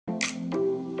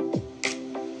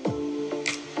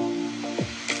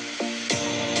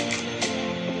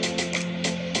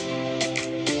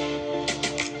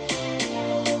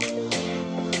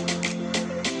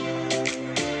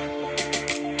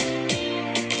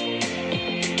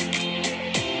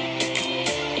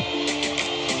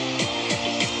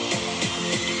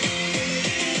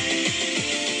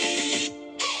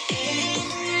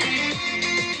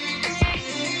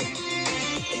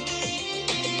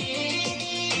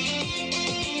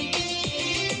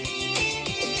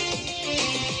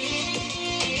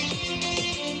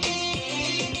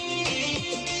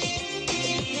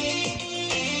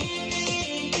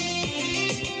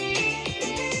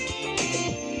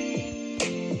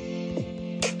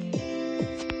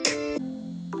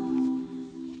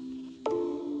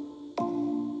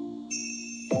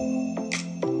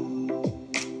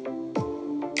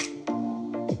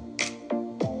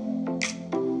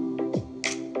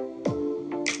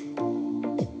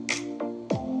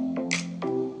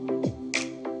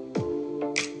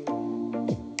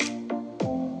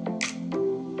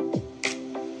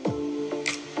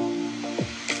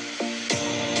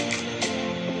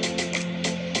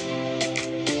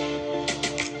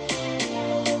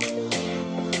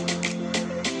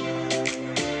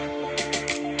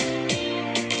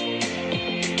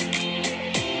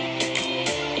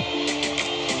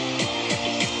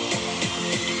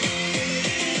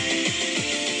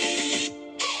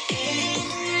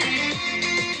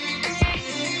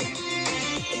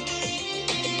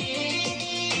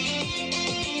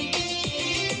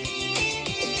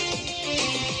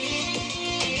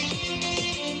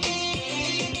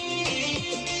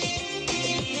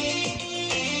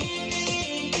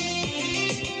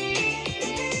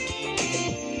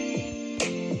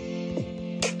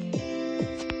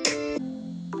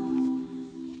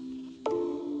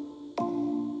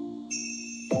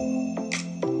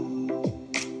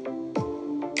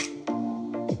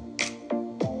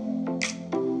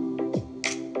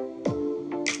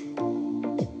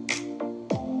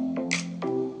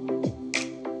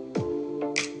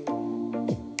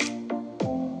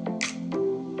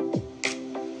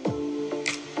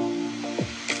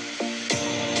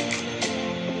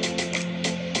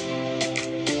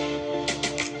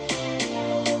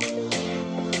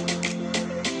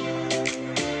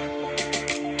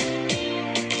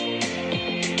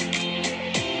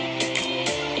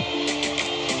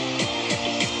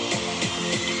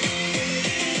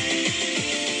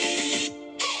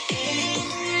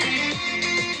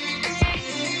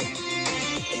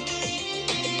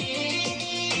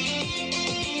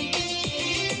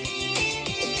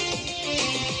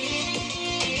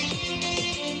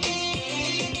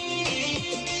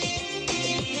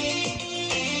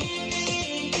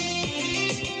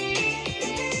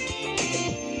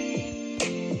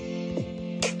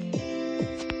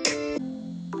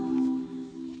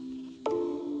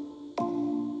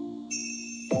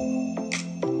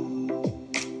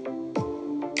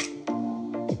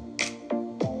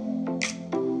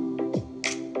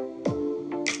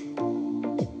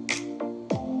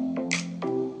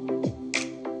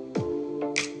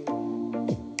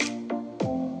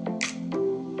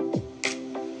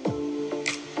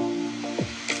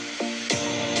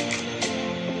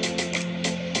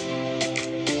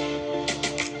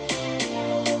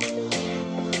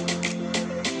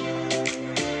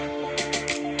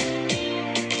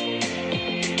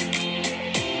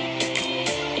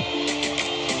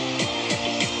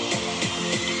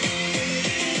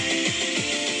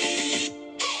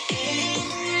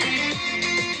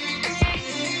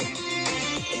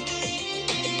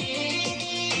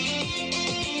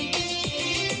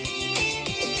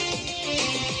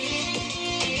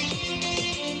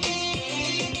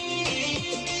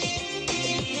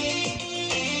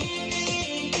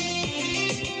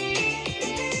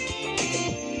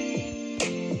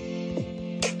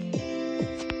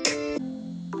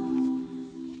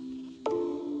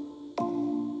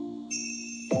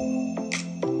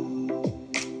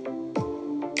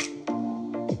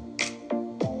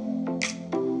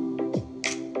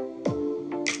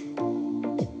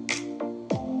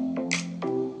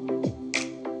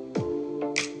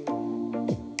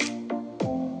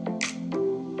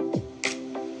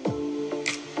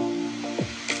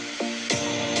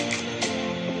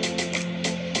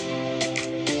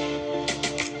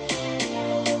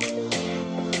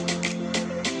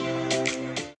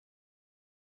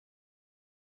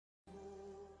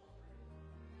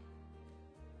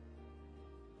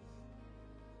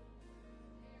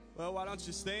Well, why don't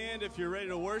you stand if you're ready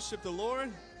to worship the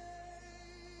Lord?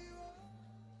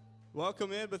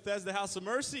 Welcome in Bethesda House of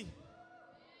Mercy.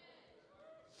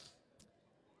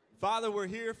 Father, we're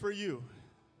here for you.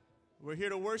 We're here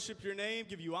to worship your name,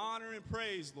 give you honor and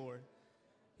praise, Lord.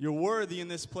 You're worthy in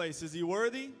this place. Is he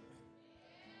worthy?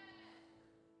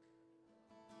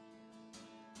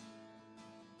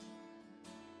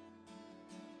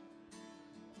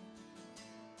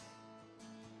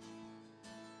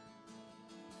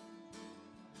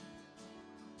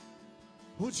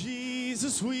 Oh,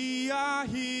 Jesus, we are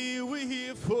here, we're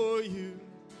here for you.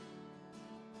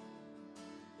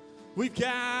 We've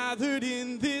gathered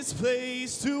in this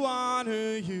place to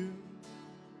honor you,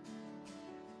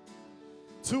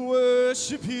 to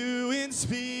worship you in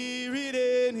spirit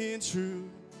and in truth.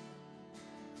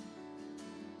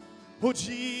 Oh,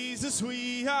 Jesus,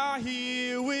 we are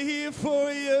here, we're here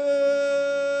for you.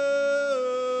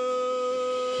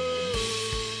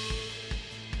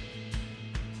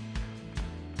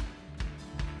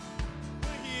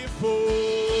 For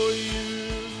you.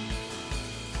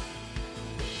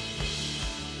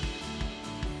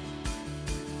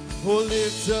 Oh,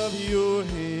 lift up your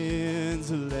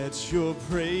hands and let your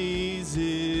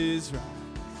praises rise.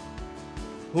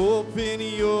 Open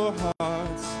your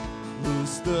hearts,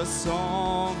 loose the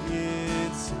song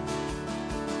inside.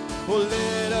 Oh,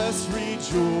 let us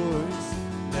rejoice,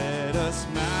 let us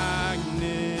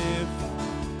magnify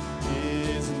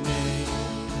his name.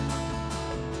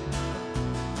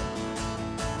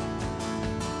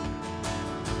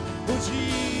 Oh,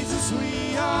 Jesus,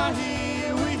 we are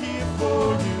here, we're here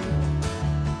for you.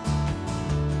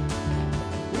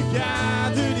 We're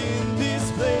gathered in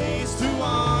this place to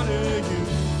honor you,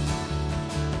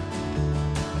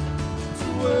 to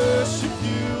worship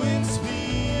you in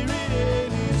spirit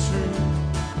and in truth.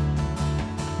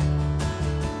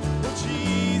 Oh,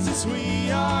 Jesus,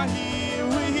 we are here,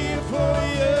 we're here for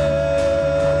you.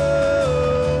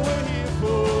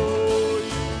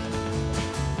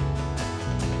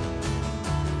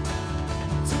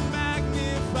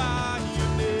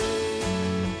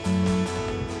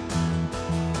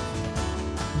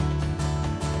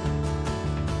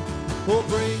 Oh,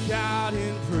 break out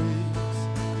in praise,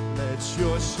 let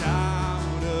your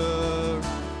shout arise.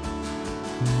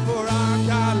 For our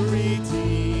God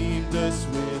redeemed us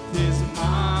with his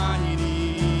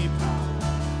mighty power.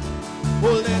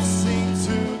 Oh, let's sing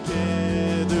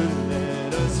together,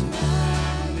 let us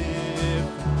magnify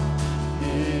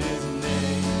his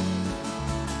name.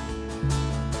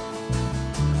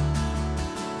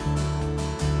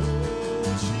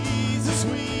 Oh, Jesus,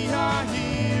 we are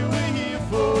here, we're here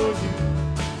for you.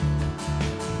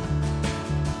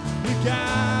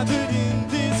 Gathered in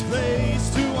this place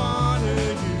to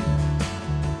honor you,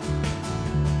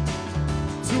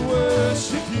 to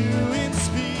worship you in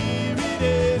spirit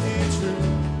and in truth.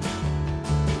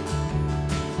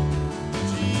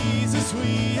 Jesus,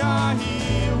 we are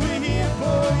here, we're here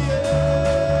for you.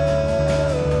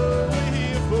 We're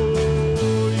here for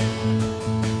you.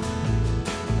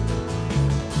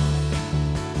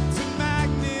 To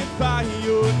magnify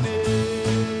your name.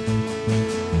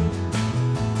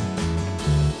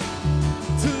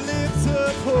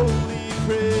 Holy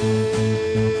praise.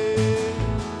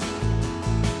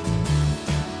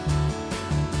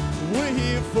 We're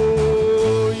here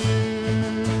for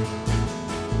you.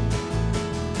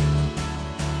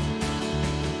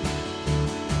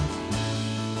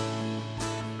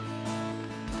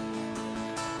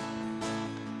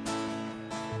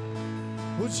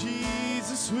 Oh,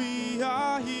 Jesus, we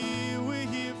are here, we're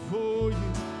here for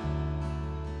you.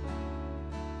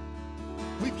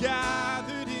 We've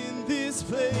gathered in this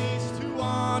place to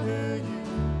honor you,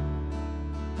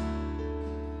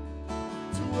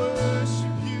 to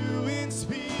worship you in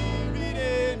spirit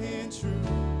and in truth.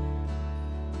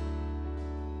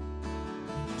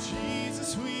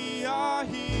 Jesus, we are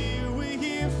here, we're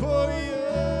here for you.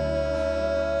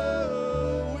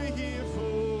 We're here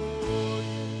for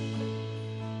you.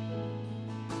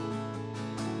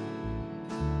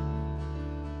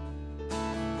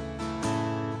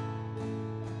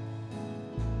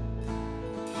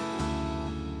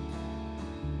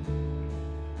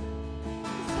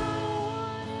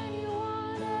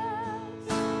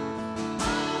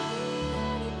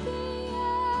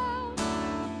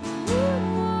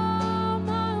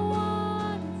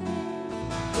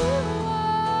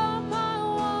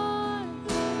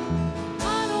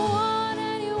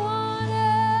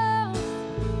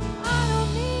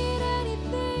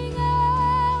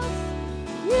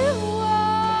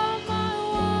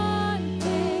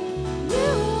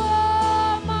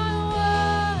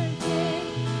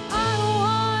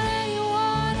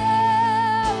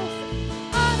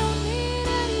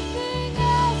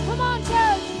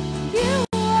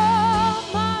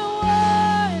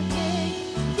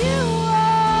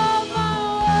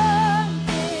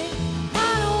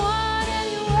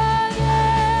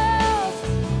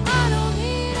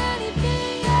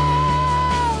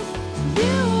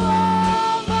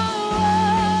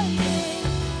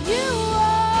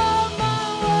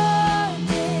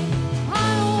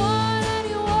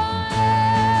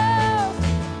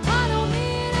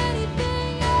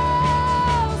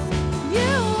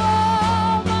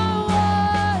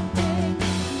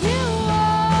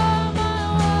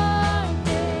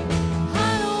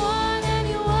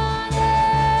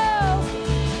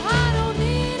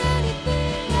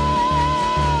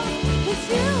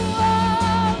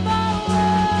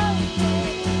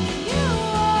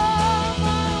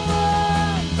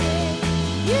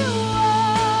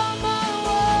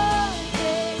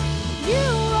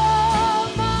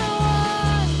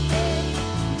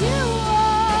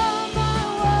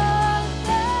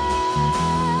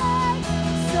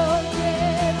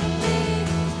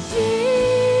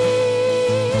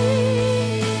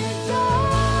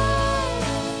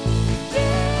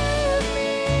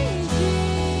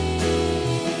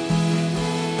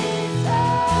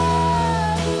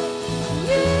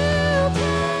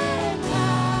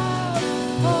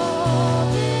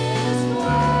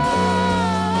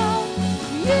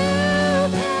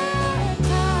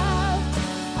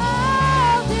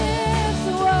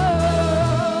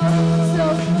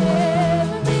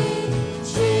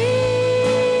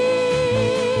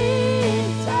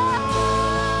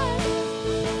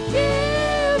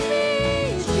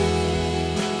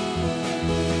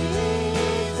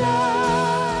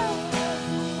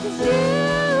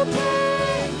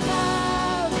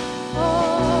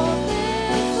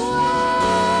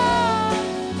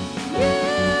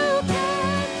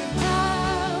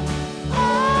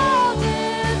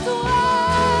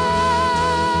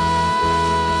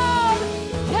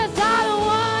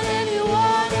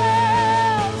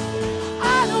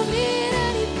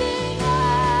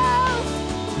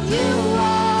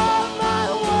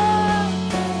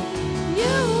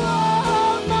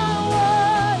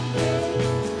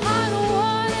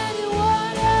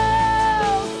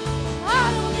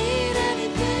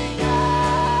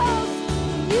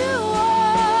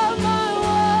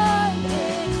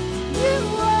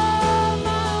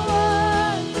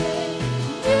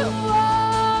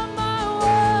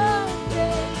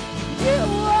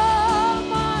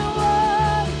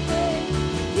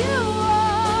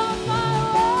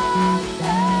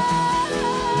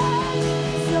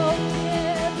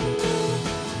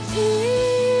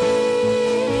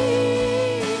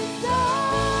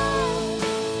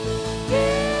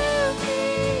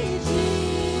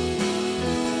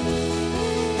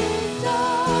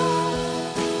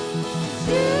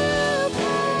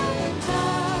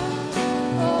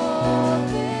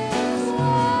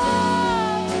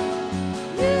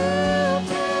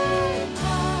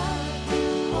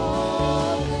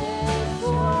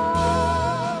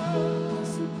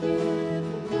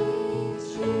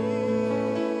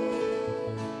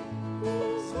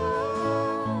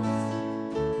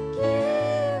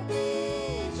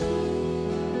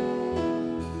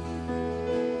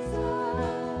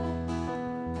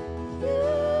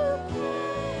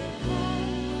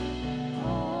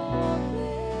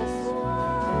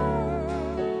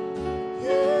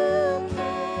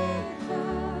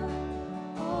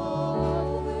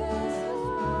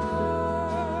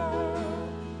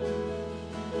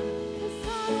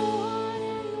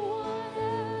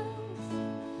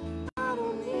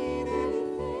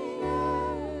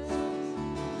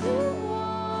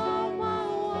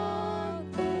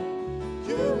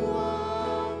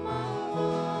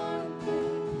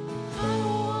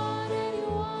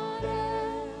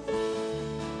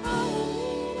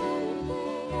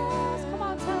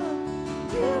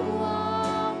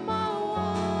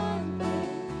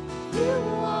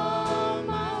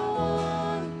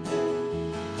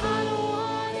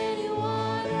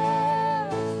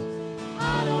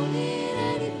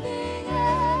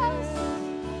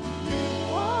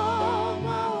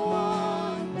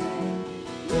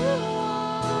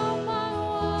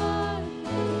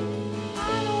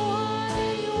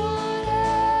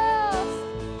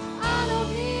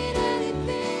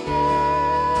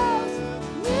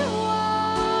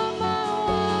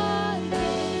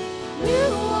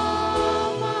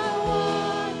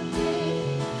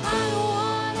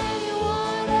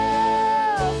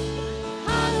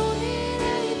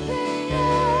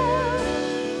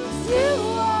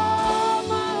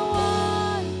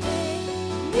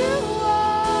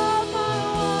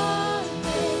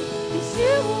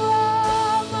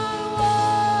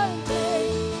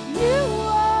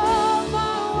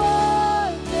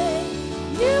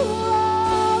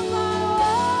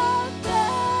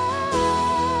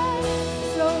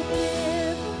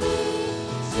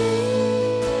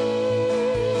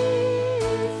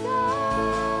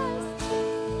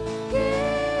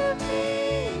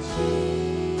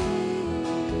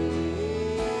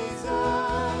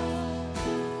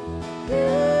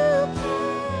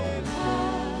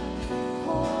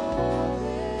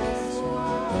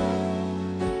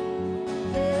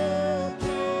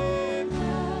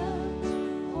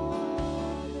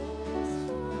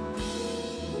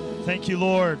 Thank you,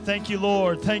 Lord. Thank you,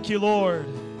 Lord. Thank you, Lord.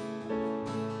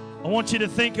 I want you to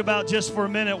think about just for a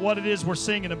minute what it is we're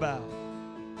singing about.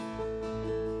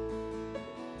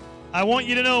 I want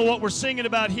you to know what we're singing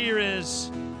about here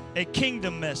is a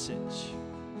kingdom message.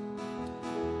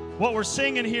 What we're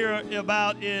singing here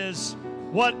about is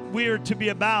what we're to be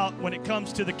about when it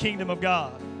comes to the kingdom of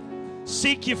God.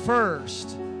 Seek ye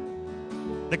first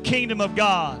the kingdom of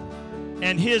God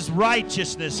and His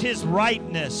righteousness, His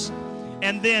rightness,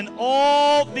 and then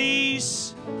all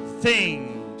these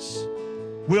things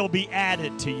will be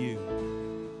added to you.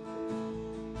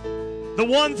 The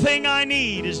one thing I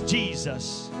need is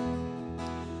Jesus.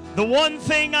 The one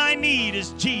thing I need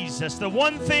is Jesus. The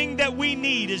one thing that we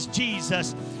need is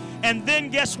Jesus. And then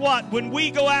guess what? When we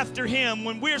go after Him,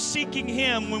 when we're seeking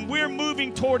Him, when we're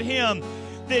moving toward Him,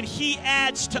 then He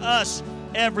adds to us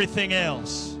everything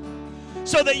else.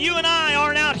 So that you and I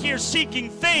aren't out here seeking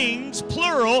things,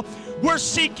 plural. We're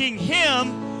seeking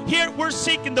Him. Here we're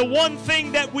seeking the one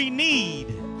thing that we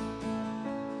need.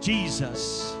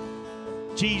 Jesus.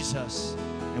 Jesus.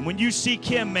 And when you seek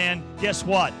Him, man, guess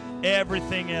what?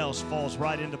 Everything else falls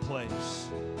right into place.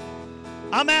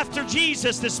 I'm after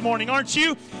Jesus this morning, aren't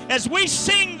you? As we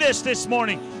sing this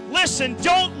morning, listen,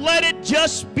 don't let it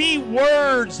just be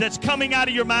words that's coming out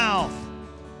of your mouth.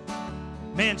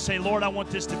 Man, say, Lord, I want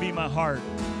this to be my heart.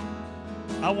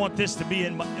 I want this to be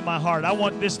in my heart. I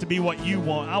want this to be what you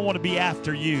want. I want to be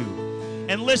after you.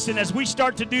 And listen, as we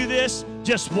start to do this,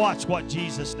 just watch what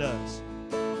Jesus does.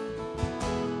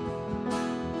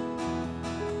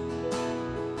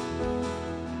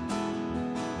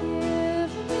 You can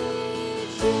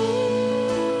have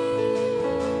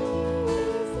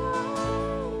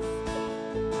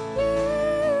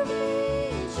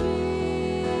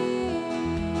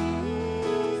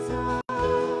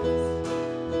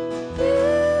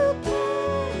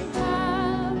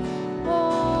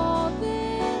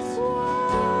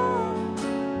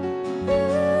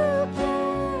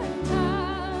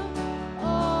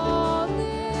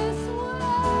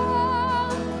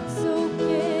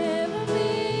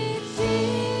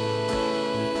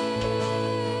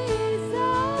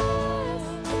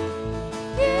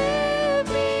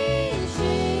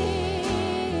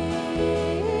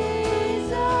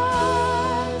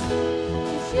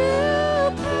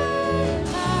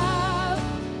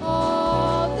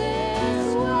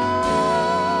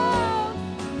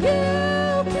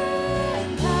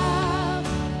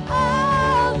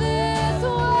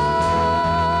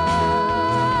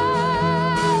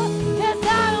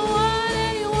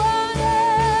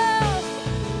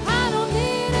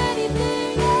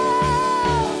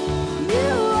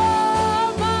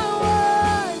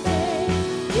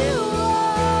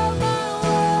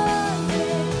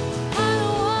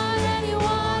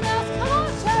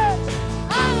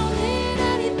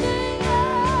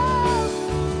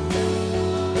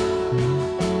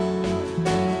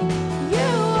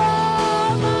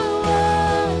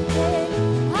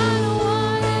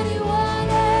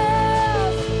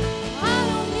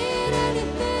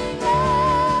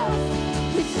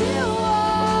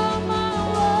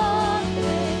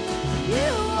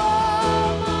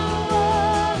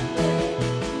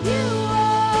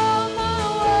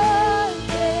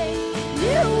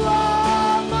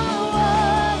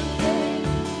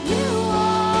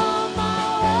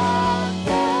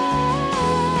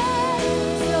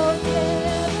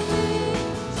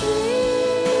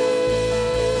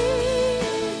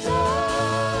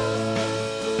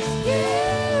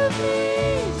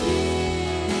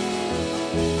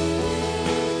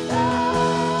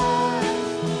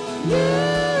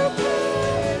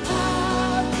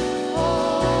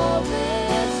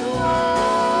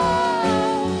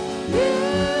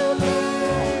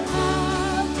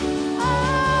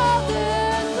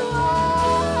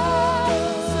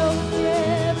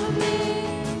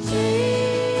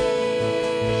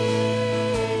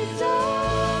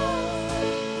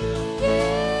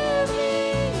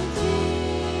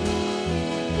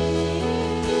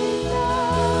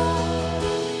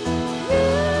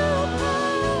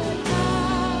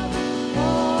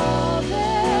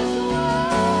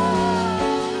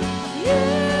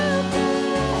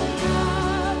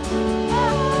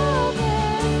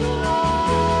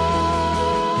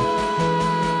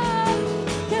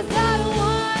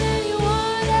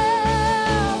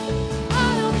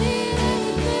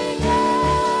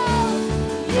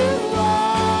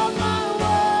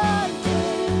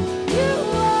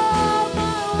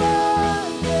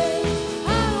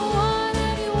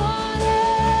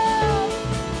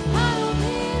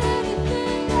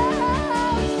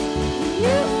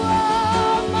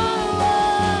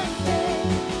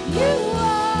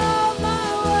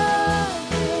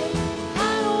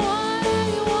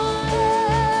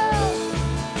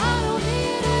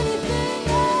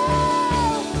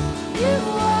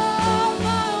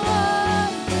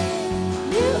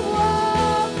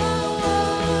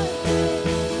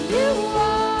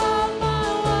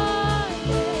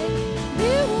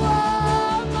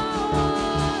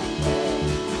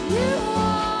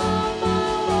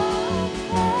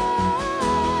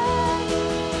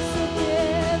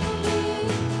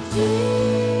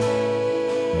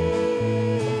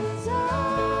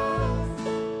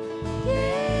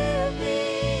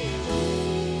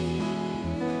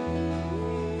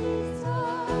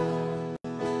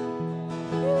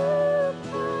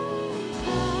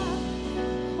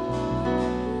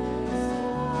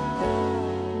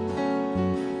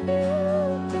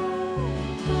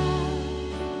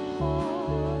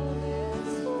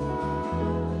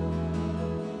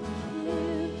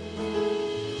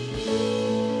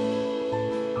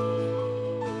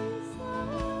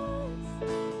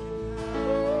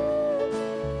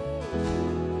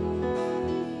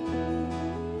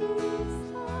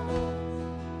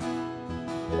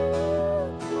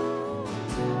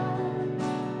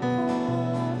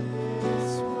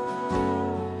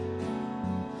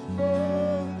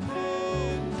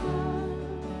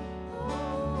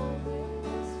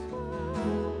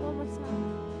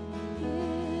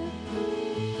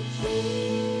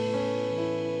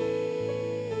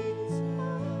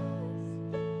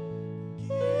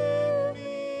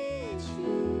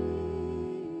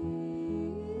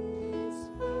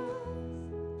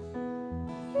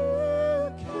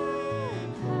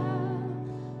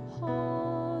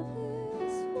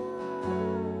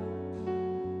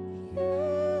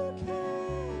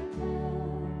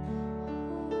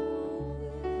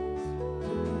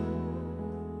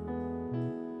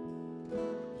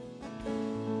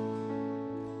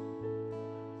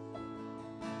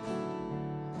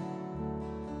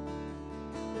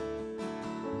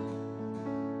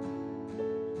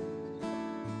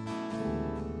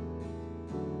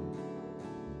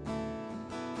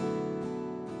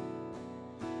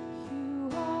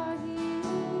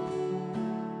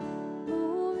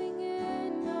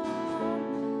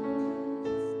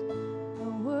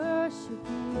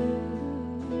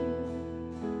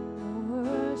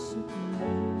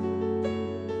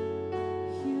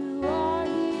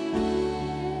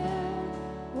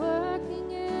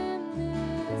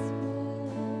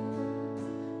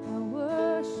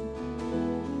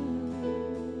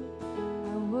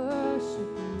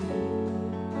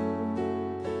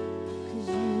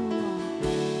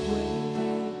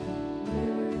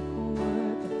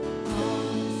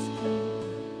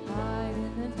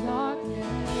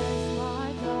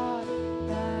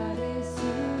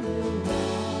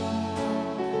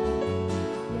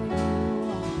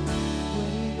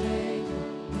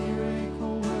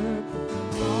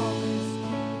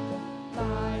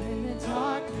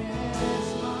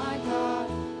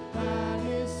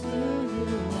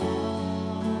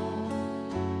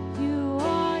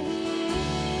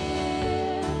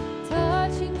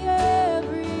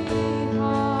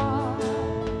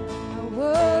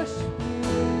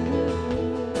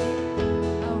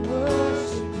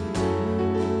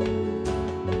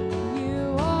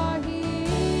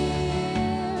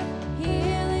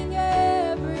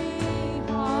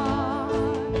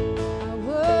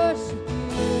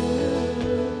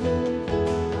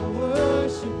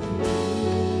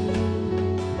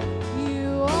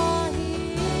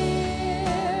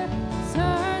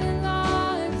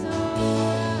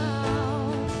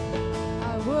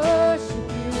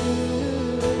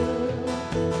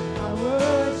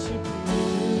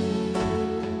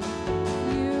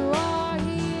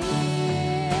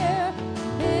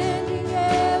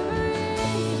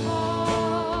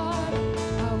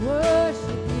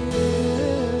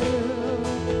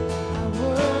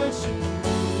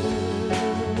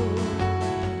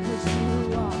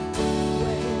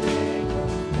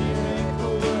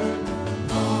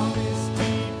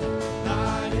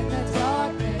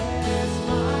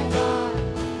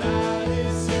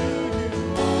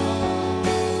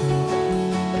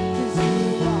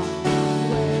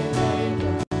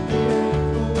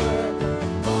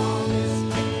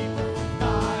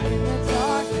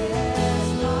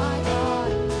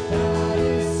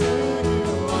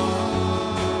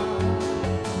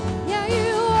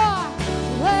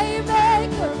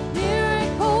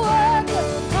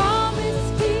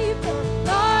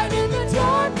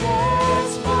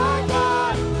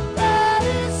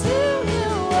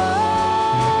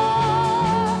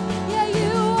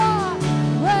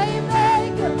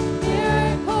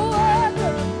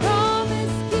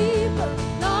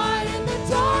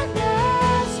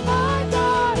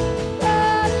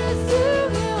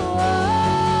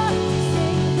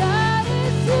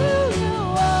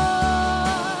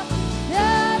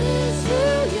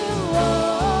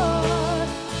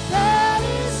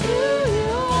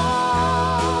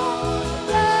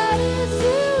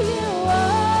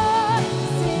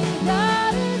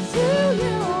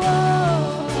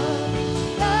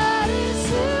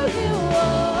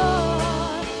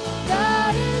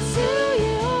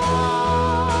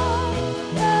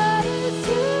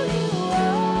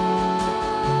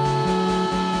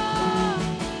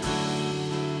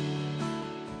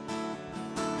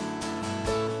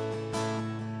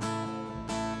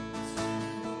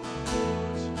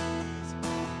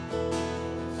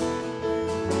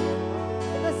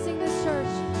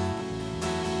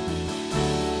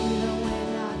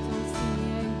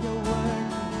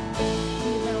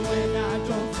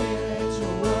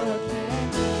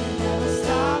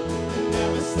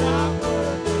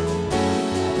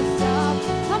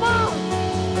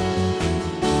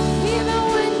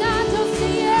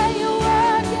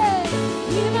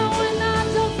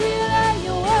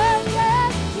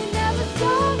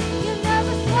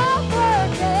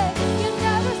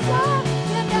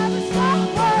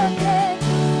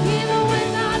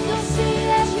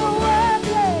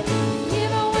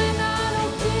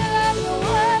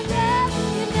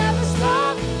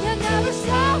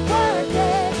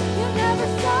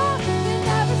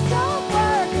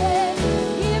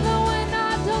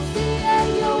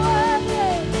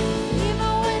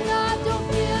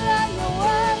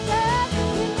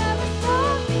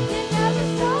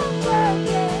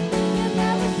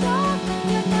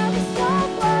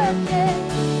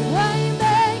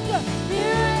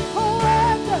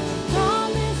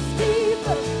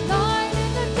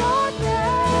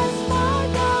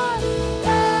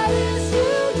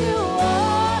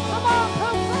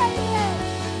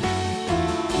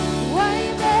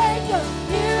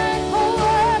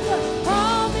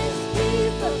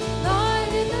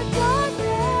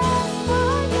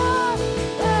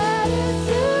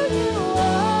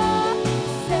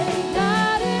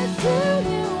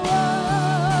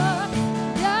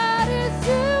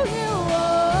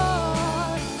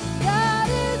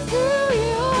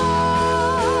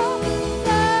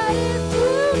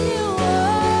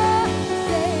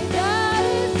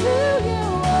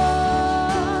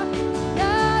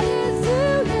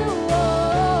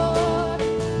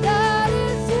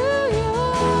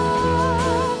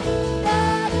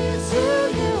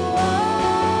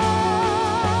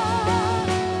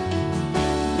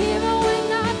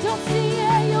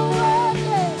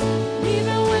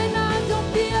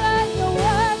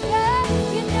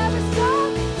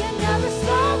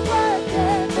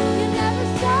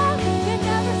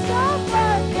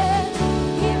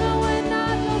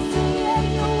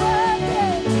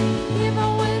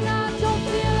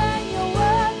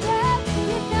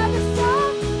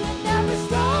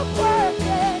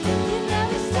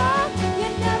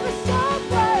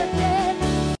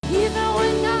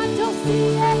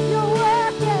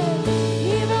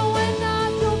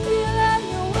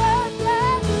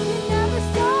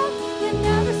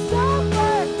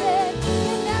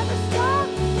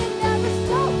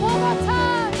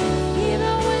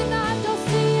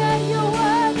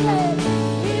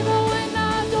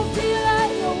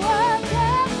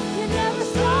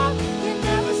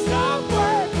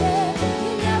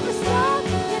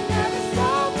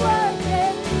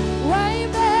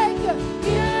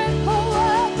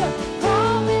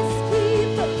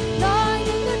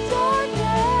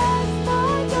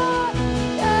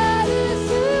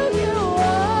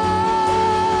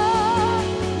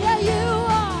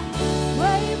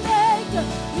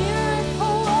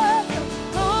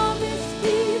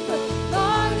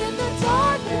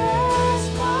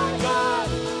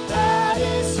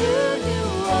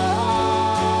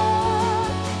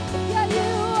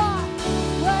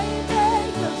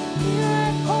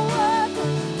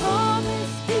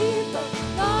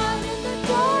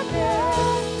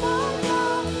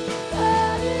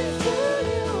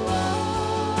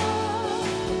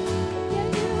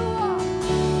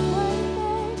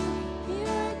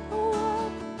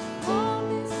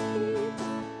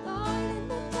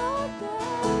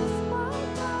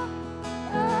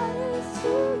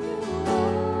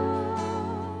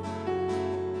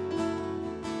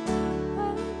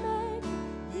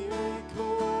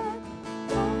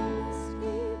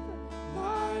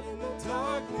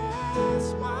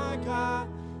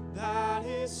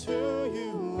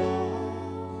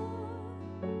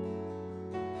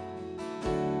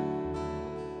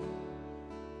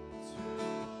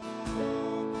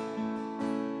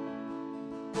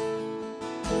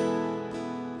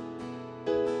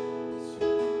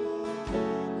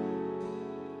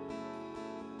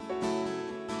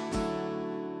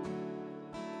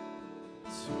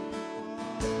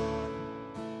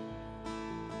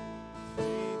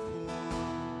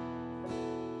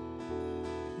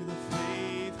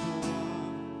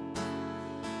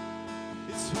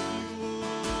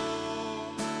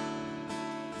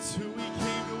It's who we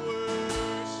came to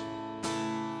worship.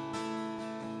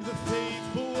 The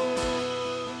faithful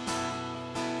one.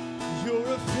 You're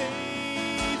a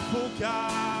faithful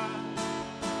God.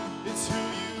 It's who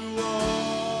you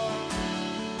are.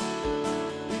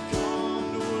 We come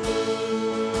to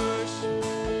worship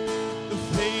the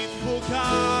faithful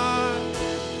God.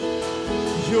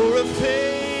 You're a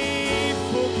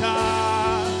faithful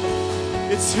God.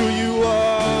 It's who you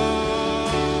are.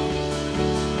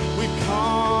 We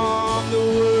come to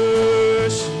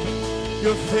worship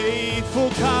your faithful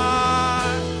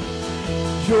God.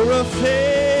 You're a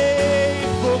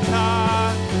faithful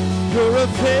God. You're a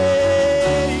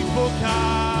faithful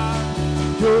God.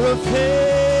 You're a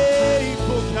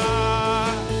faithful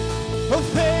God. A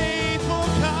faithful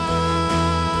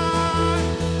God.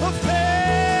 A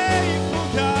faithful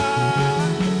God.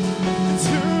 It's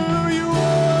who you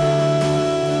are.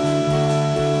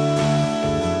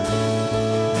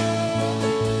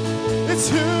 It's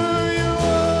who you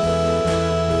are.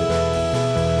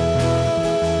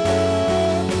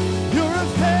 You're a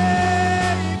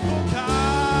faithful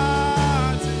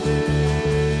God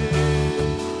today.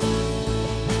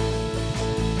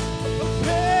 A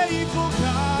faithful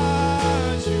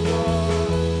God you are.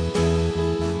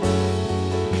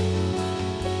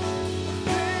 A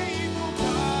faithful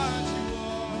God you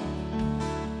are.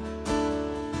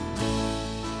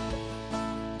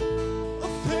 A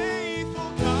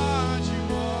faithful God you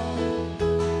are.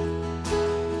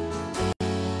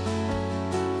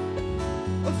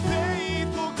 A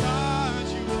faithful God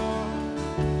you are.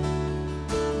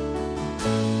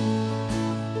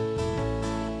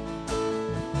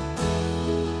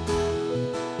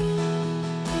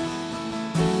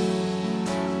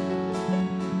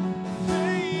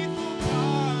 Faithful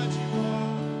God you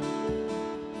are.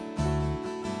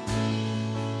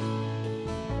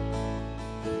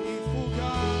 Faithful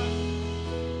God.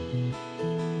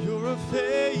 You're a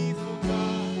faithful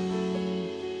God.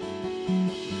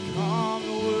 Come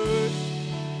to worship.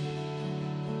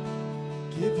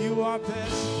 Give you our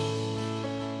best.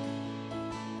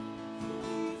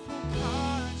 Faithful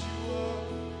God you are.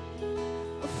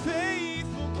 A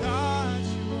faithful God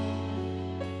you are.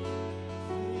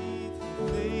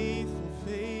 Faithful,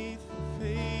 faithful,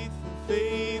 faithful,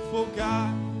 faithful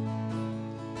God.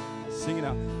 Sing it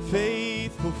out.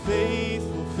 Faithful,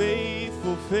 faithful,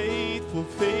 faithful, faithful,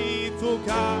 faithful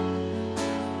God.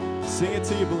 Sing it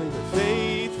till you believe it.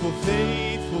 Faithful,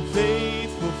 faithful,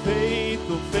 faithful,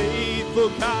 faithful, faithful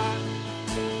God.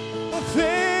 A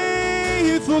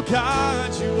faithful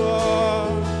God you are.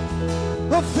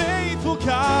 A faithful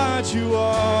God you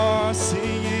are.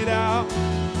 Sing it out.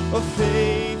 A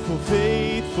faithful,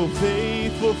 faithful,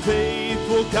 faithful,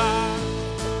 faithful God.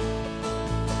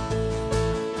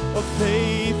 A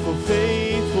faithful,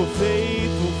 faithful,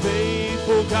 faithful,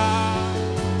 faithful God.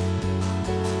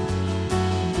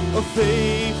 A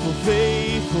faithful,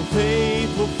 faithful,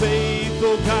 faithful,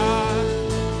 faithful God.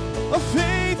 A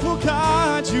faithful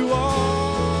God you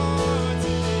are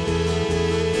today.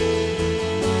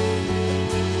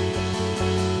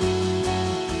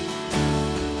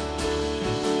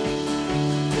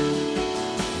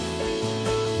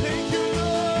 Thank you,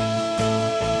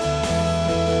 Lord.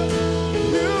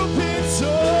 You've been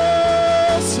so,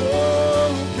 so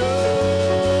good.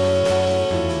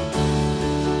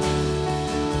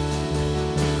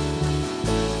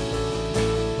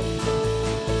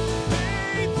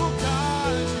 Faithful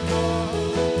God you are.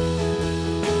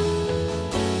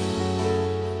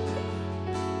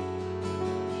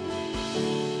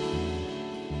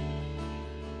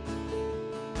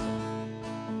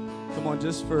 Come on,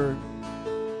 just for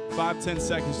 5-10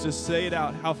 seconds, just say it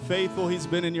out. How faithful He's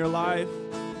been in your life.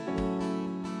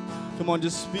 Come on,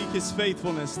 just speak His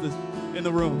faithfulness in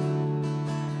the room.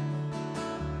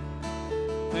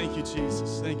 Thank you,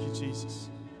 Jesus. Thank you, Jesus.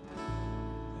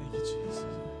 Thank you, Jesus.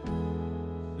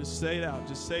 Just say it out.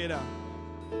 Just say it out.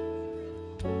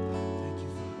 Thank you,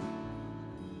 Father.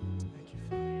 Thank you,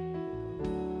 Father.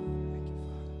 Thank you,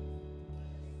 Father.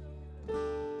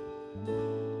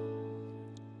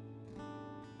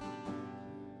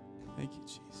 Thank you,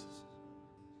 Jesus.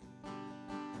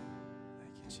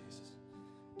 Thank you, Jesus.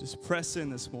 Just press in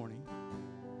this morning.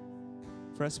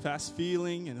 Press past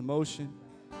feeling and emotion.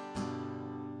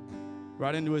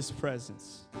 Right into His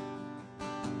presence.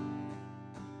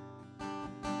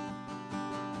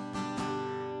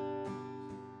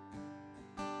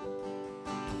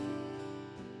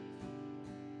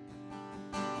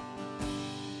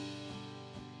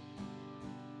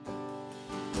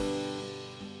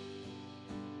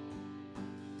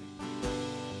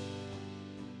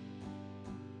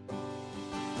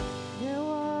 There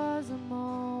was a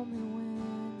moment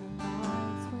when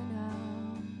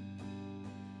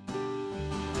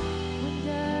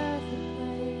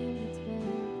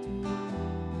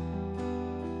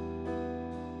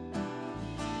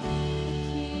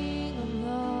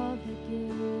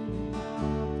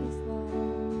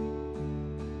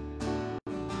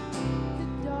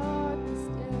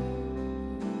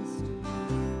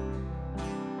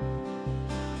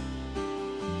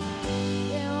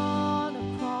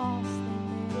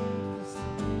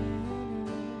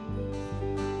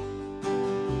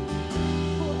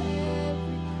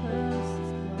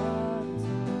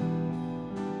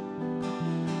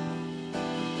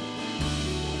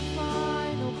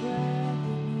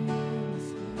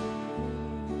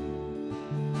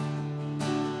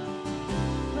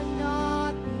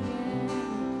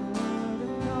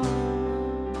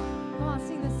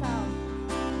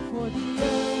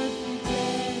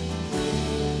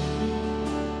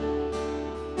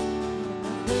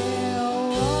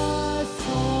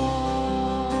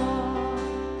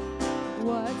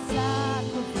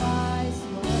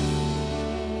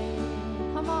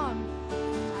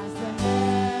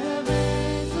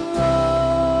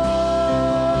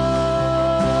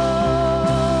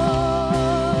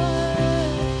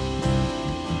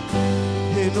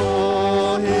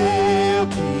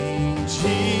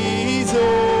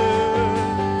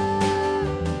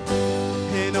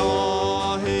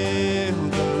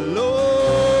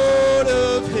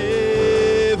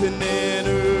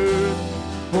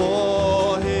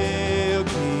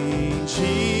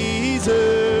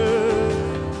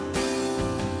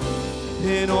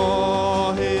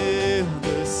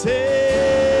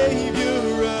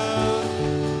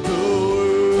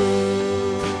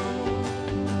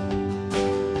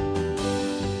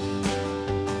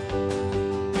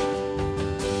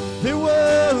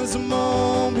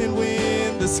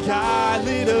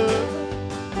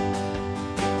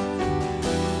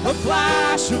a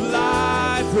flash of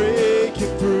light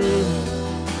breaking through.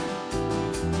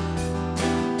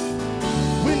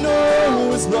 When all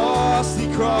was lost, he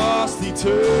crossed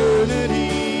eternity.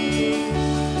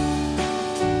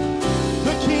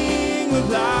 The King of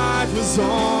light was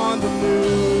on the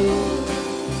move.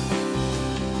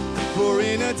 For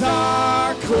in a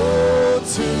dark, cold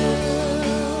tomb,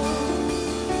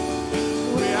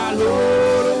 where our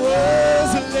Lord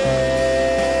was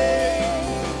laid,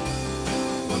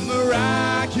 a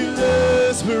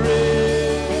miraculous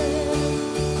parade,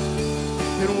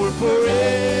 and we're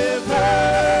forever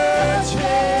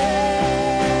changed.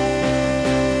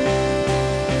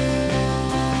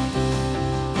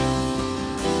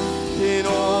 In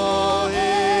all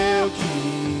hail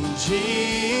King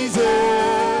Jesus.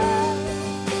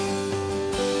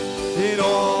 In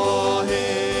all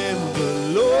hail the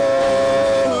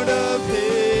Lord of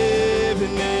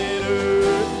heaven and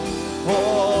earth.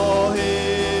 All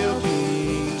hail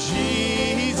King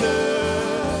Jesus.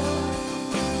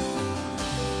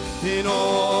 In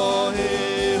all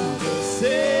hail the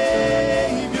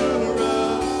Savior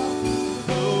of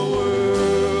the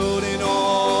world. In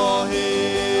all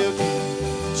hail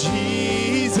King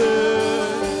Jesus.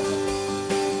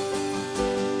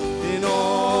 In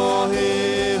all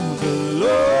hail the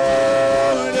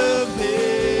Lord of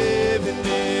heaven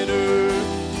and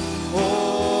earth.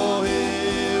 All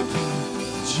hail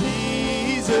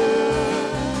Jesus.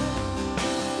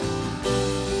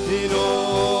 In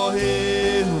all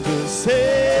hail the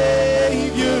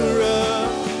Savior of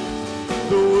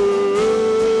the world.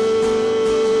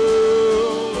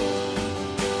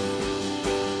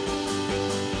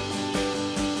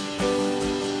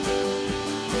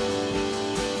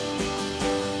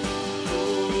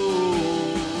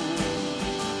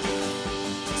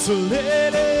 So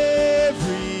let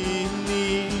every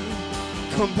knee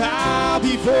come bow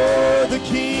before the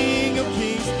King of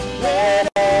Kings. Let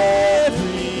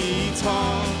every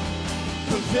tongue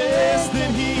confess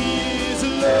that He is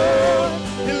Lord,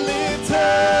 and lift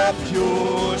up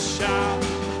your shout.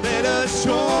 Let us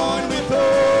join with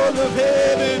all of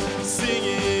heaven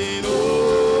singing,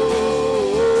 holy.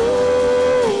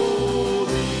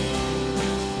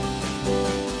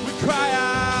 We cry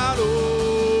out, holy.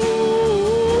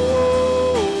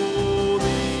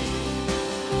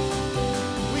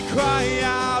 We cry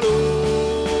out, holy.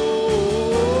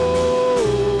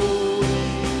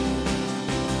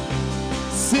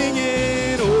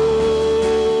 Singing, holy.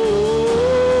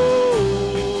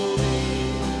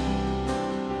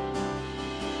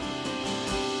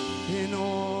 In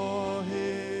all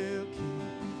hail King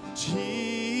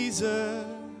Jesus.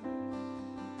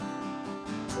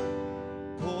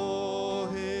 All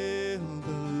hail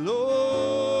the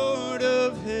Lord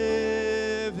of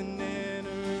heaven and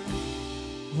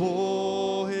earth.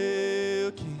 All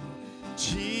hail King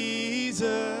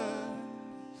Jesus.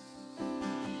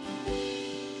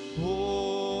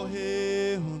 Oh,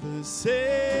 hail the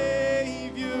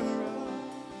Savior of...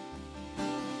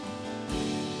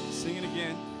 Sing it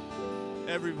again,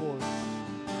 every voice.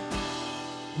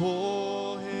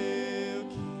 Oh, hail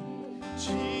King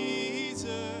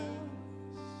Jesus.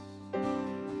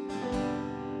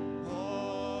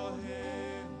 Oh,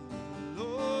 hail the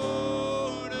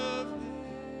Lord of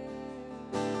heaven.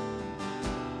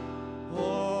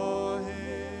 Oh,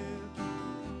 hail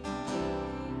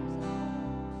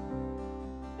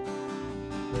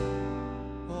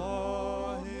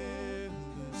all hail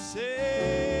the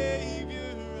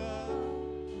Savior of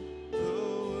the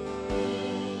world.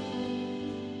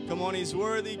 Come on, He's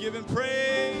worthy. Give Him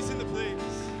praise in the place.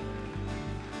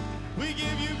 We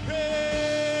give you praise.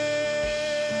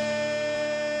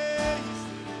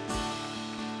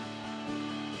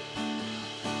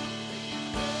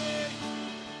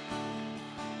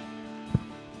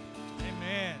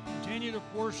 Amen. Continue to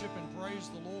worship and praise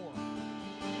the Lord.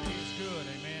 He is good.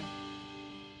 Amen.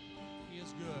 He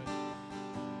is good.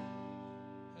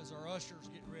 As our ushers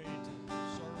get ready to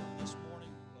serve this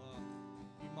morning,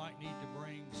 you might need to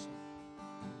bring some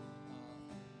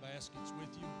baskets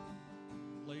with you,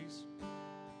 please.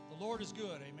 The Lord is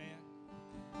good. Amen.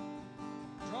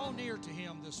 Draw near to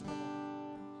Him this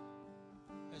morning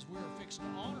as we are fixing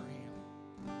to honor Him.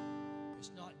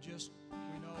 It's not just,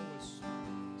 we know, it's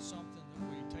something that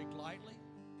we take lightly.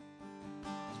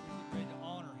 As we get ready to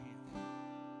honor Him,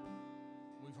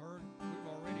 we've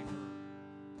already heard,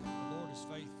 the Lord is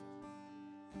faithful.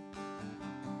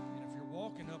 And if you're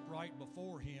walking upright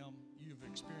before Him, you've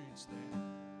experienced that.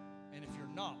 And if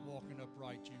you're not walking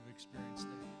upright, you've experienced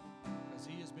that. Because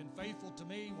He has been faithful to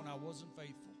me when I wasn't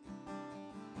faithful.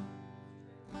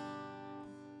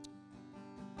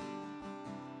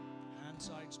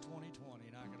 Hindsight's 20/20,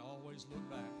 and I can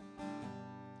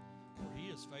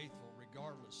is faithful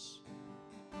regardless.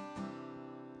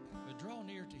 But draw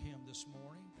near to Him this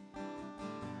morning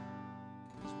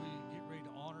as we get ready to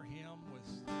honor Him with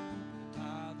the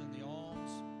tithe and the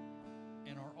alms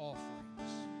and our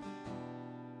offerings.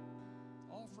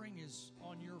 Offering is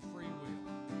on your free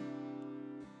will,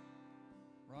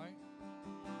 right?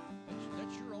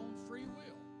 That's your own free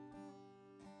will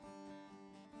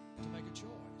to make a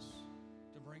choice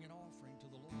to bring an offering to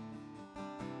the Lord.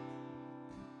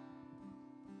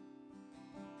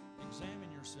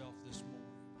 Examine yourself this morning.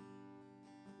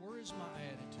 Where is my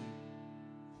attitude?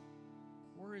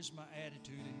 Where is my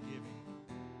attitude in giving?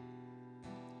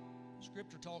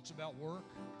 Scripture talks about work.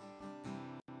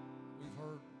 We've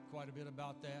heard quite a bit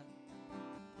about that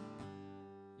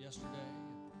yesterday,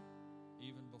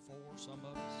 even before, some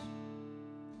of us.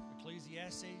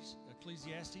 Ecclesiastes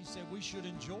said we should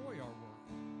enjoy our work.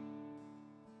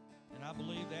 And I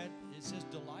believe that it says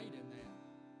delight in that.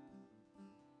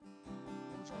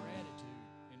 Where's our attitude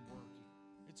in working?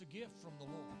 It's a gift from the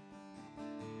Lord.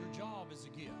 Your job is a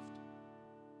gift.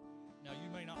 Now, you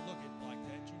may not look at it like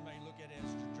that. You may look at it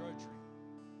as drudgery.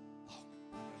 Oh,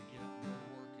 I got to get up and go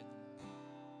to work in the morning.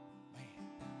 Man,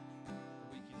 the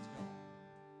weekend's gone.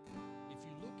 If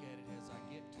you look at it as I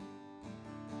get to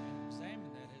and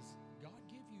examine that as God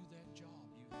give you that job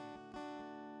you have.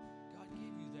 God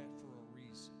gave you that for a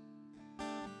reason.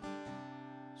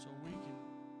 So we can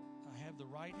have the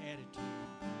right attitude.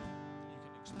 You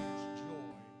can experience joy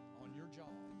on your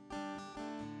job.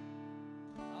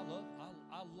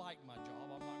 I like my job.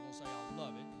 I'm not going to say I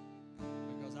love it,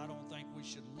 because I don't think we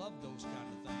should love those kind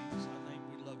of things. I think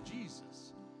we love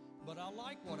Jesus. But I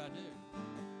like what I do.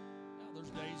 Now,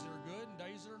 there's days that are good and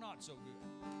days that are not so good.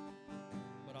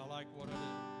 But I like what I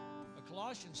do.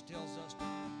 Colossians tells us to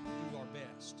do our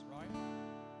best, right?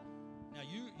 Now,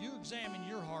 you examine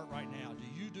your heart right now. Do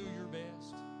you do your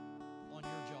best on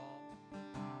your job?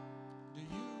 Do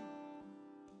you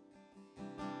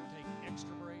take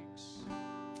extra breaks?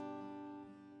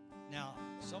 Now,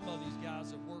 some of these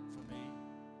guys that work for me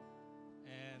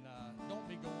and don't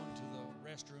be going to the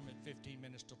restroom at 15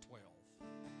 minutes till 12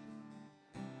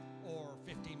 or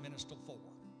 15 minutes till 4.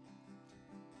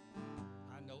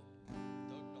 I know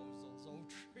Doug knows those old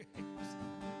tricks.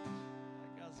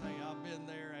 Like I say, I've been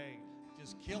there,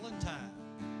 just killing time.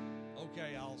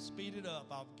 Okay, I'll speed it up.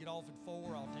 I'll get off at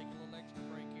 4. I'll take a little extra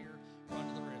break here, run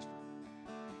to the restroom.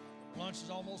 Lunch is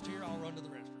almost here. I'll run to the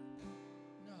restroom.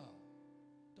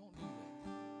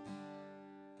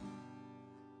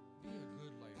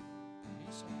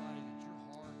 Somebody that your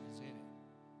heart is in it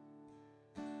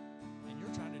and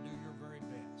you're trying to do your very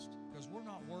best, because we're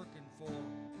not working for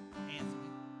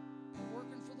Anthony, we're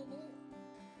working for the Lord.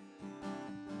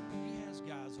 He has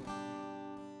guys over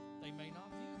here, they may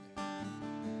not view that,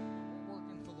 but we're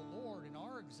working for the Lord, and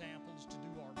our example is to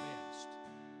do our best,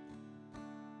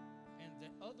 and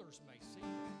that others may see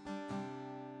that.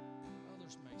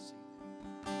 Others may see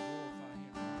that. Glorify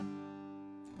Him.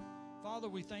 Father,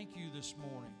 we thank you this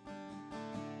morning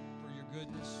for your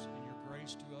goodness and your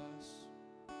grace to us.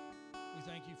 We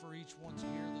thank you for each one's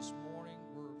here this morning.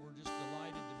 We're just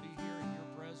delighted to be here in your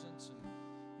presence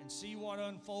and see what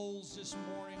unfolds this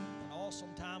morning. An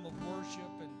awesome time of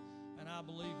worship, and I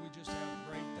believe we just have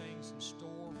great things in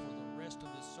store for the rest of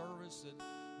this service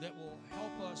that will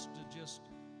help us to just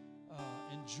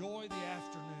enjoy the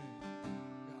afternoon,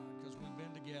 God, because we've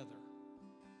been together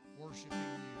worshiping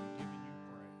you and giving you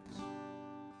praise.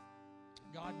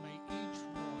 God, may each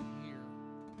one here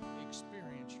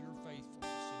experience your faithfulness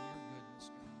and your goodness,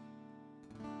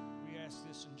 God. We ask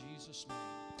this in Jesus' name.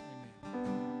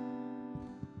 Amen.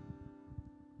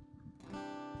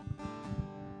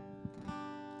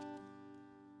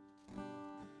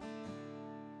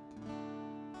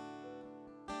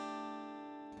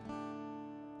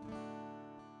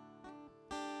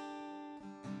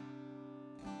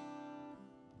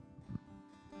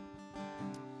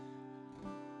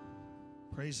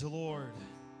 Praise the Lord.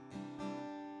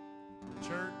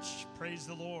 Church, praise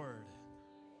the Lord.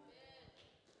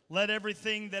 Let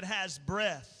everything that has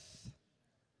breath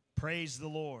praise the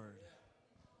Lord.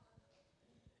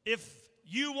 If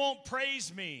you won't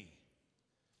praise me,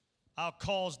 I'll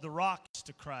cause the rocks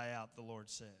to cry out, the Lord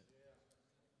said.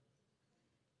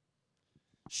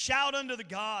 Shout unto the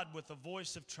God with a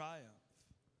voice of triumph.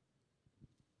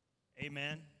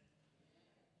 Amen.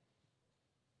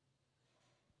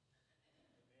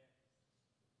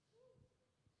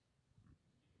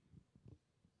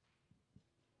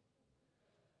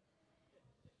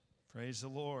 Praise the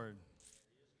Lord.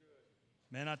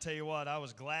 Man, I tell you what, I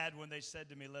was glad when they said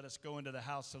to me, let us go into the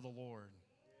house of the Lord.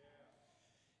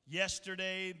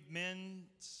 Yesterday,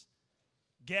 men's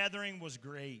gathering was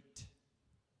great.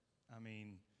 I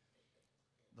mean,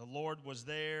 the Lord was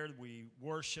there. We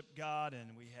worshiped God,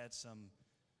 and we had some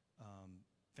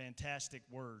fantastic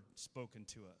word spoken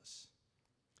to us.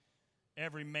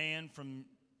 Every man from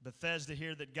Bethesda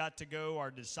here that got to go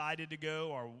or decided to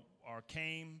go or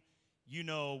came, you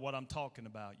know what I'm talking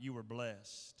about. You were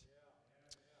blessed.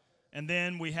 And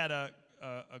then we had a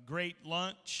great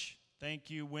lunch. Thank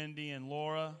you, Wendy and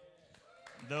Laura,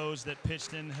 those that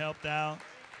pitched in and helped out.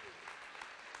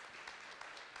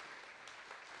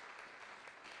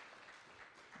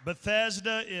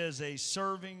 Bethesda is a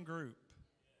serving group,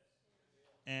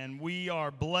 and we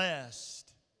are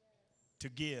blessed to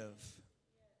give.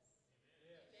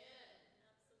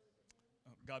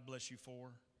 Oh, God bless you for.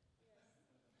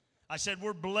 I said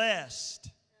we're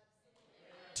blessed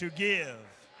to give.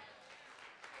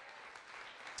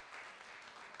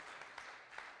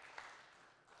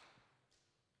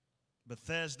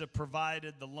 Bethesda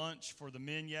provided the lunch for the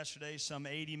men yesterday. Some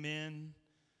 80 men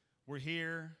were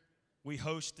here. We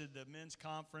hosted the men's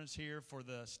conference here for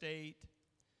the state.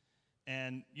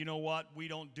 And you know what? We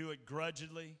don't do it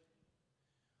grudgingly,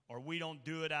 or we don't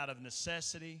do it out of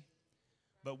necessity,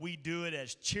 but we do it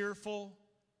as cheerful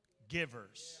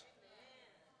givers.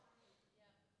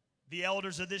 The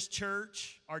elders of this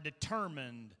church are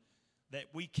determined that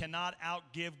we cannot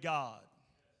outgive God.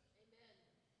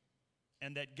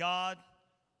 And that God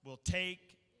will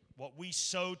take what we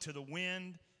sow to the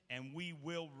wind, and we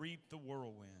will reap the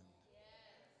whirlwind.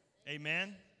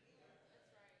 Amen?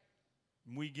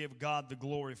 And we give God the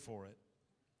glory for it.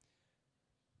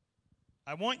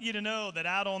 I want you to know that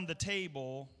out on the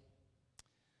table,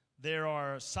 there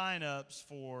are sign-ups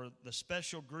for the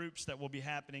special groups that will be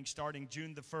happening starting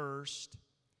June the 1st.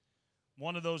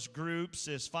 One of those groups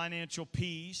is Financial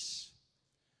Peace.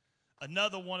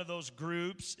 Another one of those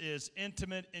groups is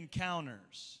Intimate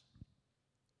Encounters.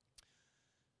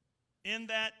 In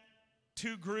that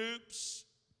two groups,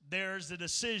 there's a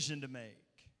decision to make.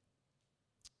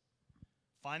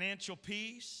 Financial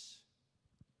peace,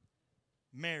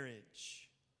 marriage.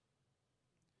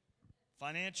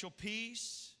 Financial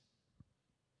peace,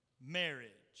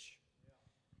 marriage.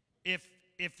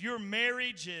 If your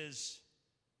marriage is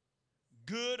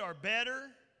good or better,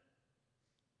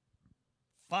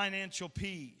 financial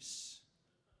peace.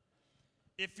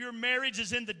 If your marriage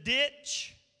is in the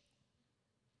ditch,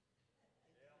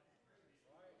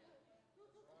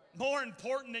 more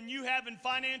important than you having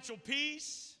financial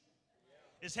peace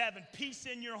is having peace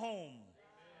in your home.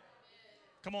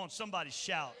 Come on, somebody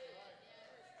shout.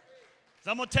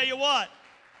 So I'm going to tell you what.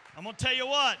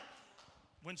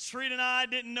 When Sreed and I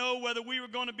didn't know whether we were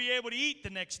going to be able to eat the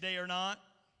next day or not,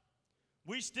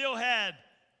 we still had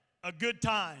a good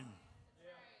time.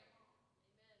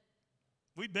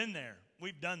 We've been there.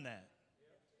 We've done that.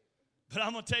 But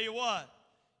I'm going to tell you what.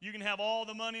 You can have all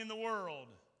the money in the world,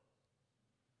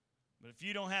 but if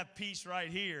you don't have peace right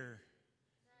here,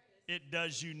 it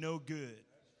does you no good.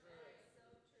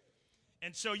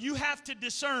 And so you have to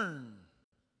discern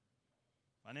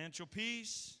financial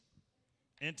peace,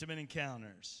 intimate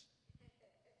encounters.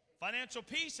 Financial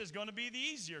peace is going to be the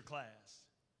easier class.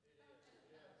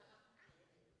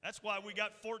 That's why we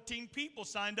got 14 people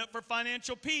signed up for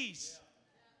financial peace.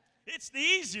 It's the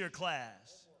easier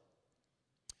class.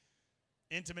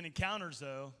 Intimate encounters,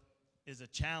 though, is a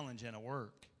challenge and a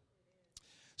work.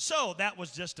 So that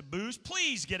was just a boost.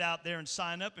 Please get out there and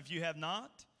sign up if you have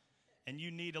not, and you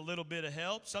need a little bit of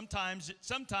help. Sometimes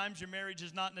your marriage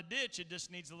is not in a ditch. It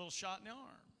just needs a little shot in the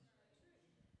arm.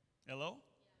 Hello?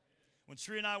 When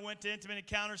Sri and I went to Intimate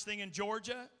Encounters thing in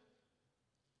Georgia,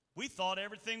 we thought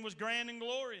everything was grand and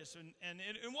glorious, and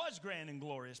it was grand and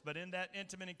glorious. But in that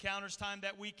Intimate Encounters time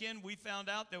that weekend, we found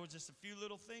out there was just a few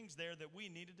little things there that we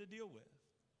needed to deal with.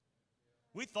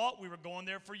 We thought we were going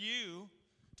there for you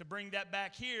to bring that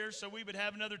back here so we would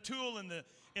have another tool in the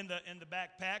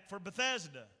backpack for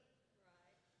Bethesda.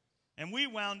 And we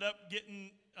wound up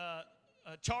getting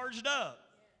charged up.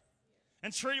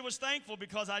 And Sri was thankful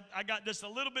because I got just a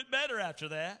little bit better after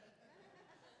that.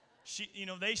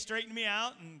 They straightened me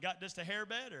out and got just a hair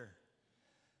better.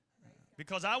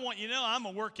 Because I want you to know I'm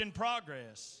a work in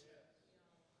progress.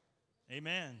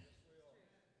 Amen.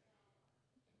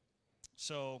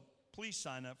 So please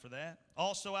sign up for that.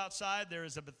 Also outside, there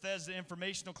is a Bethesda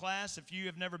informational class. If you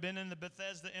have never been in the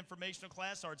Bethesda informational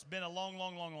class, or it's been a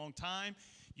long time,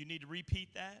 you need to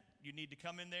repeat that. You need to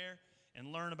come in there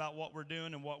and learn about what we're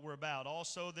doing and what we're about.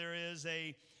 Also, there is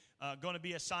going to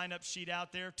be a sign-up sheet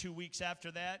out there 2 weeks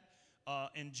after that.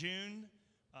 In June,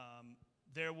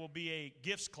 there will be a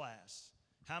gifts class.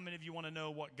 How many of you want to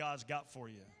know what God's got for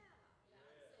you?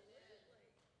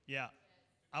 Yeah.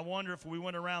 I wonder if we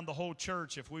went around the whole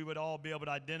church, if we would all be able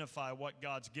to identify what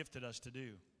God's gifted us to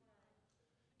do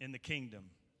in the kingdom.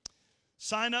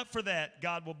 Sign up for that.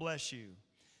 God will bless you.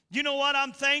 You know what?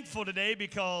 I'm thankful today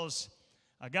because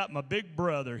I got my big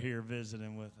brother here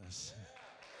visiting with us.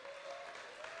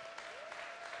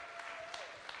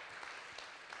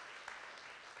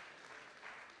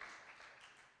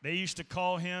 They used to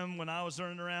call him, when I was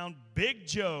running around, Big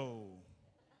Joe.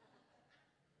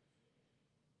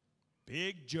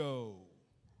 Big Joe.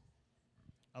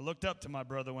 I looked up to my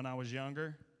brother when I was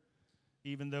younger,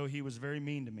 even though he was very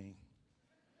mean to me.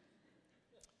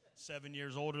 7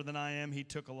 years older than I am, he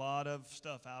took a lot of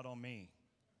stuff out on me.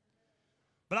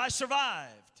 But I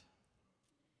survived,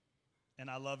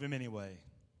 and I love him anyway.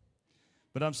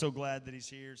 But I'm so glad that he's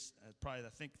here. Probably, I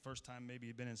think, the first time maybe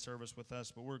he'd been in service with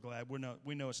us, but we're glad.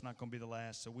 We know it's not going to be the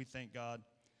last, so we thank God.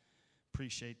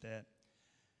 Appreciate that.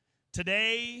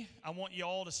 Today, I want you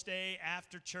all to stay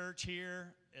after church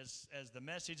here. As the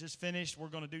message is finished, we're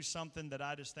going to do something that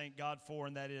I just thank God for,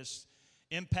 and that is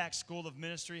Impact School of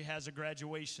Ministry has a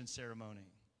graduation ceremony.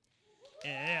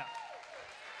 Yeah.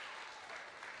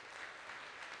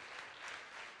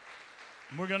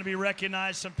 And we're going to be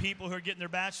recognizing some people who are getting their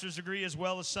bachelor's degree as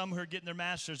well as some who are getting their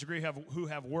master's degree who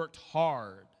have worked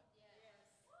hard.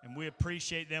 And we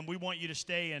appreciate them. We want you to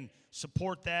stay and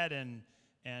support that and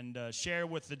share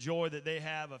with the joy that they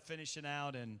have of finishing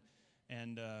out.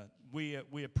 And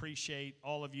we appreciate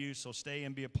all of you, so stay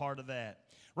and be a part of that.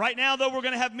 Right now, though, we're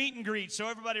going to have meet and greet. So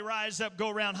everybody rise up, go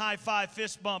around, high five,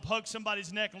 fist bump, hug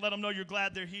somebody's neck, and let them know you're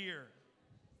glad they're here.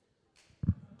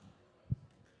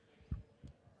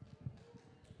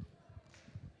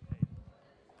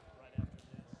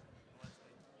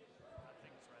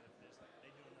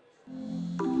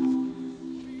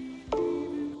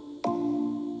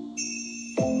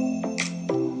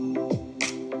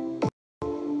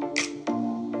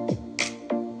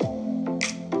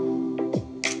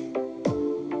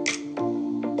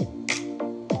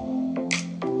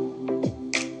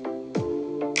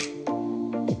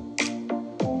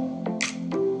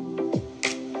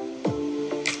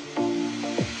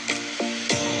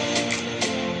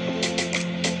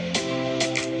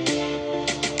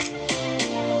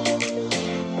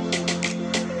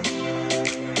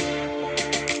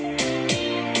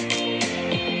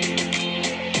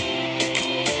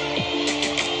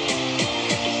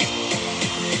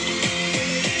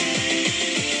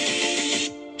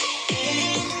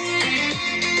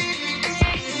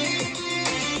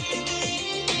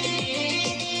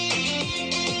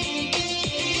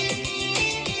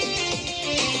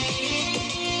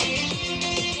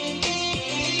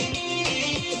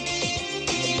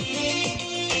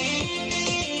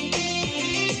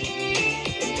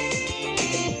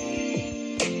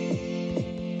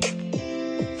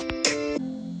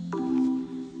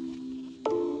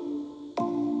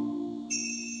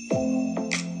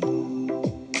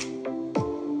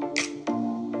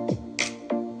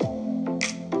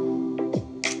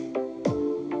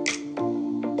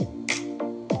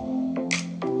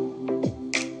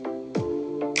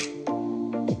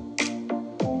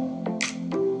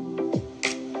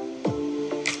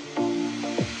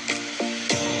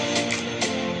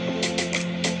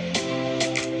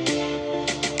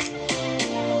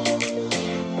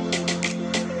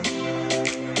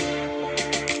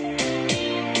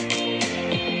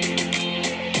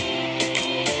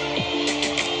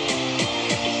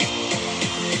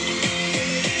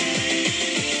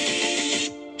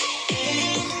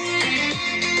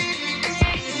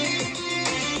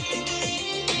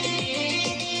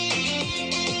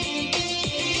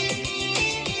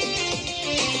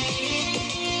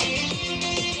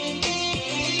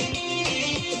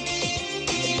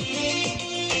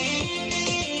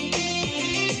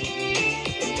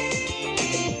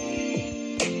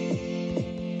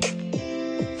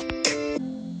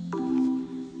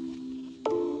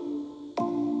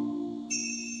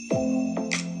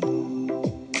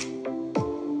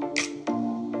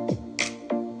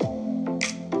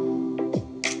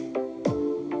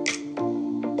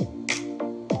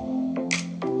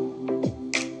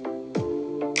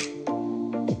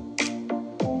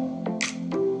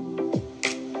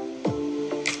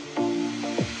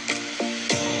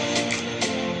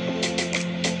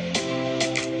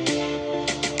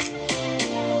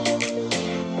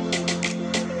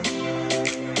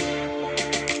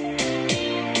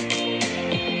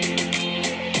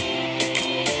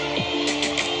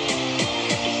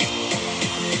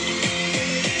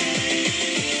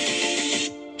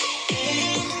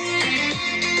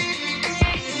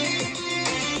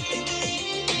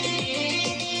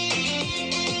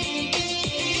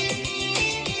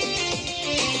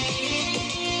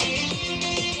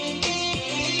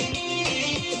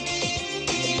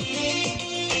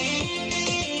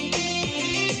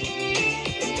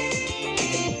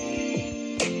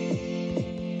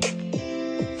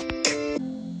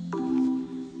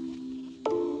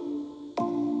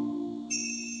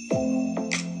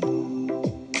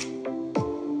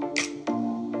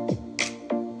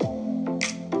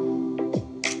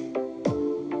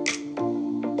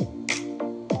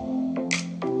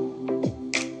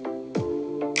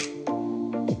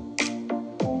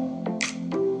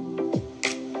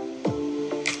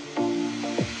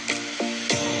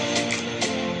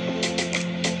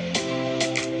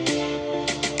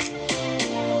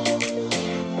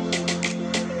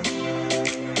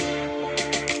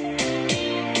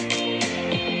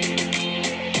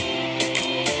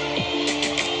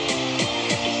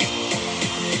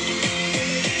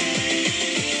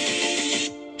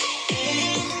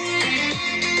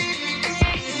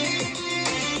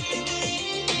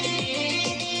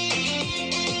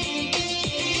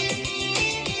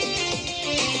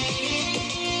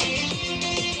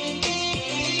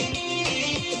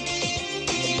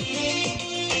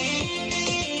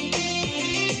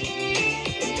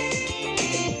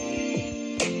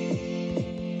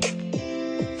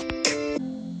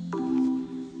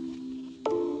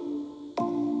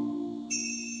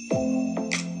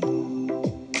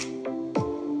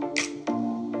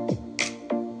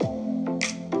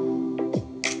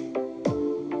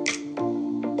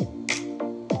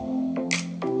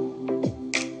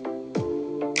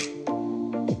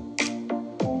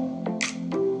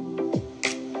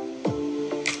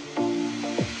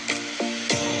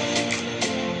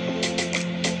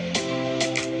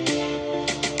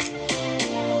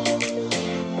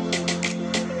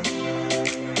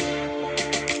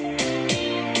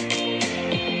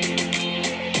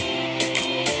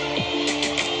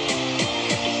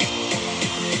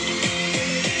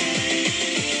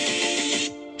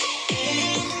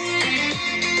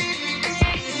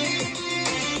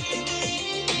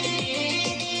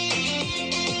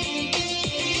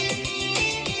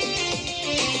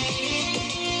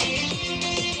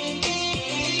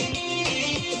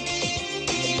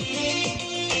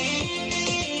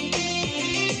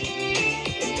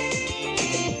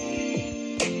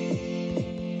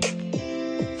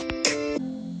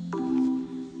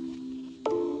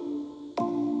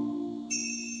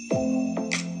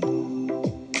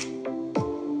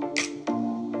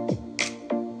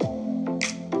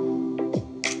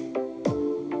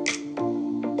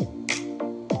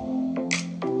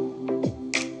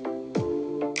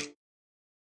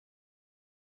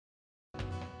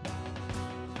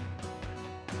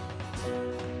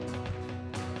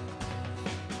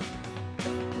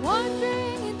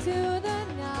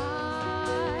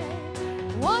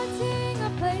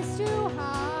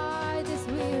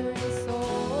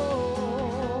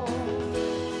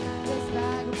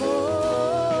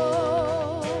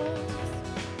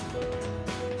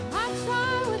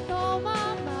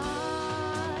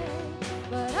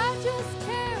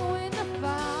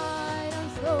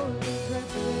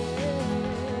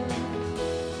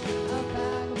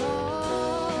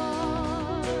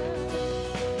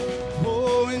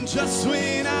 And just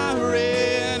when I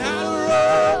ran out of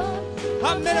road,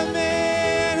 I met a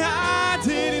man I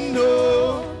didn't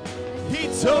know. He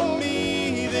told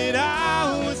me that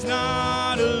I was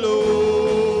not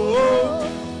alone.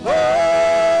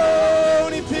 Oh,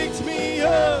 and he picked me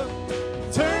up,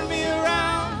 turned me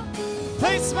around,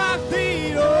 placed my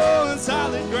feet on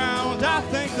solid ground. I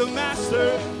thank the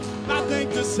Master, I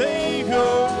thank the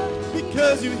Savior,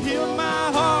 because you healed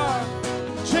my heart,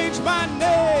 changed my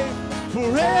name,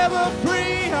 forever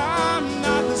free. I'm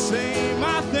not the same.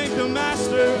 I thank the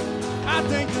Master, I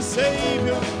thank the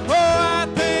Savior. Oh, I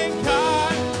thank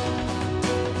God.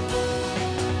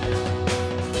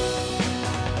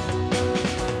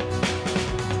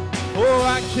 Oh,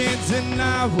 I can't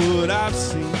deny what I've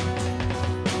seen.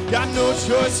 Got no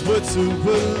choice but to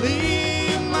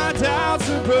believe. My doubts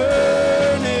are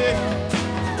burning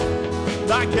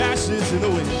like ashes in the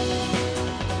wind.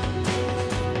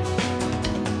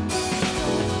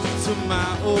 To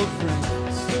my old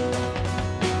friends,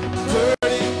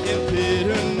 burden and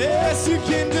bitterness, you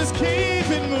can just keep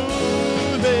it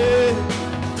moving.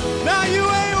 Now you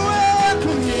ain't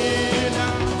welcome here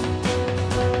now.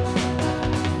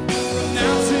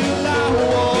 Now till I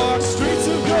walk streets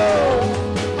of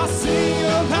gold, I'll sing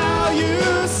of how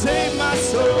you saved my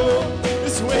soul.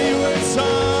 This wayward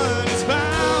son has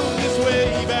found his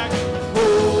way back.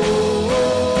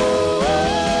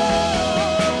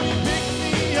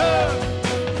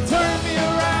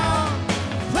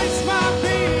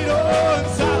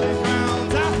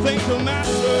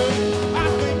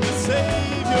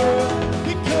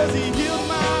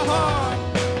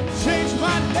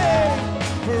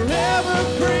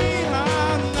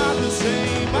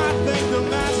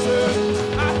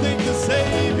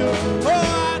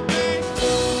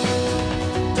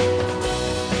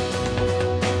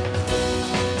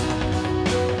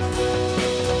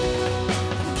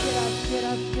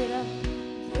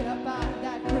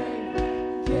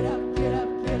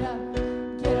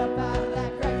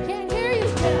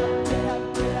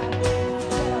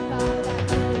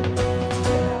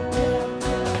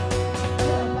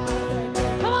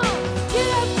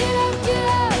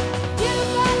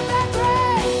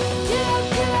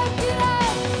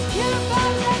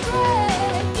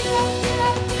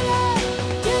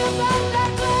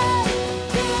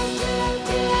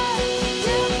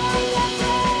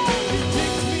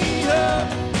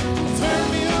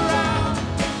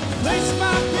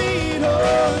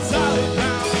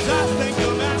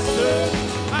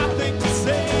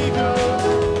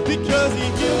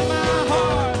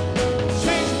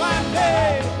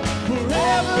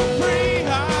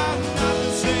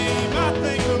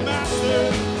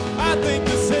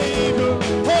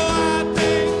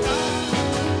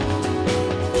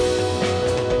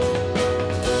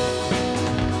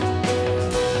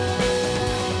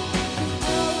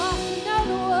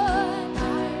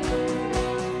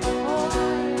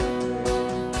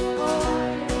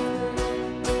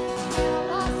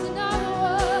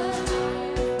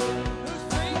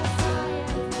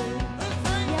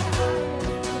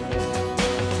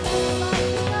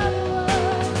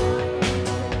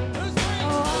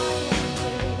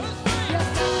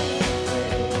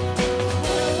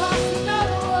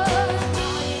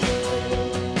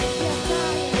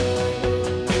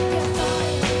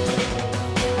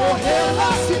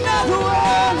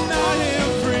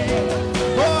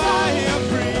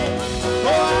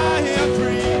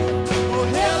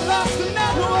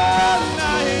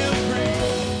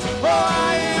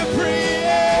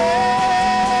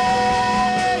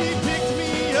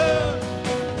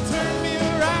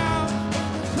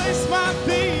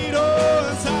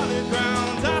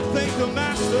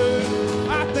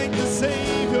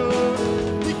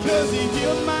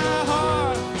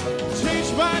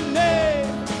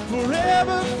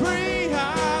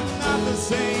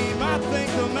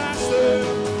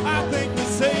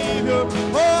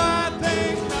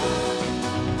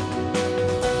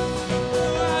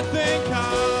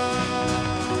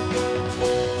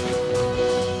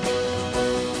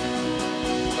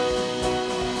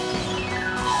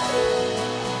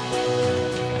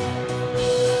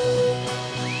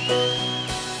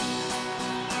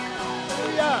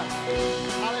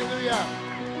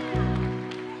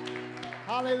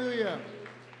 Hallelujah.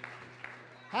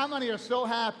 How many are so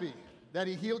happy that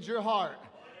he healed your heart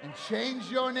and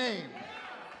changed your name,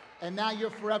 and now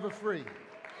you're forever free?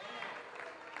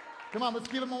 Come on, let's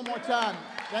give him one more time.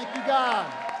 Thank you,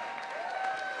 God.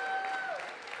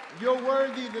 You're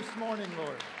worthy this morning,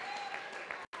 Lord.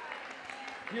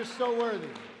 You're so worthy.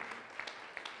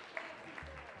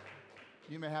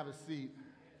 You may have a seat.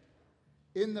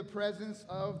 In the presence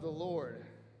of the Lord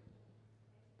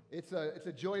It's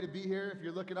a joy to be here. If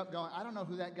you're looking up going, I don't know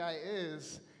who that guy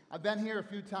is. I've been here a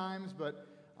few times, but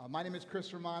my name is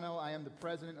Chris Romano. I am the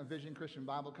president of Vision Christian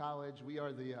Bible College. We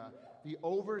are the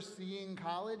overseeing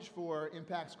college for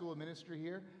Impact School of Ministry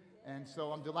here. And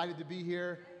so I'm delighted to be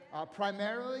here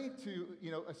primarily to,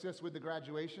 assist with the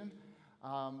graduation,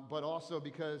 but also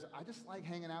because I just like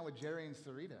hanging out with Jerry and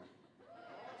Sarita.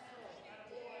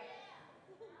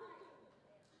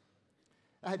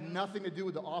 That had nothing to do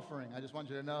with the offering. I just want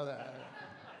you to know that.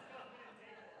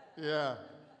 Yeah.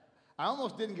 I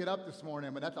almost didn't get up this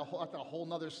morning, but that's a whole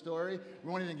nother story. We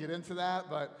won't even get into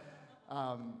that, but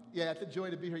yeah, it's a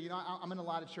joy to be here. I'm in a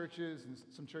lot of churches, and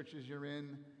some churches you're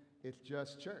in, it's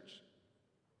just church.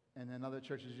 And then other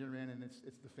churches you're in, and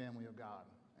it's the family of God.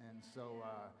 And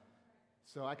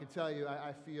so I can tell you,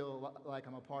 I feel like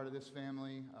I'm a part of this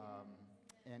family.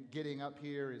 And getting up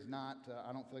here is not,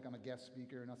 I don't feel like I'm a guest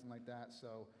speaker or nothing like that.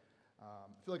 So I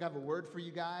feel like I have a word for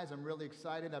you guys. I'm really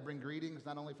excited. I bring greetings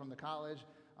not only from the college,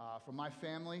 from my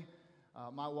family,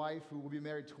 my wife, who will be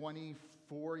married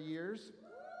 24 years.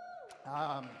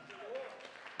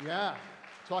 Yeah,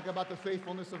 talk about the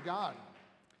faithfulness of God.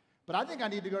 But I think I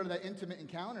need to go to that Intimate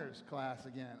Encounters class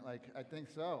again. I think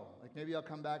so. Maybe I'll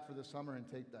come back for the summer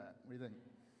and take that. What do you think?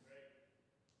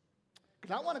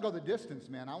 Because I want to go the distance,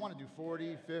 man. I want to do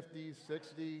 40, 50,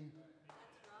 60.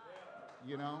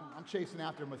 I'm chasing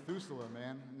after Methuselah,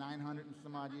 man. 900 and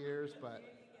some odd years, but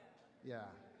yeah.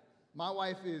 My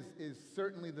wife is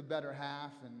certainly the better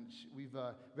half, and we've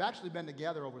actually been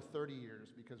together over 30 years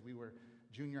because we were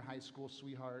junior high school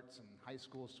sweethearts and high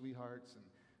school sweethearts and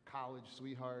college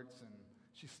sweethearts, and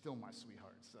she's still my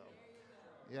sweetheart. So,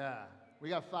 yeah. We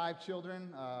got 5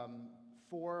 children,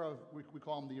 4 of, we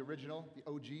call them the original, the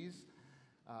OGs.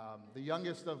 The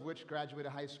youngest of which graduated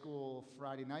high school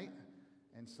Friday night,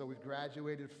 and so we've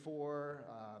graduated 4.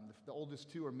 The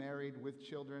oldest 2 are married with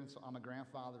children, so I'm a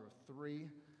grandfather of 3.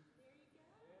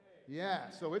 Yeah,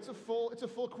 so it's a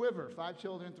full quiver. 5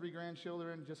 children, 3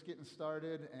 grandchildren, just getting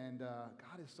started, and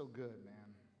God is so good,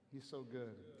 man. He's so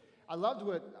good. I loved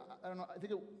I don't know. I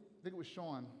think it was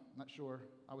Sean. I'm not sure.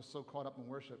 I was so caught up in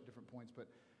worship at different points, but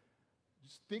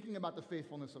just thinking about the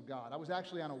faithfulness of God. I was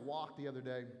actually on a walk the other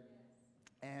day.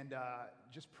 And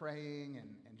just praying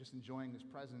and just enjoying His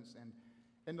presence.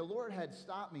 And the Lord had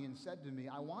stopped me and said to me,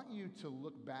 I want you to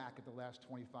look back at the last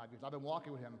 25 years. I've been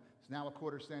walking with Him. It's now a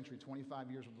quarter century, 25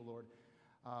 years with the Lord.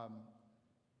 And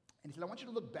He said, I want you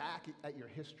to look back at your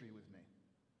history with me.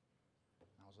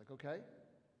 And I was like, okay.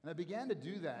 And I began to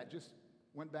do that. Just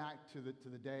went back to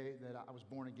the day that I was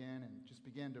born again and just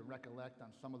began to recollect on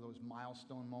some of those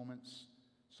milestone moments,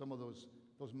 some of those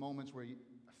moments where I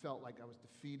felt like I was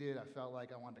defeated. I felt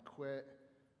like I wanted to quit.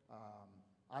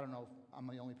 I don't know if I'm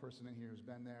the only person in here who's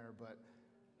been there, but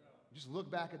just look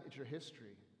back at your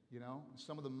history,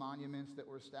 some of the monuments that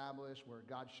were established where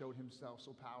God showed Himself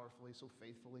so powerfully, so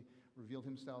faithfully, revealed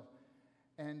Himself.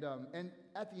 And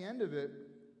at the end of it,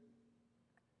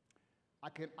 I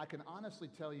can honestly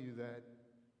tell you that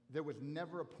there was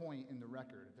never a point in the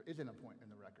record, there isn't a point in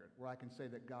the record, where I can say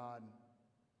that God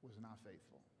was not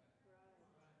faithful.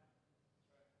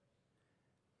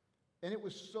 And it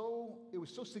was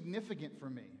so significant for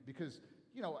me because,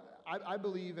 I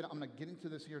believe, and I'm going to get into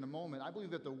this here in a moment, I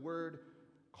believe that the Word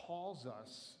calls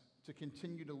us to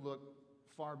continue to look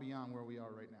far beyond where we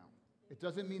are right now. It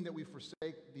doesn't mean that we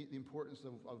forsake the importance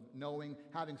of knowing,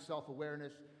 having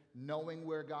self-awareness, knowing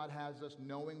where God has us,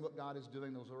 knowing what God is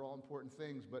doing. Those are all important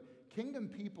things. But kingdom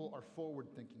people are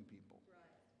forward-thinking people.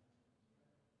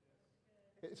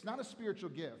 It's not a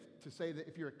spiritual gift to say that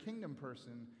if you're a kingdom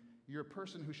person, you're a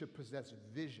person who should possess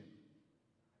vision,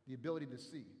 the ability to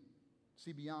see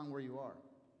beyond where you are.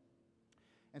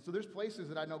 And so there's places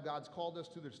that I know God's called us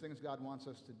to, there's things God wants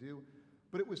us to do,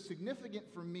 but it was significant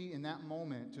for me in that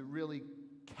moment to really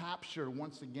capture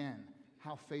once again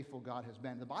how faithful God has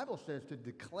been. The Bible says to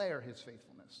declare His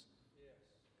faithfulness. Yes.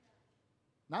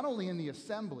 Not only in the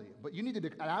assembly, but you need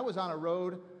to, and I was on a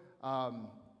road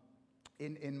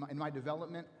in my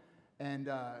development, and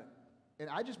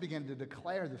I just began to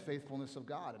declare the faithfulness of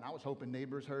God. And I was hoping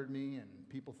neighbors heard me and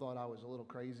people thought I was a little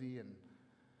crazy. And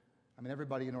I mean,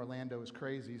 everybody in Orlando is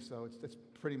crazy, so it's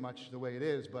pretty much the way it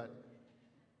is. But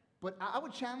I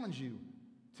would challenge you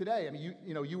today. I mean,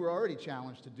 you were already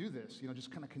challenged to do this.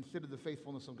 Just kind of consider the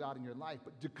faithfulness of God in your life,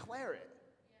 but declare it.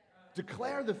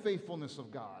 Declare the faithfulness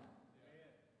of God.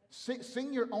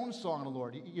 Sing your own song to the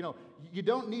Lord. You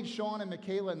don't need Sean and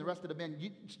Michaela and the rest of the band.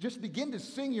 You just begin to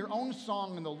sing your own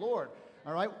song in the Lord.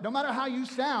 All right? No matter how you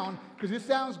sound, because it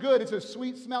sounds good, it's a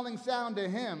sweet-smelling sound to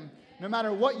Him. No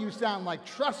matter what you sound like,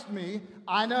 trust me,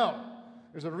 I know.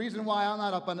 There's a reason why I'm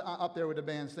not up there with the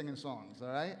band singing songs, all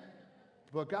right?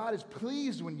 But God is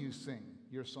pleased when you sing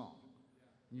your song.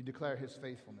 You declare his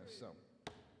faithfulness. So,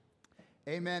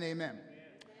 amen, amen.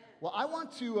 Well, I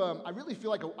want to, I really feel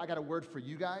like I got a word for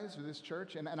you guys, for this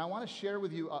church, and I want to share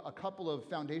with you a couple of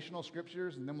foundational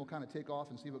scriptures, and then we'll kind of take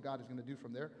off and see what God is going to do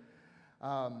from there.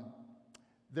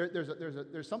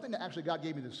 There's something that actually God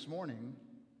gave me this morning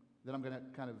that I'm going to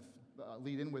kind of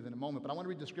lead in with in a moment, but I want to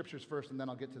read the scriptures first, and then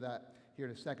I'll get to that here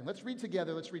in a second. Let's read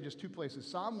together. Let's read just two places.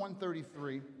 Psalm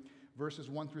 133, verses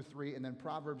 1 through 3, and then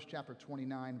Proverbs chapter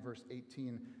 29, verse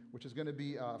 18, which is going to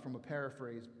be from a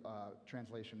paraphrase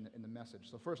translation in the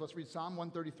Message. So first, let's read Psalm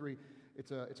 133.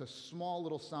 It's a small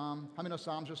little psalm. How many know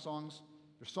psalms are songs?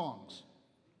 They're songs.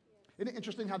 Isn't it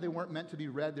interesting how they weren't meant to be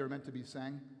read, they were meant to be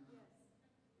sang?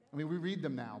 I mean, we read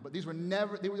them now, but these were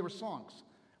never, they were songs.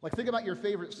 Like, think about your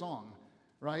favorite song,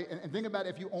 right? And think about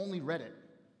if you only read it.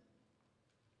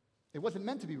 It wasn't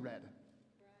meant to be read.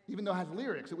 Even though it has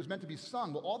lyrics, it was meant to be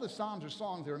sung. Well, all the psalms are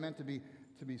songs. They were meant to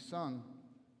be sung.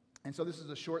 And so this is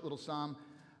a short little psalm,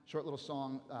 short little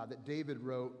song that David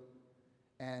wrote.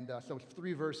 And so it's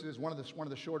 3 verses. One of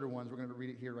the shorter ones. We're going to read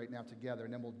it here right now together,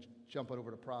 and then we'll jump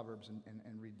over to Proverbs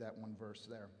and read that one verse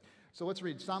there. So let's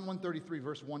read Psalm 133,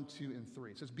 verse 1, 2, and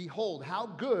 3. It says, "Behold, how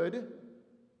good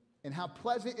and how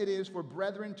pleasant it is for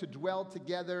brethren to dwell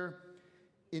together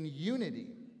in unity.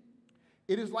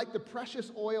 It is like the precious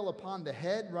oil upon the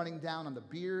head, running down on the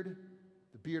beard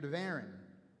of Aaron,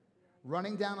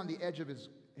 running down on the edge of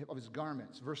his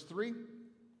garments." Verse 3,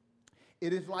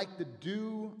 "It is like the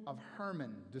dew of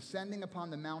Hermon, descending upon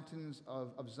the mountains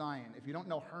of Zion." If you don't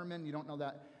know Hermon, you don't know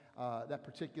that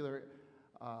particular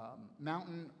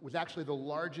mountain was actually the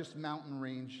largest mountain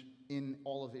range in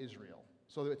all of Israel.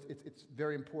 So it's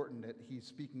very important that he's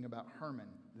speaking about Hermon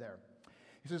there.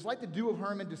 He says, "Like the dew of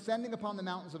Hermon descending upon the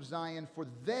mountains of Zion, for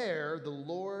there the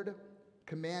Lord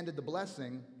commanded the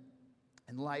blessing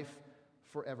and life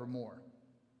forevermore."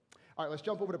 All right, let's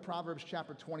jump over to Proverbs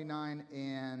chapter 29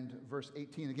 and verse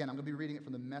 18. Again, I'm going to be reading it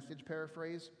from the Message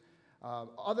paraphrase.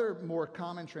 Other more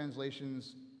common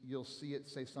translations, you'll see it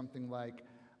say something like,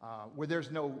 where there's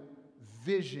no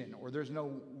vision or there's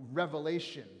no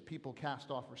revelation, people cast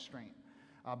off restraint.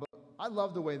 But I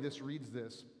love the way this reads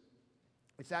this.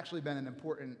 It's actually been an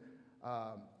important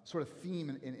sort of theme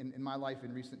in my life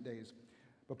in recent days.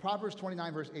 But Proverbs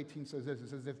 29, verse 18 says this. It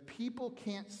says, "If people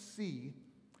can't see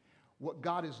what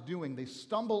God is doing, they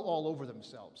stumble all over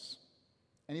themselves."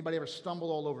 Anybody ever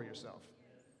stumble all over yourself?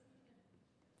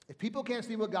 If people can't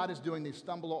see what God is doing, they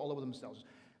stumble all over themselves.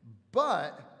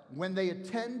 But when they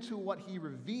attend to what he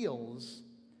reveals,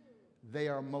 they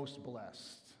are most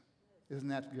blessed. Isn't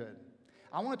that good?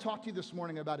 I want to talk to you this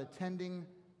morning about attending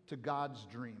to God's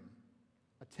dream.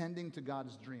 Attending to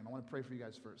God's dream. I want to pray for you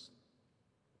guys first.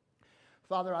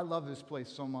 Father, I love this place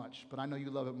so much, but I know you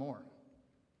love it more.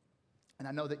 And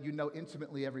I know that you know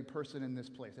intimately every person in this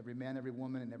place, every man, every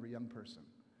woman, and every young person.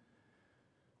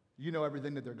 You know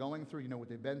everything that they're going through. You know what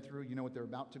they've been through. You know what they're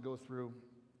about to go through.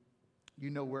 You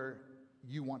know where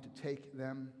you want to take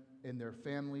them in their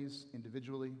families,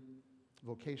 individually,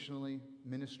 vocationally,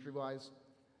 ministry-wise.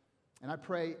 And I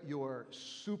pray your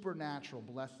supernatural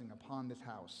blessing upon this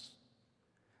house.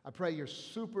 I pray your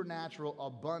supernatural,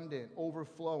 abundant,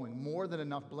 overflowing, more than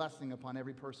enough blessing upon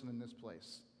every person in this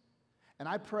place. And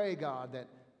I pray, God, that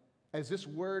as this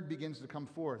word begins to come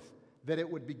forth, that it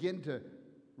would begin to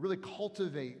really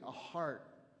cultivate a heart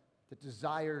that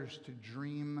desires to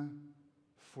dream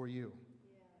for you.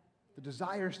 The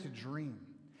desires to dream.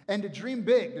 And to dream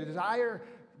big. The desire,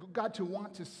 God, to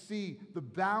want to see the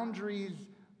boundaries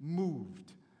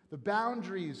moved, the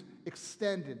boundaries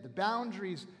extended, the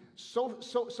boundaries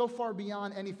so far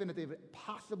beyond anything that they've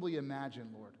possibly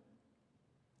imagined, Lord.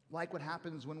 Like what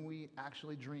happens when we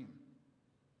actually dream,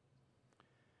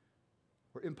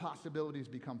 where impossibilities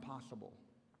become possible.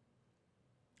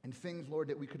 And things, Lord,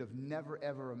 that we could have never,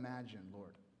 ever imagined,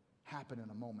 Lord, happen in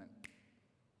a moment.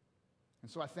 And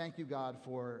so I thank you, God,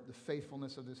 for the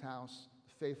faithfulness of this house,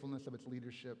 the faithfulness of its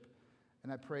leadership.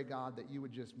 And I pray, God, that you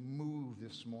would just move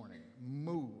this morning.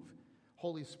 Move.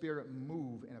 Holy Spirit,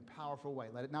 move in a powerful way.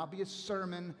 Let it not be a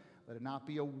sermon. Let it not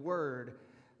be a word.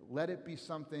 Let it be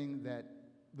something that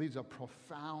leaves a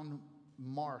profound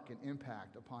mark and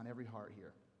impact upon every heart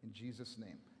here. In Jesus'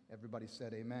 name. Everybody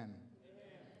said amen.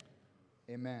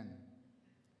 Amen. Amen.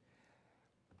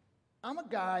 I'm a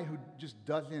guy who just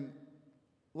doesn't,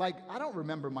 I don't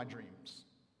remember my dreams.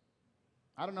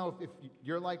 I don't know if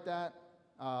you're like that.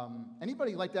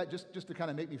 Anybody like that, just to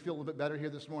kind of make me feel a little bit better here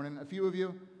this morning? A few of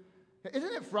you?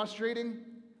 Isn't it frustrating?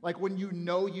 Like when you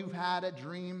know you've had a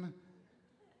dream,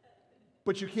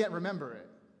 but you can't remember it.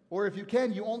 Or if you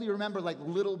can, you only remember like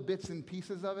little bits and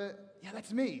pieces of it. Yeah,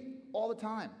 that's me all the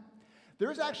time.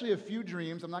 There's actually a few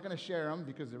dreams, I'm not going to share them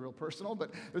because they're real personal,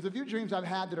 but there's a few dreams I've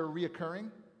had that are reoccurring.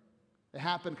 They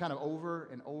happen kind of over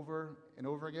and over and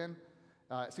over again.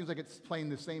 It seems like it's playing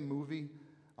the same movie,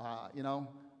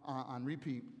 on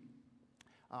repeat.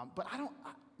 But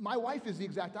my wife is the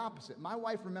exact opposite. My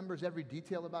wife remembers every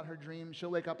detail about her dream. She'll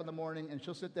wake up in the morning and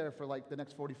she'll sit there for like the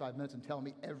next 45 minutes and tell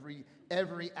me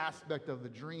every aspect of the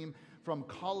dream, from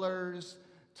colors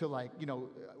to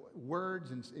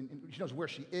words, and she knows where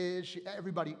she is,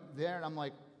 everybody there. And I'm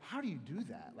like, how do you do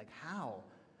that? Like, how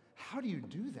do you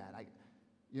do that?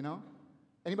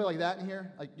 Anybody like that in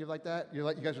here? Like, you're like that?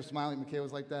 You guys are smiling.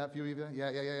 Michaela's like that. A few of you?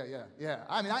 Yeah.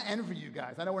 I mean, I envy you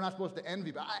guys. I know we're not supposed to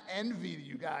envy, but I envy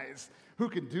you guys who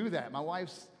can do that. My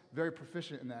wife's very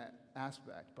proficient in that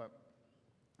aspect. But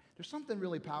there's something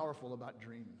really powerful about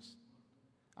dreams.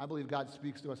 I believe God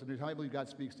speaks to us in dreams. How many believe God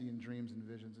speaks to you in dreams and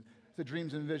visions? It's a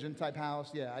dreams and vision type house.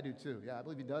 Yeah, I do too. Yeah, I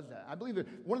believe he does that. I believe that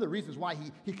one of the reasons why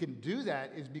he can do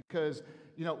that is because,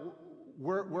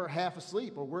 we're half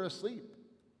asleep or we're asleep.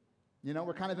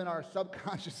 We're kind of in our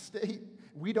subconscious state.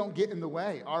 We don't get in the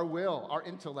way. Our will, our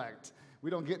intellect, we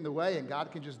don't get in the way, and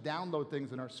God can just download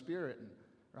things in our spirit,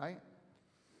 right?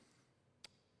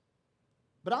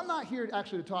 But I'm not here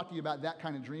actually to talk to you about that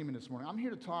kind of dreaming this morning. I'm here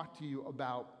to talk to you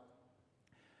about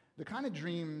the kind of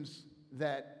dreams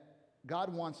that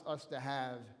God wants us to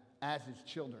have as his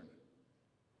children.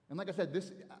 And like I said,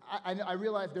 I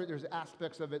realize there's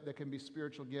aspects of it that can be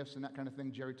spiritual gifts and that kind of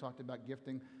thing. Jerry talked about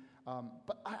gifting.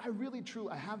 But I really,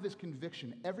 truly, I have this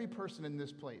conviction. Every person in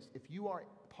this place, if you are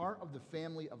part of the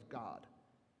family of God,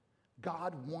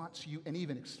 God wants you and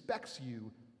even expects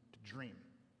you to dream.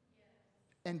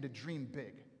 And to dream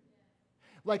big.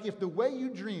 Like if the way you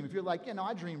dream, if you're like,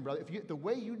 I dream, brother. If the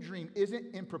way you dream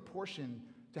isn't in proportion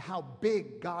to how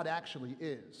big God actually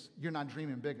is, you're not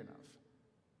dreaming big enough.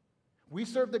 We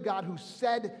serve the God who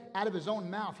said out of his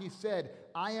own mouth, he said,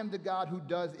 I am the God who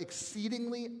does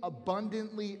exceedingly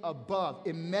abundantly above,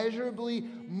 immeasurably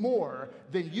more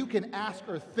than you can ask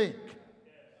or think.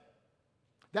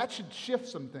 That should shift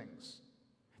some things.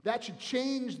 That should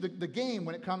change the game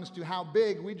when it comes to how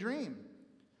big we dream.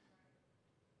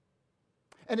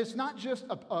 And it's not just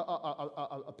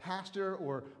a pastor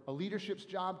or a leadership's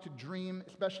job to dream,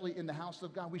 especially in the house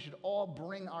of God. We should all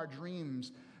bring our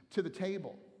dreams to the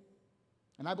table.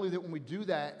 And I believe that when we do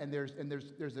that, and there's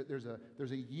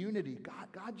a unity,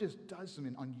 God just does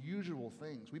some unusual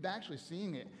things. We've actually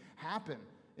seen it happen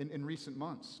in recent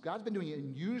months. God's been doing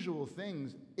unusual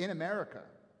things in America.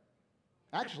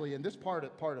 Actually, in this part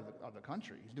of the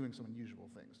country, he's doing some unusual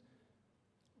things.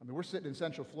 I mean, we're sitting in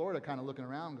Central Florida kind of looking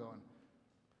around going,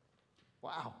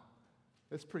 wow,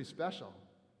 that's pretty special.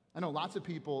 I know lots of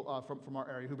people from our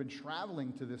area who've been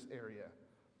traveling to this area,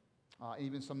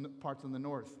 even some parts in the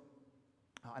north.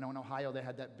 I know in Ohio they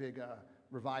had that big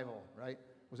revival, right?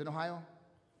 Was it in Ohio?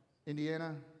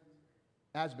 Indiana?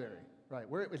 Asbury, right.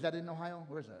 Where is that in Ohio?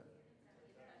 Where is that?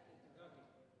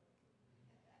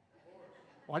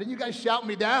 Why didn't you guys shout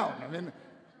me down? I mean,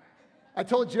 I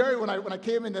told Jerry when I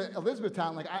came into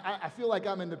Elizabethtown, like I feel like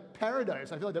I'm in the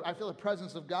paradise. I feel the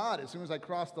presence of God as soon as I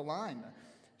cross the line.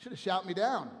 Should have shouted me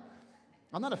down.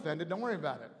 I'm not offended. Don't worry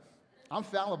about it. I'm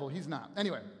fallible. He's not.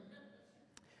 Anyway.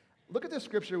 Look at this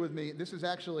scripture with me. This is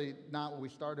actually not what we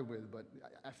started with, but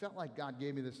I felt like God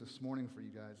gave me this morning for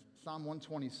you guys. Psalm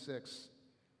 126.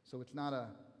 So it's not a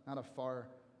far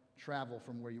travel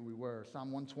from where we were.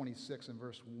 Psalm 126 and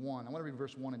verse 1. I want to read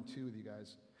verse 1 and 2 with you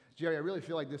guys. Jerry, I really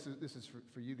feel like this is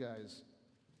for you guys.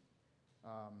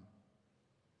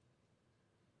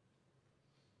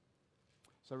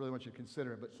 So I really want you to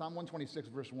consider it. But Psalm 126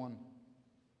 verse 1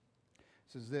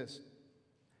 says this.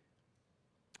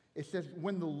 It says,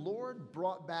 when the Lord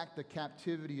brought back the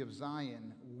captivity of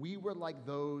Zion, we were like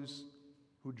those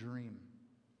who dream.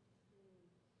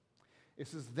 It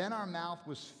says, then our mouth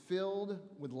was filled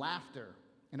with laughter,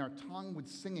 and our tongue with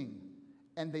singing.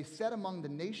 And they said among the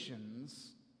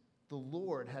nations, the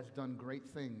Lord has done great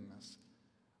things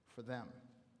for them.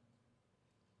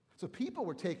 So people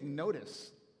were taking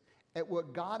notice at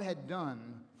what God had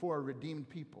done for a redeemed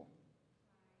people.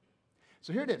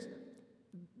 So here it is.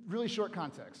 Really short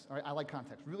context. All right, I like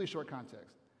context. Really short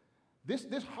context. This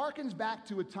harkens back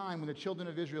to a time when the children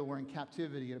of Israel were in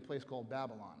captivity in a place called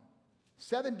Babylon.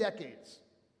 7 decades.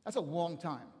 That's a long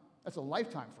time. That's a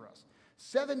lifetime for us.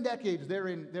 7 decades they're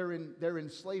in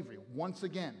slavery once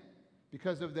again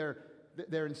because of their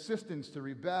insistence to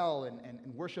rebel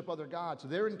and worship other gods. So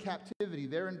they're in captivity.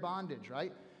 They're in bondage,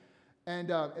 right? And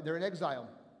they're in exile.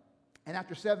 And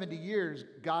after 70 years,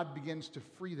 God begins to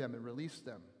free them and release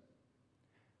them.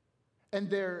 And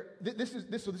this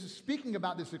is speaking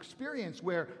about this experience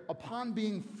where upon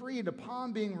being freed,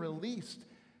 upon being released,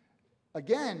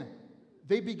 again,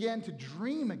 they began to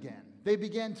dream again. They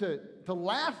began to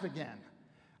laugh again.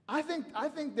 I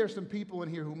think there's some people in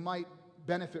here who might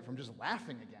benefit from just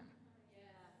laughing again.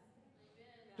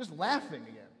 Just laughing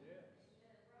again.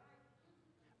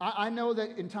 I know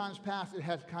that in times past it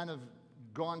has kind of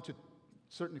gone to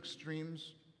certain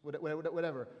extremes,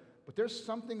 whatever. But there's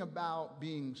something about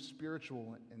being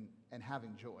spiritual and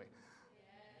having joy.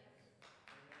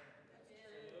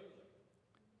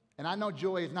 And I know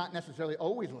joy is not necessarily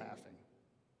always laughing.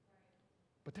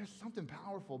 But there's something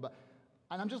powerful.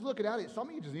 And I'm just looking at it. Some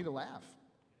of you just need to laugh.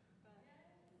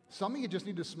 Some of you just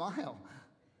need to smile.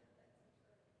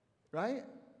 Right?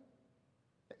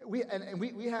 We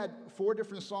had 4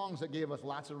 different songs that gave us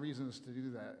lots of reasons to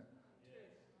do that.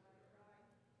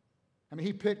 I mean,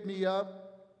 he picked me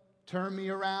up, turned me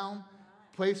around,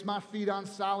 placed my feet on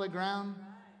solid ground.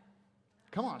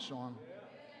 Come on, Sean.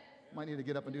 Might need to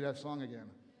get up and do that song again,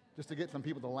 just to get some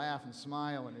people to laugh and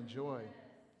smile and enjoy.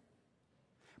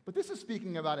 But this is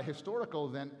speaking about a historical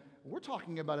event. We're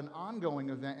talking about an ongoing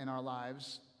event in our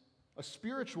lives, a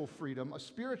spiritual freedom, a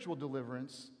spiritual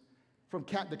deliverance from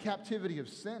the captivity of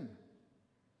sin,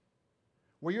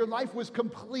 where your life was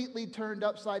completely turned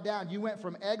upside down. You went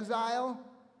from exile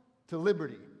to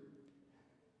liberty.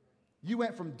 You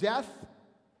went from death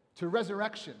to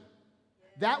resurrection.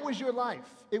 That was your life.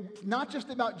 It's not just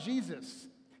about Jesus.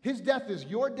 His death is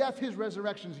your death. His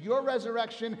resurrection is your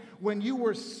resurrection. When you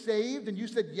were saved and you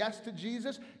said yes to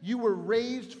Jesus, you were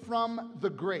raised from the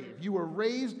grave. You were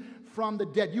raised from the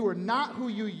dead. You are not who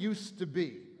you used to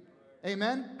be.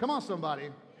 Amen? Come on, somebody.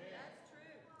 That's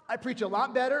true. I preach a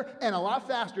lot better and a lot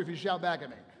faster if you shout back at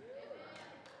me.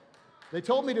 They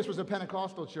told me this was a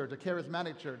Pentecostal church, a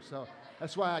charismatic church, so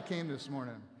that's why I came this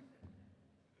morning.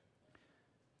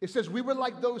 It says, we were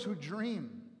like those who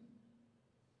dream.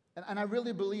 And I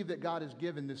really believe that God has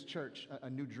given this church a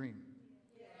new dream.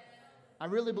 I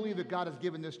really believe that God has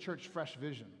given this church fresh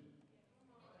vision.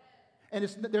 And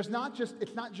it's not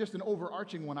just an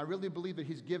overarching one. I really believe that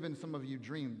He's given some of you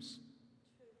dreams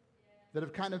that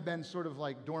have kind of been sort of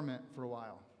like dormant for a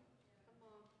while.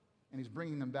 And He's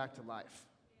bringing them back to life.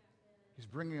 He's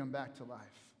bringing them back to life.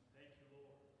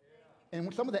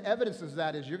 And some of the evidence of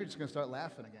that is you're just going to start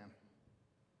laughing again.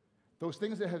 Those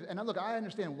things that have, and look, I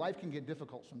understand life can get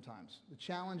difficult sometimes. The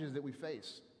challenges that we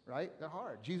face, right? They're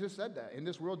hard. Jesus said that. In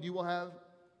this world you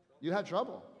have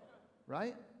trouble,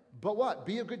 right? But what?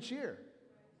 Be of good cheer.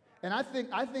 And I think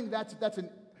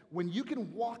when you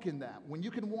can walk in that, when you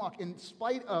can walk in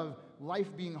spite of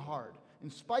life being hard, in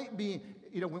spite being,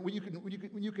 when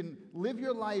you can live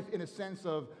your life in a sense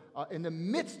of, in the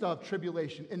midst of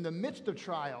tribulation, in the midst of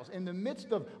trials, in the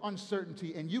midst of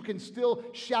uncertainty, and you can still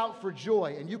shout for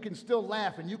joy, and you can still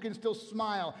laugh, and you can still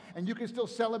smile, and you can still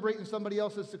celebrate in somebody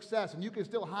else's success, and you can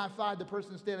still high-five the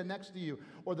person standing next to you,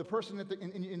 or the person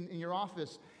in your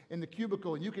office, in the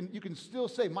cubicle, and you can still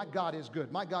say, my God is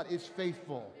good, my God is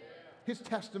faithful. His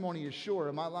testimony is sure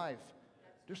in my life.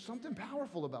 There's something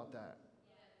powerful about that.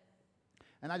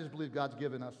 And I just believe God's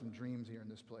given us some dreams here in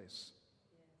this place.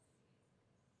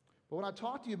 But what I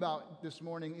talk to you about this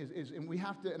morning is and we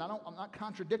have to, and I'm not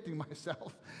contradicting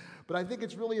myself, but I think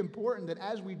it's really important that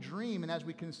as we dream and as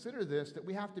we consider this, that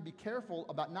we have to be careful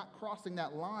about not crossing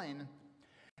that line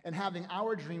and having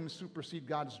our dreams supersede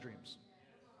God's dreams.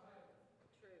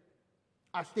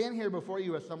 I stand here before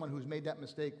you as someone who's made that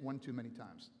mistake one too many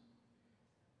times.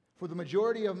 For the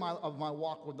majority of my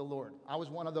walk with the Lord, I was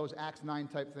one of those Acts 9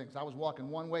 type things. I was walking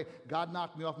one way, God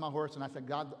knocked me off my horse, and I said,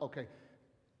 God, okay,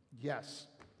 yes,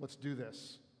 let's do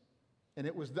this. And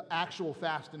it was the actual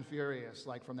Fast and Furious,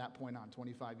 like from that point on,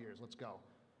 25 years, let's go.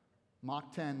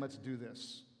 Mach 10, let's do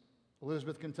this.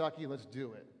 Elizabeth, Kentucky, let's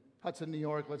do it. Hudson, New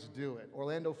York, let's do it.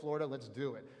 Orlando, Florida, let's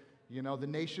do it. The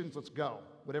nations, let's go.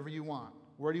 Whatever you want.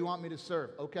 Where do you want me to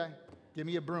serve? Okay, give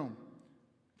me a broom.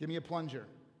 Give me a plunger.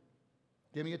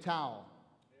 Give me a towel.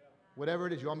 Whatever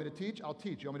it is. You want me to teach? I'll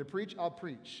teach. You want me to preach? I'll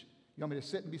preach. You want me to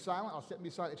sit and be silent? I'll sit and be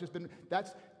silent. It's just been,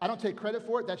 I don't take credit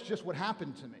for it. That's just what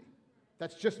happened to me.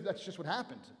 That's just what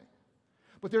happened to me.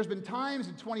 But there's been times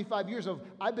in 25 years of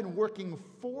I've been working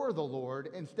for the Lord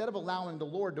instead of allowing the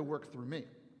Lord to work through me.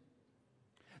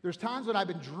 There's times when I've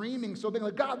been dreaming, so being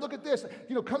like, God, look at this.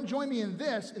 Come join me in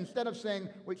this, instead of saying,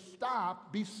 wait,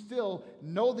 stop, be still,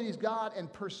 know that He's God,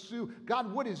 and pursue.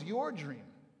 God, what is your dream?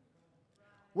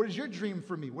 What is your dream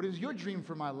for me? What is your dream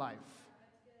for my life?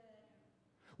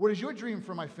 What is your dream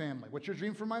for my family? What's your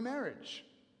dream for my marriage?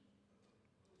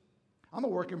 I'm a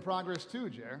work in progress too,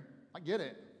 Jer. I get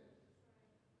it.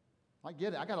 I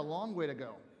got a long way to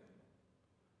go.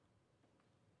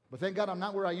 But thank God I'm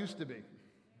not where I used to be.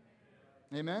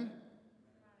 Amen?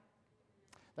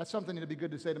 That's something that'd be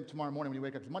good to say to them tomorrow morning when you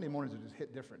wake up. Because Monday mornings just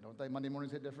hit different, don't they? Monday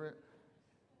mornings hit different?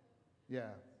 Yeah.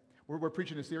 We're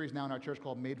preaching a series now in our church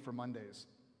called Made for Mondays.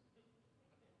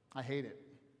 I hate it.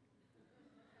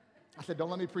 I said, don't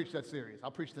let me preach that series.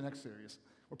 I'll preach the next series.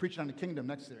 We're preaching on the kingdom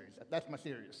next series. That's my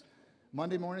series.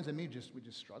 Monday mornings and me, we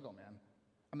just struggle, man.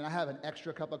 I mean, I have an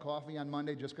extra cup of coffee on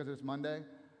Monday just because it's Monday.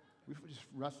 We just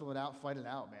wrestle it out, fight it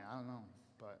out, man. I don't know.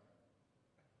 But,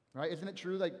 right? Isn't it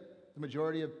true, like, the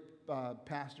majority of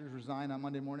pastors resign on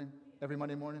Monday morning, every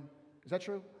Monday morning? Is that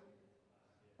true?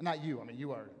 Not you. I mean,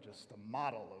 you are just a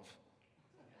model of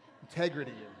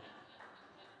integrity.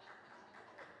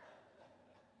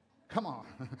 Come on.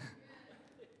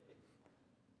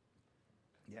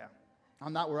 Yeah.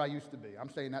 I'm not where I used to be. I'm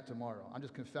saying that tomorrow. I'm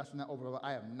just confessing that over.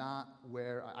 I am not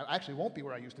where I actually won't be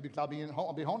where I used to be because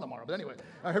I'll be home tomorrow. But anyway,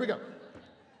 all right, here we go.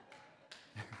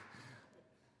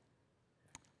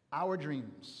 Our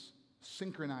dreams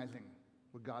synchronizing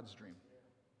with God's dream.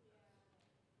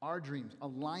 Our dreams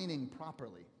aligning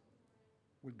properly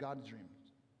with God's dreams.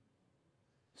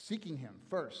 Seeking Him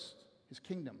first, His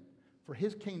kingdom, for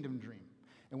His kingdom dream.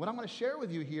 And what I'm going to share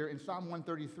with you here in Psalm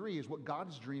 133 is what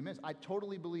God's dream is. I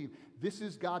totally believe this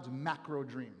is God's macro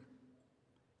dream.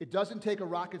 It doesn't take a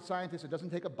rocket scientist, it doesn't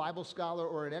take a Bible scholar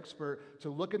or an expert to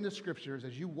look in the scriptures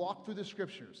as you walk through the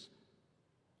scriptures.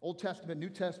 Old Testament, New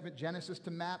Testament, Genesis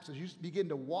to maps, as you begin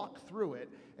to walk through it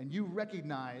and you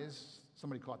recognize,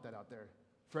 somebody caught that out there.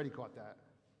 Freddie caught that.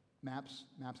 Maps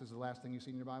is the last thing you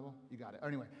see in your Bible? You got it.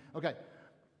 Anyway, okay.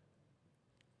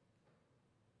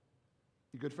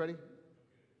 You good, Freddie?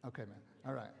 Okay, man.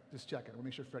 All right. Just checking. We'll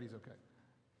make sure Freddie's okay.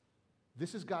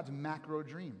 This is God's macro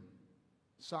dream.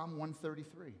 Psalm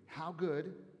 133. How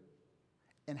good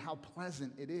and how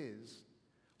pleasant it is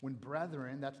when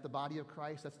brethren, that's the body of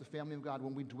Christ, that's the family of God,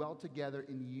 when we dwell together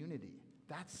in unity.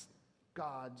 That's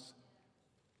God's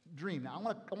dream. Now,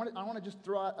 I want to just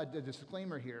throw out a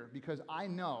disclaimer here because I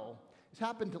know, this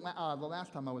happened the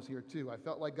last time I was here too. I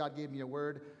felt like God gave me a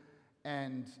word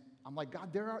and I'm like,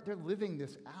 God, they're living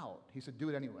this out. He said, do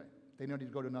it anyway. They need to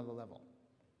go to another level.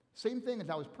 Same thing as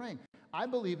I was praying. I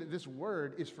believe that this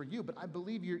word is for you, but I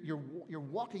believe you're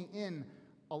walking in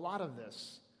a lot of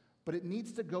this, but it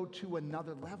needs to go to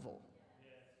another level.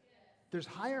 There's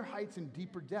higher heights and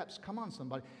deeper depths. Come on,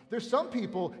 somebody. There's some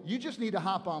people, you just need to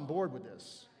hop on board with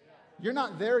this. You're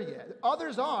not there yet.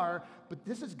 Others are, but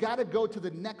this has got to go to the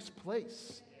next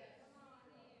place.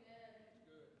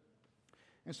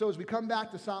 And so as we come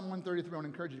back to Psalm 133, I want to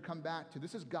encourage you to come back to,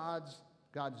 this is God's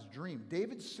dream.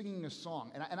 David's singing a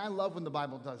song, and I love when the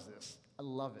Bible does this. I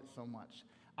love it so much.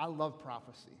 I love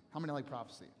prophecy. How many like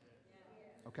prophecy?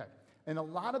 Okay. And a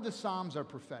lot of the Psalms are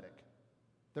prophetic.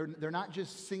 They're not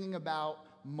just singing about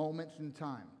moments in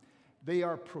time. They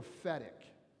are prophetic.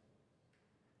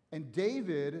 And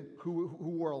David, who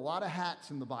wore a lot of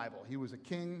hats in the Bible, he was a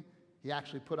king. He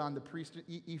actually put on the priest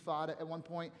ephod at one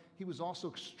point. He was also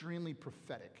extremely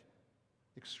prophetic.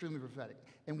 Extremely prophetic.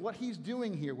 And what he's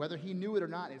doing here, whether he knew it or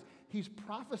not, is he's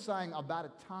prophesying about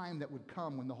a time that would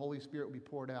come when the Holy Spirit would be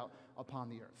poured out upon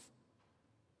the earth.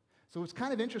 So what's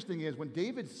kind of interesting is when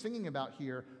David's singing about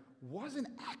here wasn't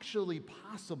actually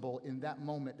possible in that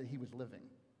moment that he was living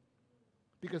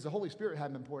because the Holy Spirit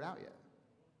hadn't been poured out yet.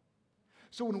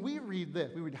 So when we read this,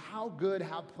 we read how good,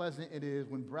 how pleasant it is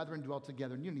when brethren dwell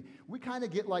together in unity. We kind of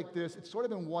get like this. It's sort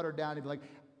of been watered down to be like,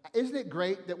 isn't it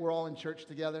great that we're all in church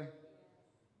together?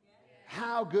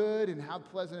 How good and how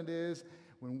pleasant it is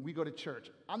when we go to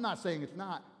church. I'm not saying it's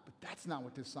not, but that's not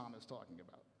what this psalm is talking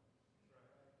about.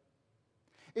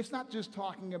 It's not just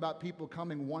talking about people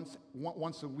coming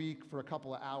once a week for a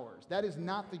couple of hours. That is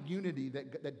not the unity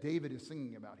that David is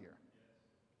singing about here.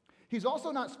 He's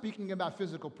also not speaking about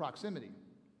physical proximity.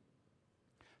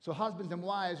 So husbands and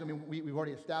wives, I mean, we've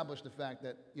already established the fact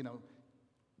that,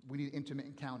 we need intimate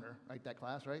encounter, right? That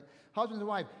class, right? Husbands and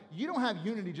wives, you don't have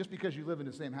unity just because you live in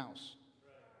the same house.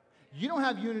 You don't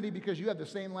have unity because you have the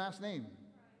same last name.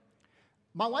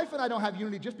 My wife and I don't have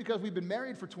unity just because we've been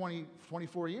married for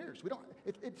 24 years.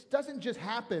 It doesn't just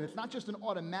happen. It's not just an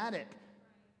automatic.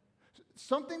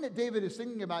 Something that David is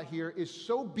singing about here is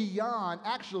so beyond,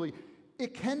 actually,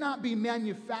 it cannot be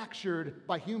manufactured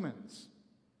by humans.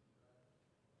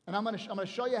 And I'm going to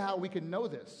show you how we can know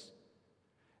this.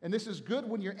 And this is good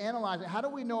when you're analyzing. How do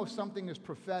we know if something is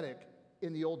prophetic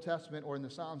in the Old Testament or in the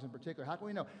Psalms in particular? How can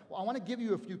we know? Well, I want to give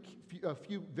you a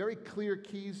few very clear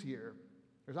keys here.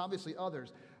 There's obviously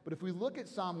others. But if we look at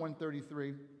Psalm 133,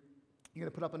 you're going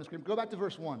to put up on the screen. Go back to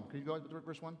verse 1. Can you go to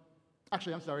verse 1?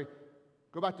 Actually, I'm sorry.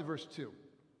 Go back to verse 2.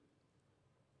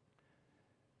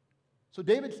 So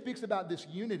David speaks about this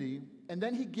unity, and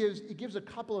then he gives a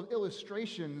couple of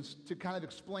illustrations to kind of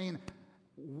explain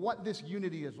what this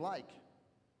unity is like.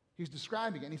 He's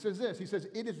describing it, and he says this. He says,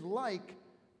 it is like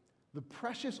the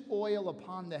precious oil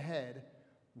upon the head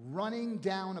running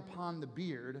down upon the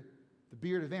beard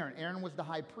of Aaron. Aaron was the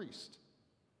high priest.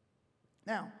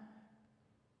 Now,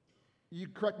 you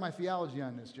correct my theology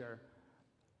on this, Jared,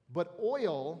 but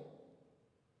oil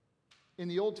in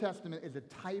the Old Testament is a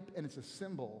type and it's a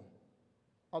symbol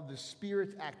of the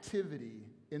Spirit's activity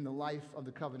in the life of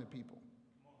the covenant people.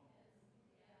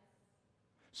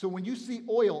 So when you see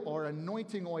oil or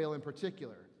anointing oil in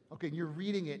particular, okay, you're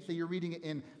reading it, say you're reading it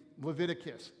in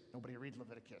Leviticus. Nobody reads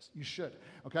Leviticus. You should,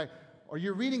 okay? Or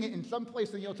you're reading it in some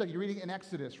place in the Old Testament. You're reading it in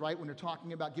Exodus, right, when they're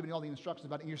talking about giving all the instructions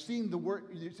about it. And you're seeing the word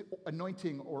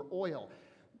anointing or oil.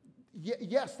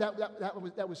 Yes,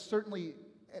 that was certainly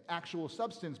an actual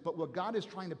substance, but what God is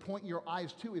trying to point your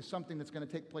eyes to is something that's going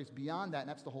to take place beyond that, and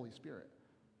that's the Holy Spirit.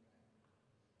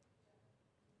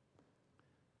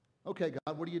 Okay,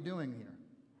 God, what are you doing here?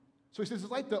 So he says,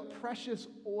 it's like the precious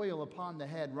oil upon the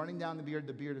head, running down the beard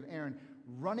of Aaron,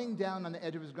 running down on the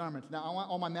edge of his garments. Now, I want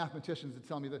all my mathematicians to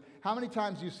tell me that. How many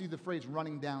times do you see the phrase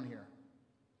running down here?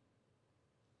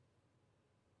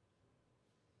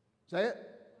 Say it?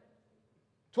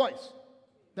 Twice.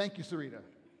 Thank you, Sarita.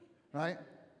 Right?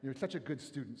 You're such a good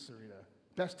student, Sarita.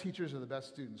 Best teachers are the best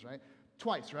students, right?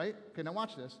 Twice, right? Okay, now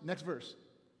watch this. Next verse.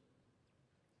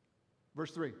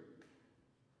 Verse 3.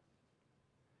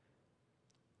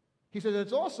 He says,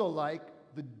 it's also like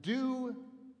the dew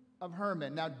of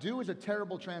Hermon. Now, dew is a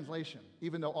terrible translation,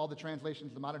 even though all the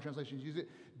translations, the modern translations use it.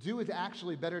 Dew is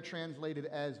actually better translated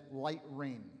as light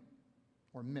rain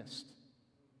or mist.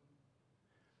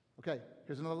 Okay,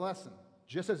 here's another lesson.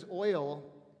 Just as oil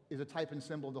is a type and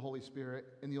symbol of the Holy Spirit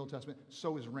in the Old Testament,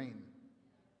 so is rain.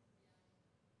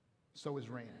 So is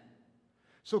rain.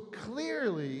 So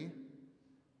clearly,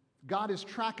 God is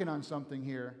tracking on something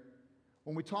here.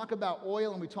 When we talk about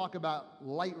oil and we talk about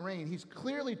light rain, he's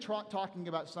clearly talking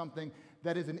about something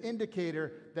that is an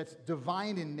indicator that's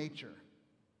divine in nature.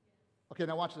 Okay,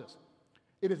 now watch this.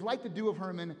 It is like the dew of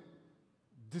Hermon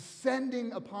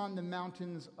descending upon the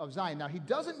mountains of Zion. Now, he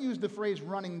doesn't use the phrase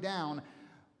running down,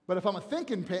 but if I'm a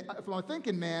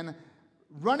thinking man,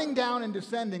 running down and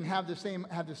descending have the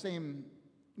same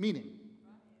meaning,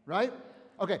 right?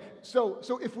 Okay, so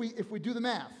if we do the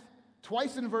math,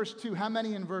 twice in verse 2, how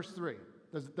many in verse 3?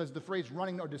 Does the phrase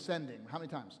running or descending, how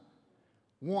many times?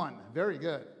 1. Very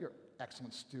good. You're an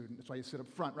excellent student. That's why you sit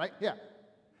up front, right? Yeah.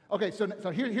 Okay, so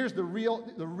here's the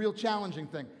real challenging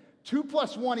thing. 2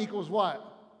 plus 1 equals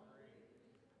what?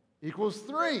 3. Equals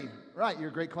 3. Right, you're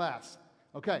a great class.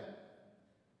 Okay.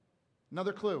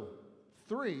 Another clue.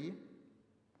 3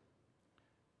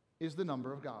 is the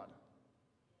number of God.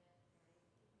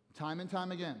 Time and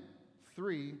time again,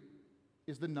 3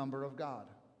 is the number of God.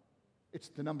 It's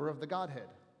the number of the Godhead,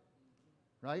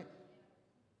 right?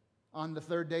 On the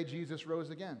third day, Jesus rose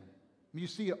again. You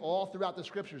see it all throughout the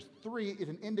Scriptures. 3 is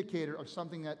an indicator of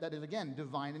something that is, again,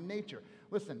 divine in nature.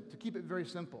 Listen, to keep it very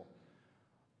simple,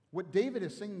 what David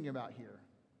is singing about here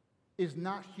is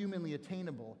not humanly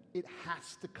attainable. It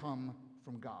has to come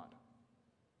from God.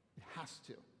 It has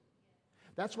to.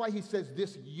 That's why he says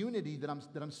this unity that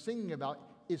I'm singing about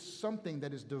is something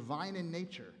that is divine in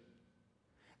nature.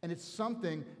 And it's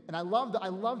something, and I love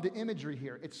the imagery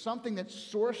here. It's something that's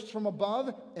sourced from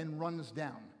above and runs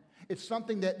down. It's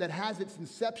something that has its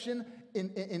inception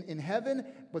in heaven,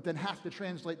 but then has to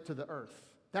translate to the earth.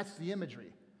 That's the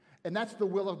imagery. And that's the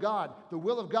will of God. The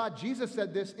will of God, Jesus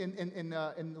said this in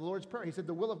the Lord's Prayer. He said,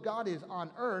 the will of God is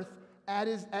on earth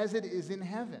as it is in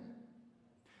heaven.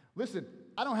 Listen,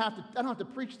 I don't have to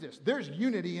preach this. There's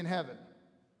unity in heaven.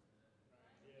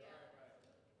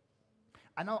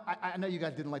 I know you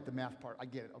guys didn't like the math part. I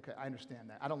get it. Okay, I understand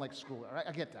that. I don't like school. All right,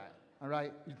 I get that. All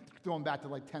right, you're going back to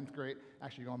like 10th grade.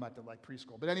 Actually, you're going back to like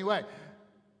preschool. But anyway,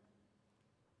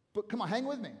 but come on, hang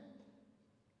with me.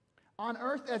 On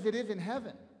earth as it is in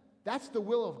heaven. That's the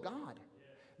will of God.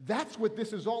 That's what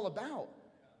this is all about.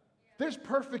 There's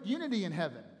perfect unity in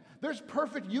heaven. There's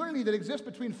perfect unity that exists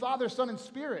between Father, Son, and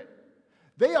Spirit.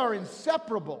 They are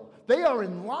inseparable. They are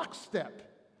in lockstep.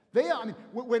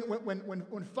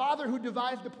 When Father, who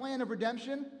devised the plan of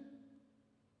redemption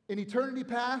in eternity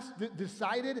past,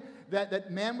 decided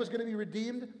that man was going to be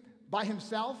redeemed by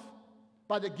himself,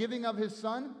 by the giving of his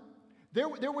Son,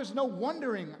 there was no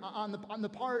wondering on the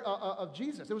part of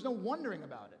Jesus. There was no wondering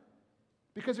about it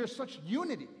because there's such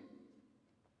unity.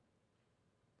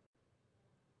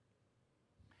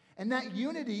 And that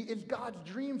unity is God's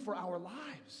dream for our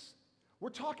lives. We're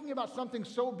talking about something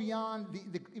so beyond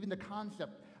even the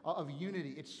concept of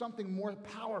unity. It's something more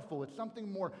powerful. It's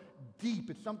something more deep.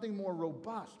 It's something more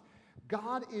robust.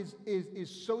 God is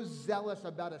so zealous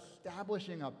about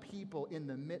establishing a people in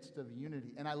the midst of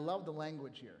unity. And I love the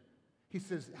language here. He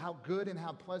says, how good and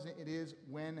how pleasant it is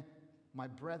when my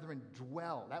brethren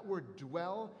dwell. That word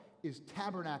dwell is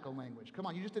tabernacle language. Come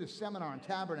on, you just did a seminar on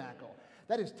tabernacle.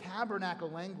 That is tabernacle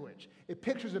language. It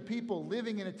pictures a people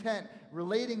living in a tent,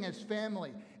 relating as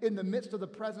family, in the midst of the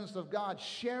presence of God,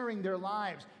 sharing their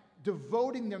lives,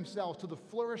 devoting themselves to the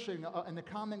flourishing and the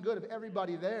common good of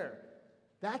everybody there.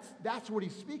 That's what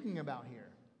he's speaking about here.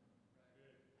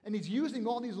 And he's using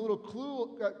all these little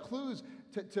clues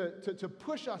to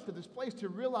push us to this place to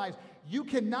realize you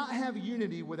cannot have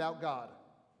unity without God.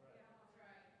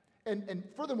 And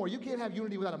furthermore, you can't have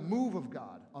unity without a move of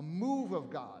God. A move of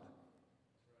God.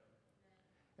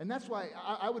 And that's why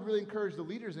I would really encourage the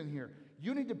leaders in here.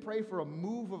 You need to pray for a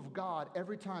move of God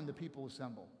every time the people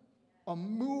assemble. A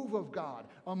move of God.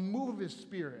 A move of His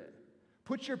Spirit.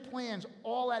 Put your plans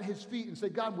all at His feet and say,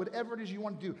 God, whatever it is you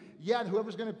want to do. Yeah,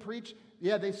 whoever's going to preach,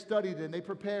 yeah, they studied and they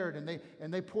prepared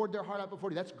and they poured their heart out before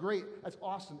you. That's great. That's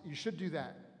awesome. You should do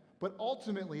that. But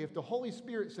ultimately, if the Holy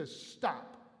Spirit says,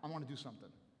 stop, I want to do something.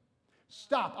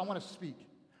 Stop, I want to speak.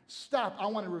 Stop, I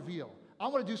want to reveal. I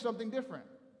want to do something different.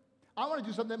 I want to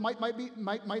do something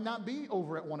that might not be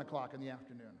over at 1 o'clock in the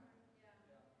afternoon.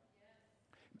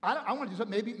 I want to do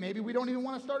something, maybe we don't even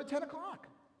want to start at 10 o'clock.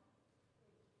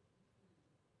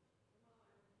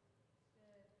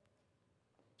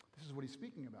 This is what he's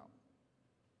speaking about.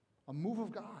 A move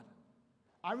of God.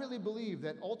 I really believe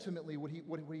that ultimately what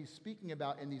he's speaking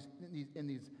about in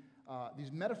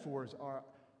these metaphors are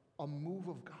a move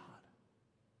of God.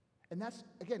 And that's,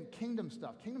 again, kingdom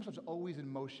stuff. Kingdom stuff is always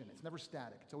in motion. It's never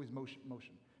static. It's always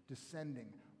motion. Descending,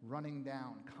 running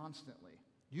down constantly.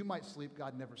 You might sleep,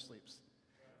 God never sleeps.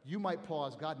 You might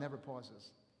pause, God never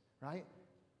pauses. Right?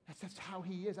 That's how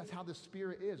He is. That's how the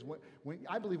Spirit is.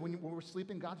 I believe when we're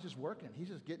sleeping, God's just working. He's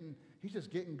just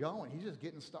getting going. He's just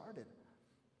getting started.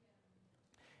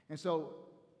 And so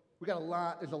there's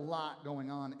a lot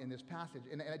going on in this passage.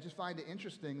 And I just find it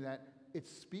interesting that it's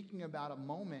speaking about a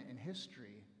moment in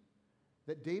history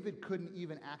that David couldn't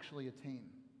even actually attain.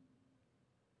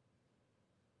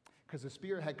 Because the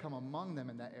Spirit had come among them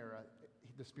in that era,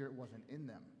 the Spirit wasn't in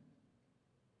them.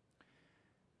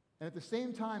 And at the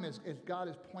same time as God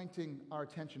is pointing our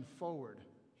attention forward,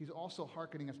 He's also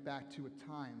hearkening us back to a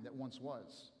time that once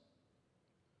was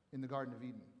in the Garden of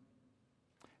Eden.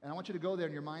 And I want you to go there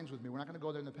in your minds with me. We're not going to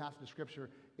go there in the passage of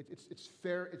Scripture. It's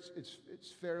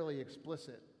fairly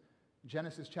explicit.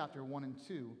 Genesis chapter 1 and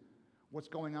 2, what's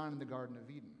going on in the Garden of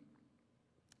Eden.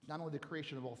 Not only the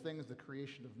creation of all things, the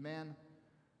creation of man,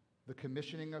 the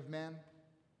commissioning of man,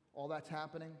 all that's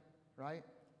happening, right?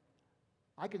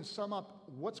 I can sum up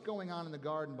what's going on in the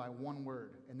garden by one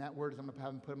word, and that word is, I'm going to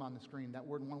have them put them on the screen. That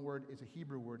word, one word, is a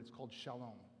Hebrew word. It's called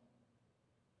shalom.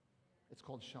 It's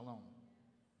called shalom.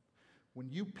 When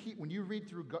you read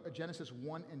through Genesis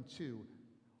 1 and 2,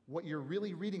 what you're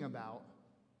really reading about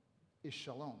is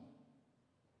shalom.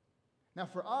 Now,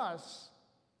 for us,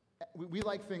 we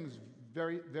like things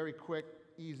very, very quick,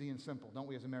 easy, and simple, don't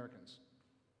we, as Americans?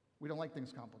 We don't like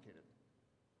things complicated.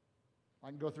 I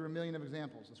can go through a million of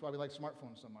examples. That's why we like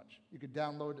smartphones so much. You could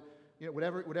download,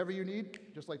 whatever you need,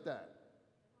 just like that,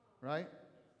 right?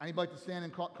 Anybody like to stand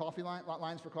in coffee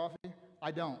lines for coffee?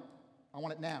 I don't. I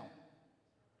want it now,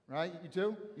 right? You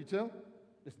too? You too?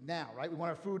 Just now, right? We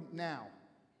want our food now.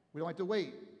 We don't like to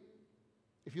wait.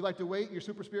 If you like to wait, you're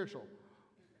super spiritual.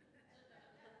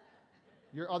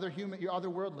 You're other human. You're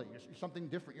otherworldly. You're something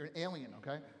different. You're an alien.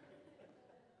 Okay.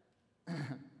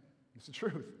 It's the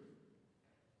truth.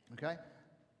 Okay.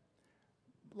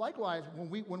 Likewise, when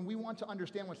we want to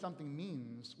understand what something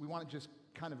means, we want to just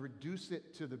kind of reduce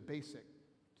it to the basic,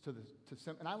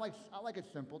 and I like it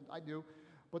simple. I do,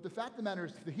 but the fact of the matter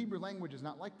is, the Hebrew language is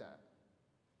not like that.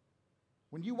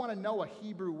 When you want to know a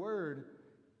Hebrew word,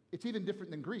 it's even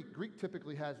different than Greek. Greek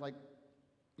typically has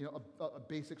a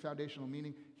basic foundational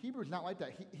meaning. Hebrew is not like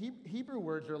that. Hebrew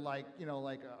words are like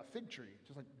a fig tree,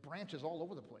 just like branches all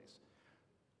over the place.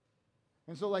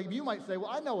 And so you might say,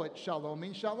 well, I know what shalom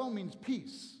means. Shalom means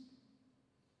peace.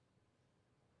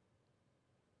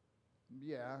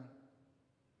 Yeah,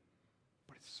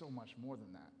 but it's so much more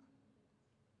than that.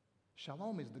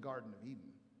 Shalom is the Garden of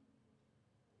Eden.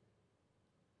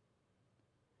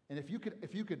 And if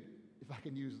I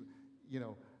can use,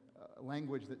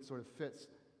 language that sort of fits,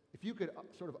 if you could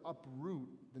sort of uproot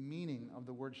the meaning of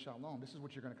the word shalom, this is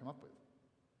what you're going to come up with.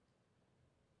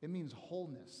 It means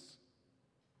wholeness.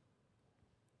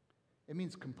 It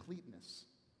means completeness.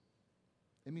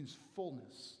 It means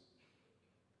fullness.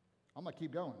 I'm going to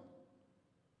keep going.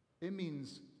 It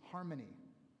means harmony.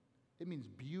 It means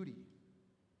beauty.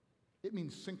 It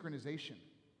means synchronization.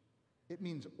 It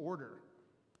means order.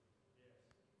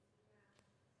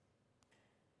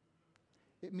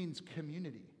 It means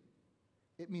community.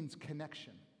 It means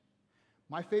connection.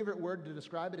 My favorite word to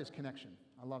describe it is connection.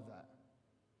 I love that.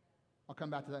 I'll come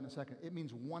back to that in a second. It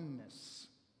means oneness.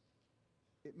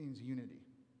 It means unity.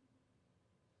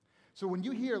 So when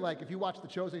you hear, like, if you watch The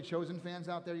Chosen, Chosen fans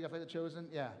out there, you guys like The Chosen?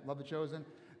 Yeah, love The Chosen.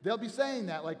 They'll be saying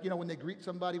that, like, when they greet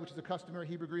somebody, which is a customary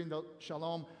Hebrew greeting, they'll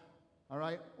shalom, all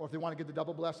right? Or if they want to give the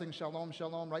double blessing, shalom,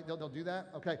 shalom, right? They'll do that,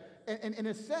 okay? And in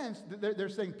a sense, they're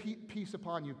saying peace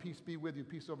upon you, peace be with you,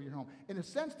 peace over your home. In a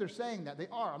sense, they're saying that. They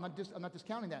are. I'm not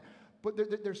discounting that. But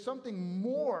there's something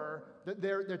more that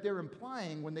they're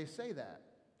implying when they say that.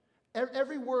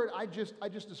 Every word I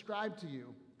just described to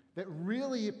you that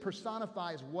really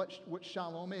personifies what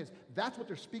shalom is, that's what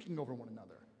they're speaking over one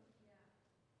another.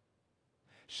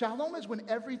 Shalom is when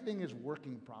everything is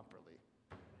working properly.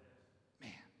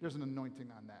 Man, there's an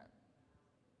anointing on that.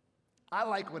 I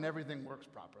like when everything works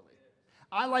properly.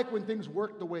 I like when things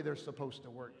work the way they're supposed to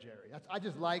work, Jerry. I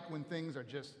just like when things are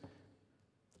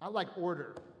I like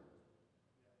order.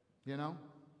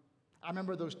 I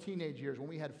remember those teenage years when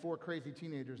we had 4 crazy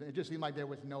teenagers, and it just seemed like there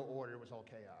was no order. It was all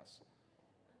chaos.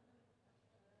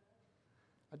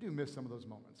 I do miss some of those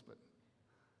moments, but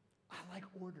I like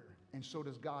order, and so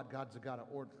does God. God's a God of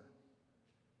order.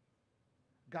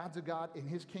 God's a God, in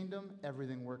his kingdom,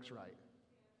 everything works right.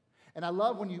 And I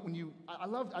love I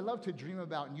love to dream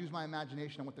about and use my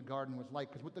imagination on what the garden was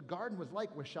like, because what the garden was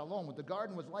like was shalom. What the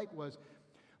garden was like was,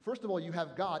 first of all, you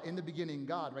have God, in the beginning,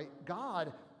 God, right?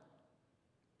 God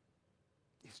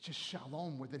is just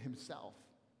shalom within himself.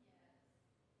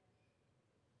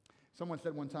 Someone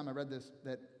said one time, I read this,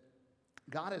 that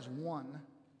God is one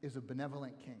is a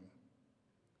benevolent king.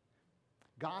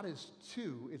 God is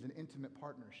 2 is an intimate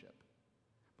partnership.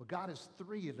 But God is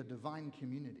 3 is a divine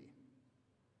community.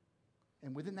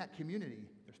 And within that community,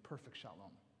 there's perfect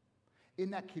shalom. In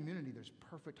that community, there's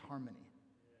perfect harmony.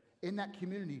 In that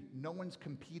community, no one's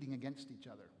competing against each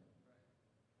other.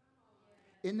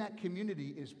 In that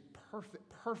community is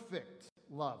perfect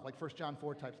love, like 1 John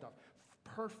 4 type stuff.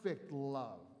 Perfect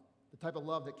love. The type of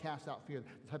love that casts out fear,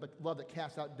 the type of love that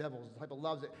casts out devils, the type of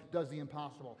love that does the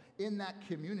impossible. In that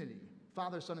community,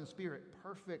 Father, Son, and Spirit,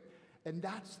 perfect. And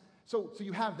so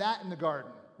you have that in the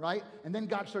garden, right? And then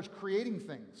God starts creating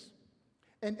things.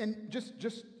 And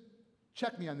just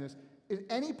check me on this. Is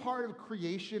any part of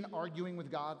creation arguing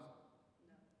with God?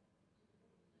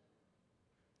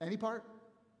 No. Any part?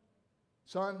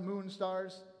 Sun, moon,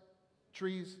 stars,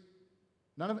 trees?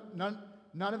 None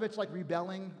of it's like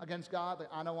rebelling against God. Like,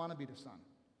 I don't want to be the sun.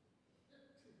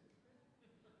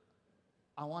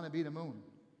 I want to be the moon.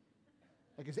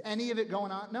 Like, is any of it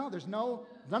going on? No, there's none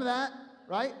of that,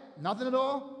 right? Nothing at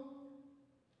all?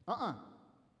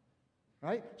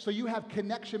 Right? So you have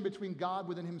connection between God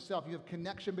within himself. You have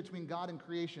connection between God and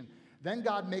creation. Then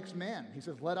God makes man. He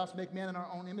says, let us make man in our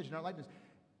own image and our likeness.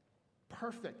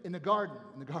 Perfect. In the garden.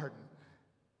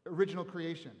 Original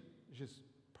creation. It's just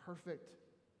perfect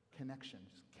connection.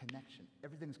 Just connection.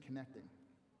 Everything's connecting.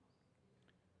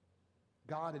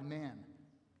 God and man.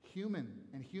 Human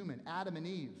and human. Adam and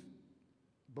Eve.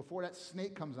 Before that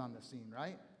snake comes on the scene,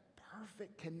 right?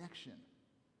 Perfect connection.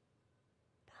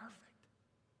 Perfect.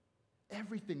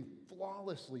 Everything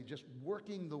flawlessly, just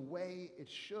working the way it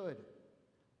should.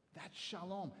 That's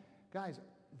shalom. Guys,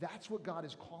 that's what God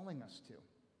is calling us to.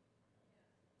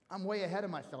 I'm way ahead of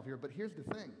myself here, but here's the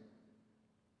thing.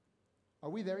 Are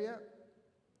we there yet?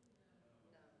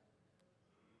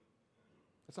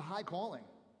 It's a high calling.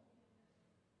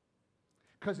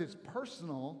 Because it's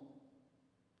personal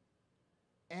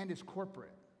and it's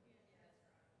corporate.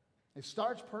 It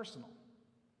starts personal.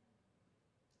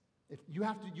 You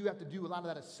have to do a lot of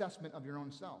that assessment of your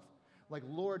own self. Like,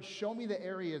 Lord, show me the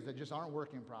areas that just aren't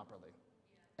working properly.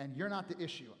 And you're not the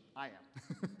issue. I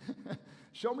am.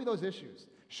 Show me those issues.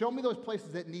 Show me those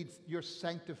places that need your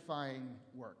sanctifying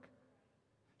work.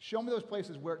 Show me those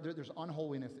places where there's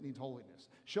unholiness that needs holiness.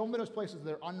 Show me those places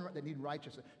that need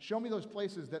righteousness. Show me those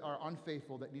places that are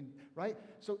unfaithful that need, right?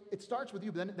 So it starts with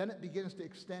you, but then it begins to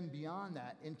extend beyond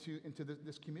that into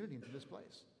this community, into this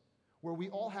place, where we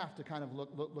all have to kind of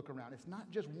look around. It's not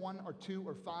just 1 or 2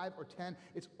 or 5 or 10.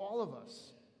 It's all of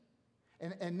us.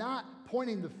 And not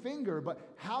pointing the finger,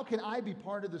 but how can I be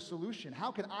part of the solution?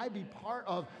 How can I be part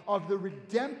of the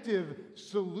redemptive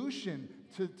solution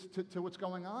to what's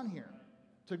going on here?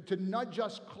 To nudge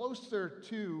us closer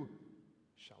to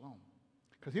shalom.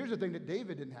 Because here's the thing that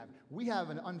David didn't have. We have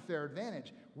an unfair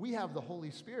advantage. We have the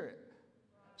Holy Spirit.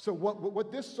 So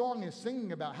what this song is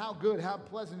singing about, how good, how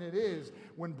pleasant it is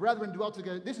when brethren dwell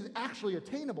together, this is actually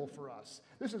attainable for us.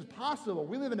 This is possible.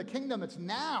 We live in a kingdom that's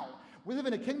now. We live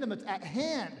in a kingdom that's at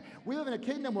hand. We live in a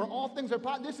kingdom where all things are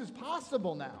possible. This is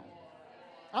possible now.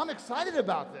 I'm excited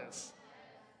about this.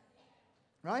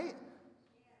 Right?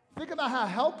 Think about how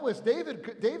helpless David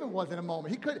was in a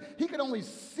moment. He could only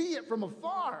see it from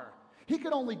afar. He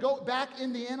could only go back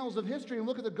in the annals of history and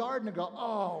look at the garden and go,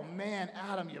 oh man,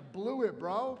 Adam, you blew it,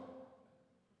 bro.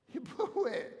 You blew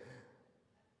it.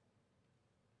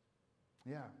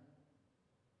 Yeah.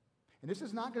 And this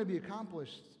is not going to be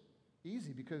accomplished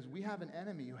easy because we have an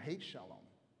enemy who hates shalom.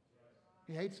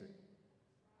 He hates it.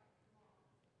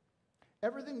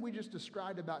 Everything we just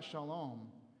described about shalom,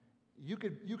 you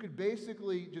could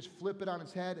basically just flip it on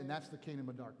its head, and that's the kingdom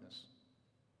of darkness.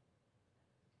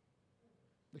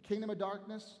 The kingdom of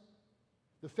darkness,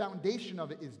 the foundation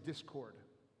of it is discord,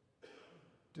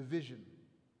 division.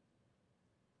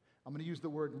 I'm going to use the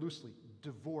word loosely,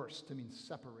 divorce, to mean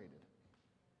separated,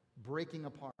 breaking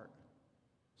apart,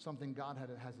 something God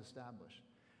has established.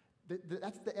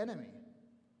 That's the enemy.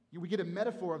 We get a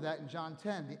metaphor of that in John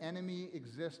 10. The enemy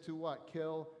exists to what?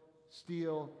 Kill,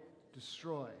 steal,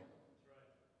 destroy.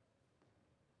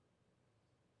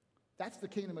 That's the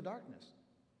kingdom of darkness.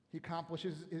 He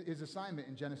accomplishes his assignment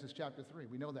in Genesis chapter 3.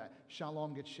 We know that.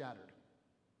 Shalom gets shattered.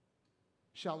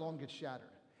 Shalom gets shattered.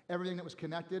 Everything that was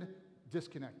connected,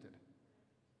 disconnected.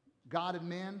 God and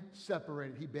man,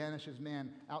 separated. He banishes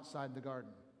man outside the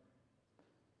garden.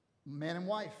 Man and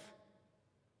wife,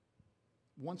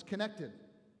 once connected.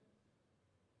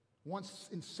 Once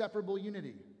inseparable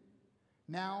unity.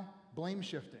 Now, blame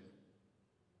shifting.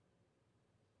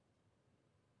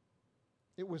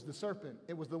 It was the serpent.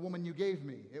 It was the woman you gave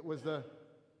me. It was the,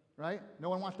 right? No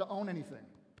one wants to own anything.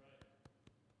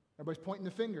 Everybody's pointing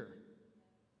the finger.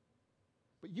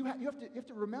 But you have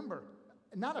to remember,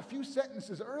 not a few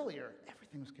sentences earlier,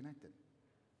 everything was connected.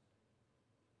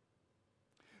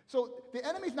 So the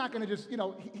enemy's not going to just,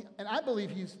 and I believe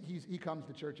he comes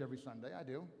to church every Sunday. I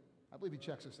do. I believe he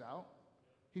checks us out.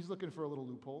 He's looking for a little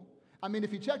loophole. I mean, if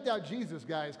he checked out Jesus,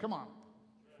 guys, come on.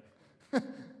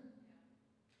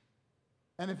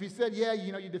 And if he said, yeah,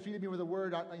 you defeated me with a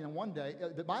word, one day,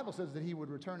 the Bible says that he would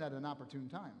return at an opportune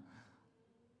time.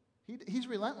 He's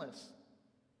relentless.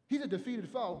 He's a defeated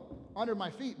foe under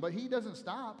my feet, but he doesn't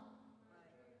stop.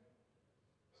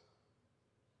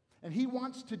 And he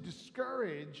wants to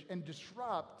discourage and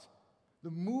disrupt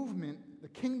the movement, the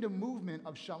kingdom movement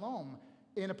of shalom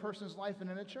in a person's life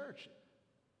and in a church.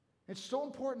 It's so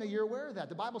important that you're aware of that.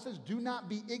 The Bible says, do not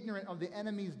be ignorant of the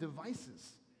enemy's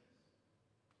devices.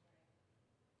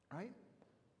 Right?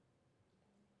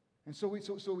 And so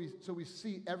we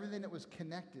see everything that was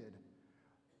connected.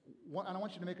 And I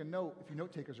want you to make a note, if you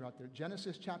note takers are out there.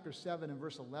 Genesis chapter 7 and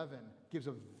verse 11 gives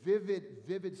a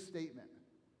vivid statement.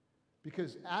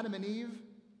 Because Adam and Eve,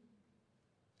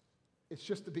 it's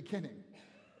just the beginning.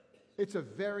 It's a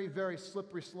very, very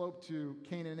slippery slope to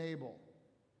Cain and Abel.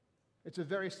 It's a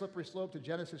very slippery slope to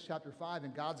Genesis chapter 5,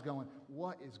 and God's going,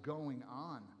 what is going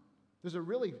on? There's a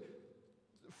really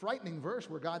frightening verse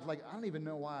where God's like, I don't even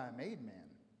know why I made man.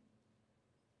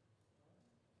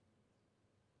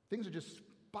 Things are just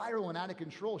spiraling out of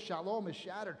control. Shalom is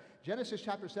shattered. Genesis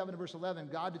chapter 7 and verse 11,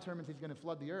 God determines he's going to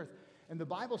flood the earth. And the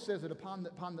Bible says that upon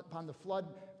the flood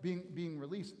being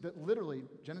released, that literally,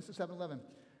 Genesis 7:11,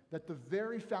 that the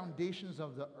very foundations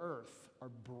of the earth are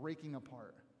breaking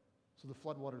apart so the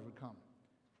floodwaters would come.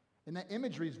 And that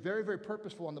imagery is very, very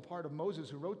purposeful on the part of Moses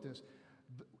who wrote this.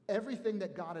 Everything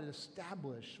that God had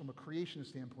established from a creation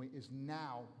standpoint is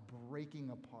now breaking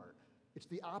apart. It's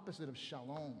the opposite of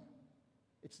shalom.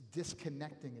 It's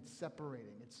disconnecting. It's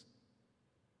separating. Do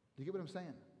you get what I'm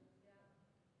saying?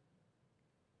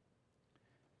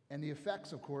 And the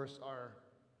effects, of course, are,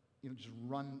 just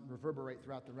reverberate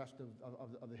throughout the rest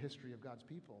of the history of God's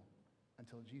people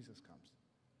until Jesus comes.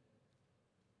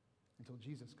 Until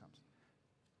Jesus comes.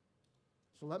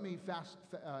 So let me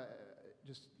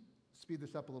just speed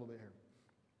this up a little bit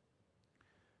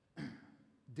here.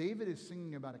 David is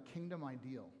singing about a kingdom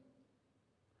ideal.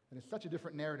 And it's such a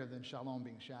different narrative than shalom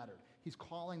being shattered. He's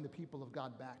calling the people of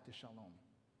God back to shalom.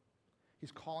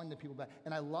 He's calling the people back.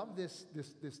 And I love this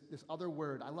other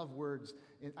word. I love words.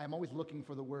 I'm always looking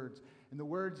for the words. And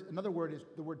another word is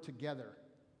the word together.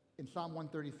 In Psalm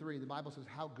 133, the Bible says,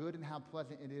 how good and how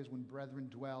pleasant it is when brethren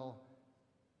dwell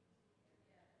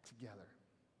together.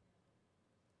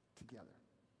 Together.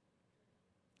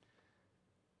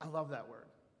 I love that word.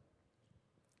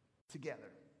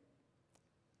 Together.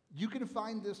 You can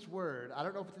find this word. I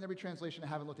don't know if it's in every translation. I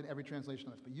haven't looked at every translation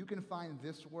on this. But you can find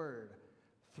this word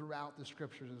throughout the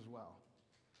scriptures as well.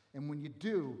 And when you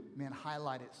do, man,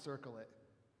 highlight it, circle it.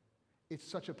 It's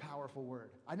such a powerful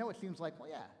word. I know it seems like, well,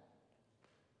 yeah.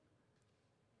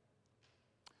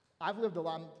 I've lived a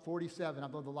lot, I'm 47,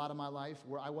 I've lived a lot of my life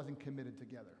where I wasn't committed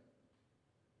together.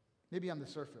 Maybe on the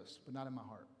surface, but not in my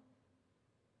heart.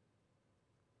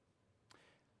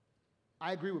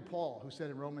 I agree with Paul, who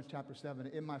said in Romans chapter 7,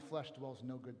 in my flesh dwells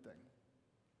no good thing.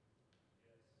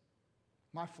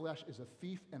 My flesh is a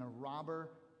thief and a robber,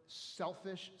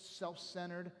 selfish,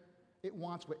 self-centered. It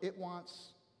wants what it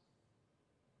wants.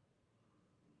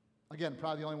 Again,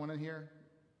 probably the only one in here.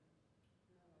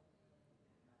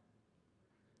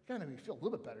 You gotta make me feel a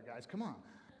little bit better, guys. Come on.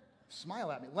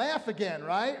 Smile at me. Laugh again,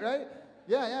 right? Right?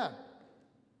 Yeah.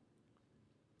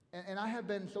 And I have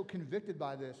been so convicted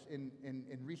by this in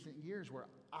recent years where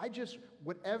I just,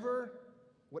 whatever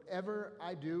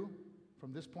I do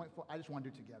from this point forward, I just want to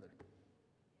do it together.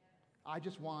 I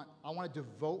want to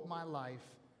devote my life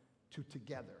to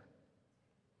together.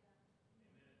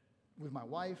 With my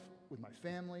wife, with my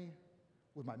family,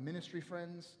 with my ministry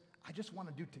friends. I just want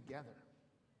to do together.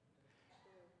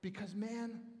 Because,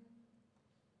 man,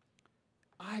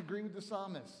 I agree with the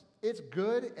psalmist. It's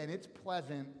good and it's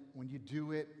pleasant when you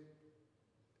do it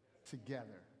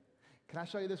together. Can I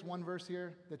show you this one verse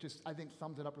here that just, I think,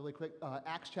 sums it up really quick?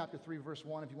 Acts chapter 3, verse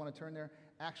 1, if you want to turn there.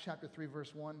 Acts chapter 3,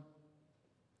 verse 1.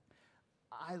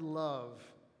 I love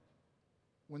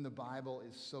when the Bible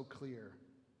is so clear.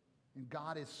 And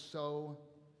God is so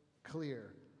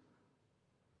clear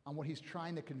on what he's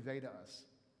trying to convey to us.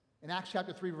 In Acts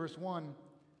chapter 3, verse 1,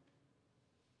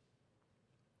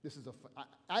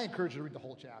 I encourage you to read the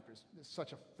whole chapters. It's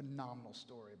such a phenomenal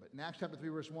story. But in Acts chapter 3,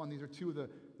 verse 1, these are two of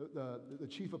the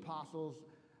chief apostles,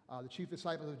 the chief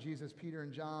disciples of Jesus, Peter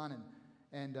and John.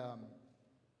 And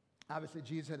obviously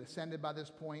Jesus had ascended by this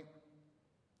point.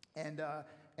 And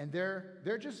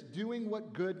they're just doing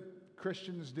what good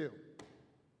Christians do.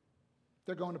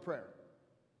 They're going to prayer.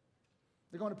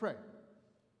 They're going to pray.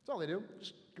 That's all they do.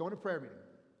 Just go into prayer meeting.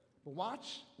 But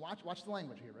watch the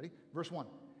language here. Ready? Verse 1.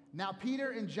 Now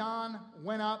Peter and John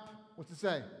went up, what's it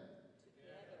say? Together.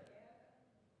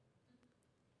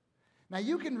 Now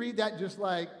you can read that just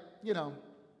like,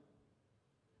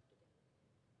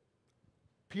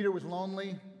 Peter was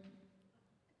lonely.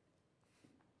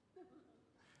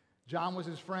 John was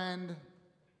his friend.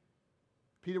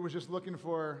 Peter was just looking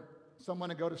for someone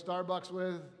to go to Starbucks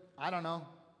with. I don't know.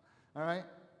 All right?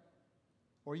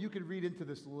 Or you could read into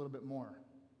this a little bit more.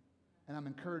 And I'm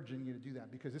encouraging you to do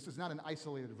that because this is not an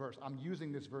isolated verse. I'm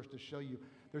using this verse to show you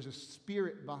there's a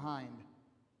spirit behind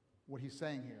what he's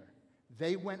saying here.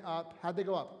 They went up. How'd they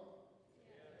go up?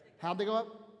 Together. How'd they go up?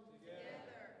 Together.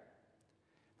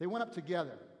 They went up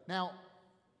together. Now,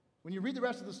 when you read the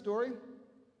rest of the story,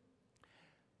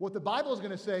 what the Bible is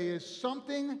going to say is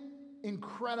something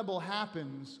incredible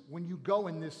happens when you go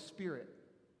in this spirit.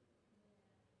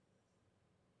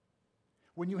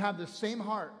 When you have the same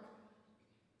heart,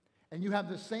 and you have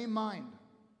the same mind,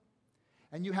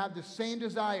 and you have the same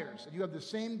desires, and you have the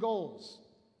same goals,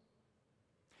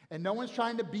 and no one's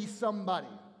trying to be somebody.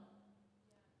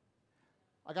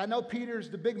 Like I know Peter's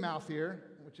the big mouth here,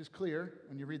 which is clear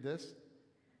when you read this.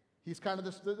 He's kind of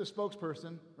the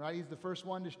spokesperson, right? He's the first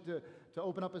one to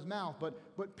open up his mouth.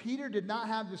 But Peter did not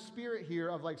have the spirit here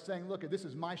of like saying, look, this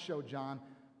is my show, John.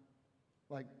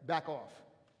 Like, back off.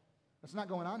 That's not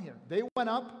going on here. They went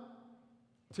up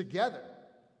together.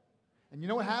 And you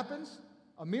know what happens?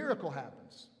 A miracle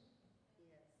happens.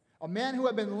 A man who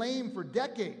had been lame for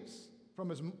decades,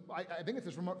 from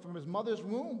his mother's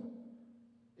womb,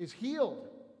 is healed,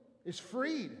 is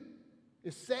freed,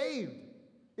 is saved,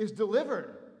 is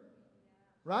delivered.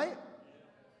 Right?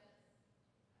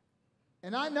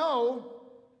 And I know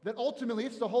that ultimately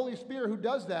it's the Holy Spirit who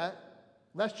does that,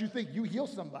 lest you think you heal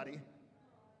somebody.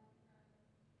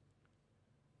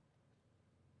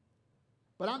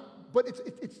 But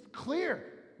it's clear.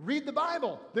 Read the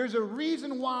Bible. There's a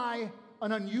reason why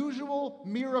an unusual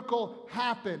miracle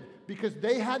happened, because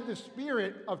they had the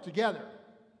spirit of together.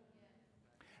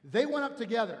 They went up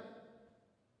together.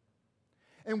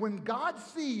 And when God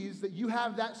sees that you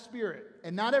have that spirit,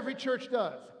 and not every church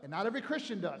does, and not every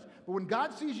Christian does, but when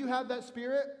God sees you have that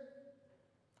spirit,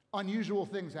 unusual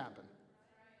things happen.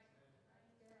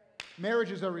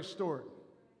 Marriages are restored.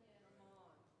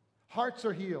 Hearts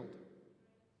are healed.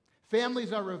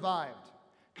 Families are revived.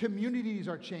 Communities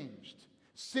are changed.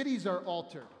 Cities are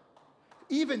altered.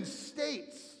 Even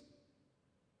states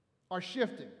are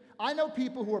shifting. I know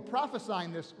people who are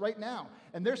prophesying this right now,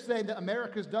 and they're saying that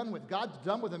America's done with. God's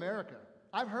done with America.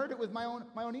 I've heard it with my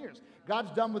own ears.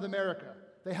 God's done with America.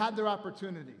 They had their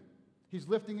opportunity. He's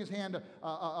lifting his hand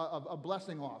a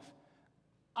blessing off.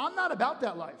 I'm not about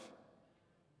that life.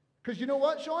 Because you know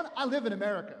what, Sean? I live in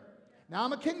America. Now,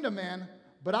 I'm a kingdom man,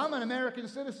 but I'm an American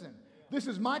citizen. This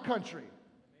is my country.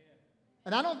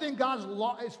 And I don't think God's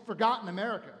law has forgotten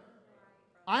America.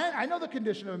 I know the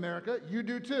condition of America. You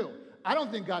do too. I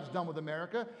don't think God's done with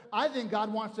America. I think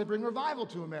God wants to bring revival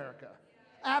to America.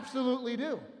 Absolutely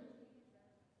do.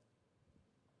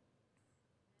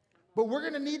 But we're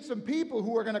going to need some people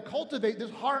who are going to cultivate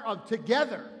this heart of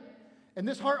together and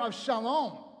this heart of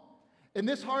shalom and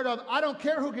this heart of, I don't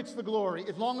care who gets the glory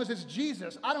as long as it's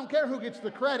Jesus. I don't care who gets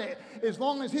the credit as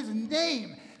long as his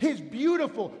name, his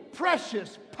beautiful,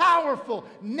 precious, powerful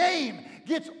name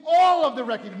gets all of the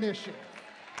recognition.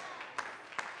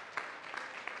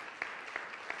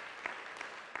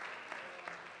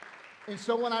 And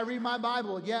so when I read my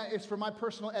Bible, yeah, it's for my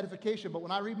personal edification, but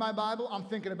when I read my Bible, I'm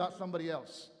thinking about somebody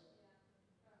else.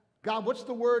 God, what's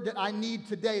the word that I need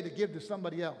today to give to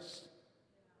somebody else?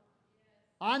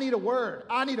 I need a word.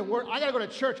 I need a word. I got to go to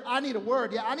church. I need a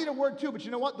word. Yeah, I need a word too, but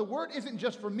you know what? The word isn't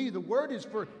just for me. The word is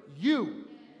for you.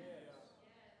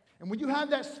 And when you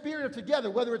have that spirit of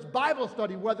together, whether it's Bible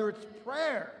study, whether it's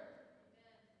prayer.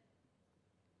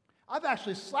 I've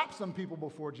actually slapped some people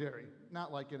before, Jerry.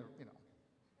 Not like in a,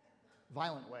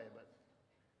 violent way, but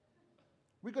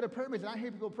we go to prayer meetings and I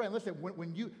hear people pray. And listen,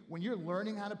 when you're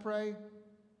learning how to pray,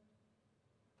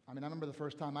 I remember the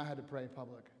first time I had to pray in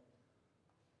public.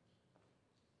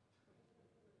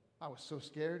 I was so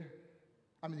scared.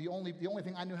 The only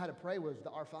thing I knew how to pray was the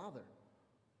Our Father.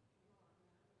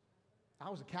 I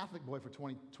was a Catholic boy for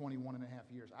 21 and a half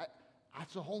years.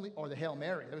 That's the only, or the Hail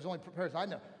Mary. Those are the only prayers I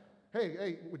know.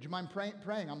 Hey, would you mind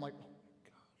praying? I'm like,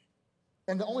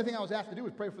 and the only thing I was asked to do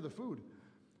was pray for the food.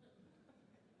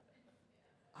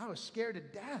 I was scared to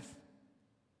death.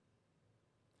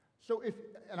 So if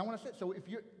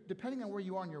you're, depending on where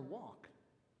you are in your walk,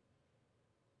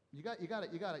 you got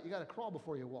to crawl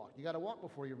before you walk. You got to walk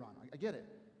before you run. I get it.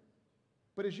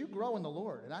 But as you grow in the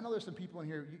Lord, and I know there's some people in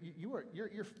here, you're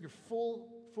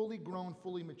fully grown,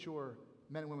 fully mature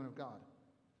men and women of God.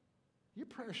 Your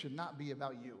prayer should not be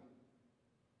about you.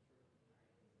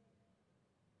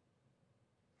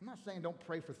 I'm not saying don't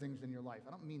pray for things in your life. I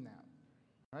don't mean that,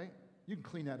 right? You can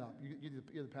clean that up.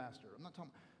 You're the pastor. I'm not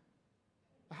talking.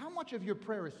 How much of your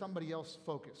prayer is somebody else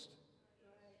focused?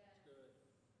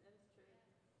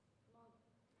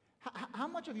 How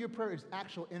much of your prayer is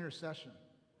actual intercession?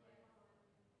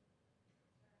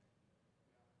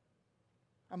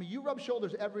 You rub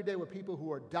shoulders every day with people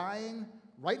who are dying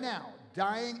right now,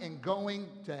 dying and going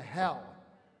to hell.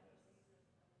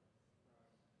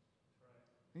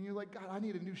 And you're like, God, I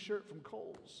need a new shirt from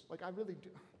Kohl's. Like, I really do.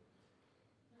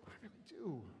 I really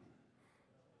do.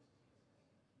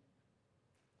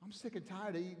 I'm sick and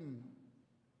tired of eating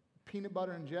peanut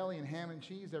butter and jelly and ham and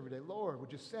cheese every day. Lord,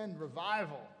 would you send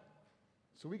revival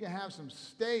so we can have some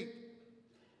steak,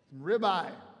 some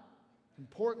ribeye, some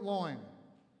pork loin.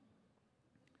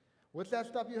 What's that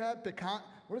stuff you had?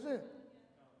 What is it?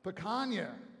 Picanha.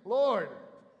 Lord,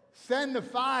 send the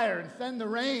fire and send the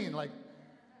rain. Like,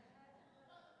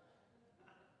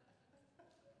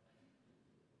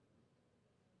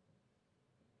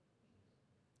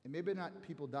 and maybe not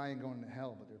people dying going to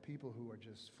hell, but there are people who are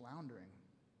just floundering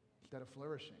instead of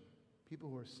flourishing. People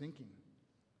who are sinking.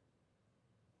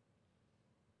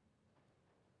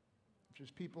 There's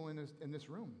people in this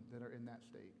room that are in that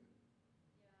state.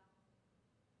 Yeah.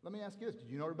 Let me ask you this.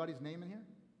 Do you know everybody's name in here?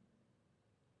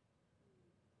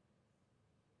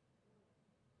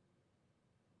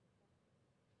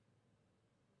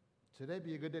 Today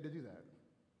be a good day to do that.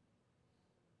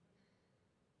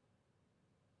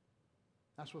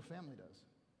 That's what family does.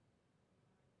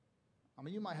 I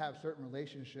mean, you might have certain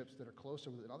relationships that are closer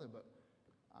with another, but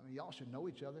I mean, y'all should know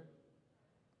each other.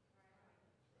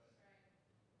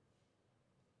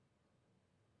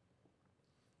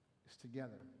 It's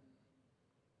together.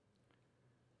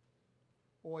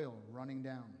 Oil running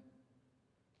down.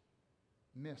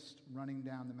 Mist running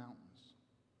down the mountains.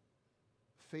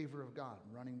 Favor of God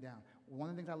running down. One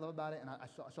of the things I love about it, and I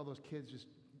saw those kids just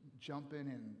jumping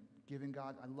and giving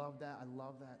God. I love that. I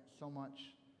love that so much.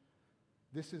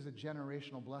 This is a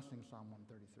generational blessing, Psalm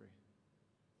 133.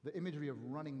 The imagery of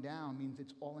running down means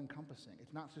it's all-encompassing.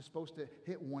 It's not just supposed to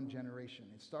hit one generation.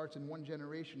 It starts in one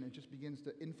generation and it just begins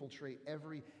to infiltrate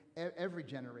every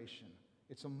generation.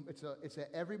 It's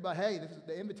a everybody. Hey,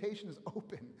 the invitation is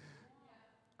open.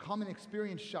 Come and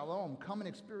experience shalom. Come and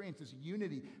experience this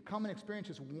unity. Come and experience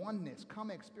this oneness.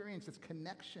 Come and experience this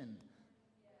connection.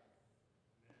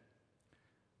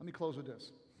 Let me close with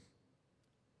this.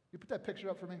 You put that picture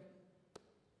up for me?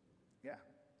 Yeah,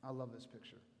 I love this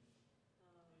picture.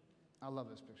 I love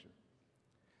this picture.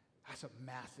 That's a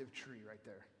massive tree right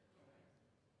there.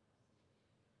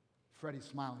 Freddie's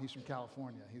smiling. He's from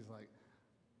California. He's like,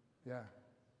 yeah.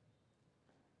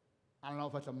 I don't know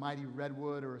if that's a mighty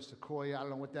redwood or a sequoia. I don't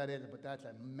know what that is, but that's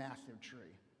a massive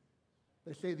tree.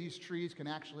 They say these trees can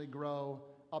actually grow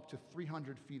up to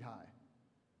 300 feet high.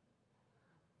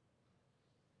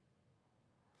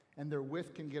 And their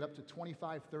width can get up to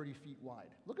 25, 30 feet wide.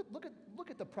 Look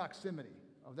at the proximity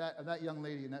of that young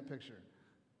lady in that picture.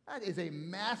 That is a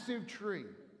massive tree,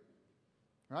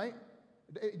 right?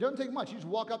 It doesn't take much. You just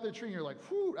walk up to the tree and you're like,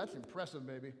 whew, that's impressive,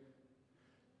 baby.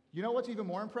 You know what's even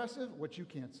more impressive? What you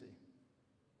can't see.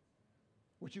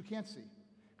 What you can't see.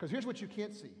 Because here's what you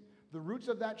can't see. The roots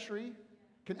of that tree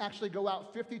can actually go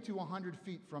out 50 to 100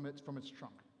 feet from its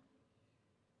trunk.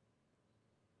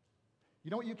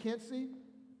 You know what you can't see?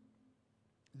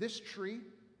 This tree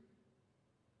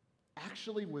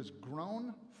actually was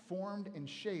grown, formed, and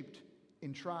shaped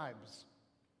in tribes,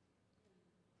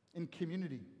 in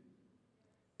community,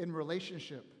 in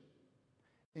relationship,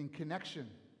 in connection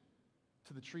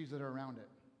to the trees that are around it.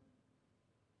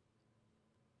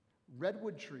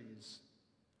 Redwood trees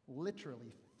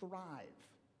literally thrive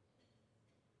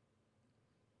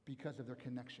because of their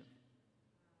connection.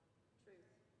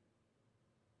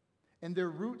 And their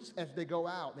roots, as they go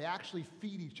out, they actually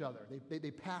feed each other.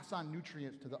 They pass on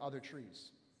nutrients to the other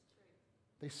trees.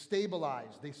 They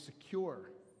stabilize, they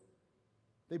secure,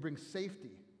 they bring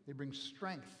safety, they bring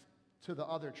strength to the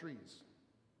other trees.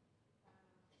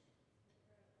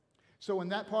 So in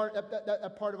that part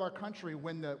of our country,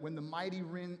 when the mighty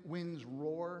winds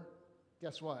roar,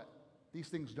 guess what? These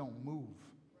things don't move.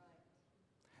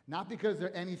 Not because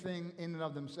they're anything in and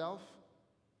of themselves,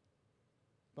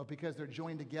 but because they're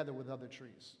joined together with other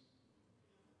trees.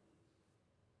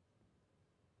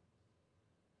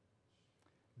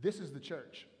 This is the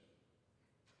church.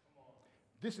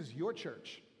 This is your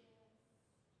church.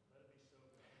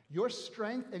 Your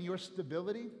strength and your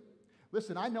stability.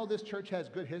 Listen, I know this church has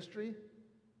good history,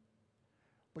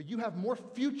 but you have more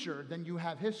future than you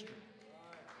have history.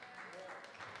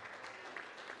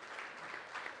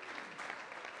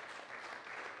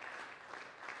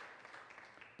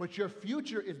 But your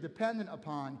future is dependent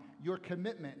upon your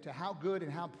commitment to how good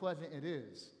and how pleasant it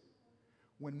is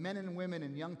when men and women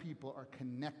and young people are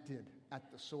connected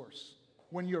at the source.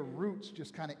 When your roots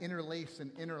just kind of interlace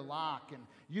and interlock, and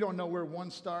you don't know where one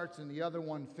starts and the other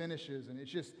one finishes, and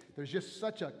there's just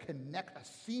such a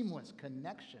seamless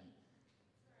connection.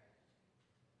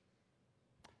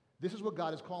 This is what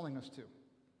God is calling us to.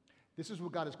 This is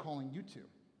what God is calling you to.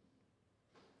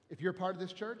 If you're part of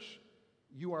this church,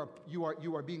 you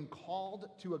are being called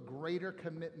to a greater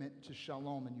commitment to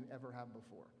shalom than you ever have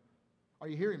before. Are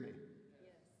you hearing me? Yes.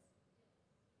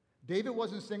 David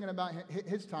wasn't singing about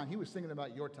his time. He was singing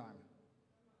about your time.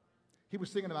 He was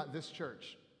singing about this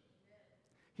church.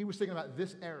 He was singing about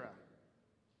this era.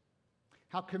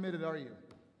 How committed are you?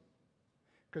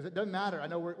 Because it doesn't matter. I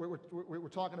know we're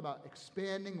talking about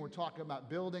expanding. We're talking about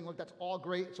building. Look, that's all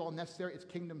great. It's all necessary. It's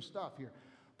kingdom stuff here.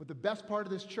 But the best part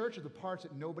of this church are the parts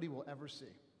that nobody will ever see.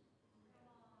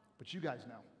 But you guys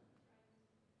know.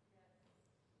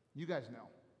 You guys know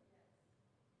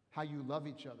how you love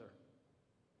each other,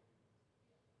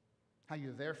 how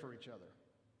you're there for each other.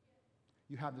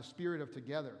 You have the spirit of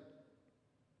together.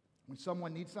 When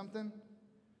someone needs something,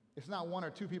 it's not one or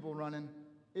two people running,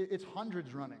 it's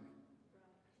hundreds running.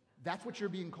 That's what you're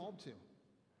being called to.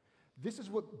 This is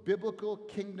what biblical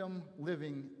kingdom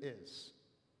living is.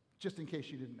 Just in case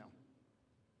you didn't know.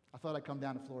 I thought I'd come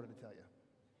down to Florida to tell you.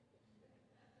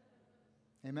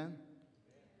 Amen?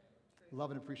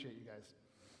 Love and appreciate you guys.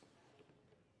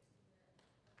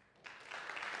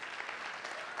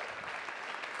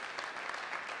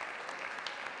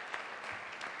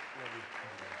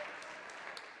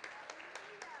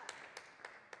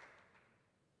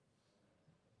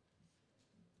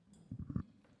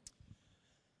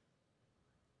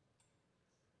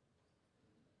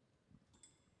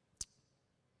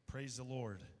 Praise the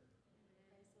Lord.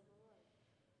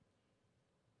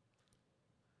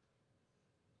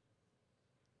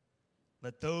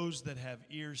 Let those that have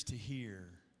ears to hear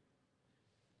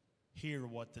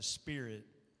what the Spirit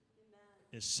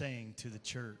is saying to the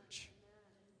church.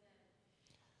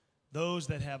 Those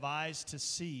that have eyes to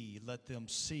see, let them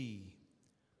see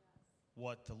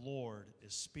what the Lord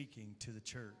is speaking to the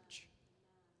church.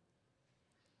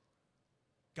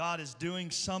 God is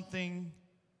doing something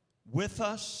with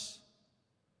us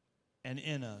and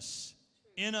in us.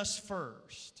 In us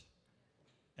first,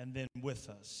 and then with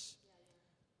us.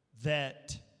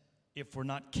 That if we're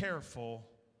not careful,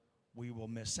 we will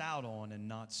miss out on and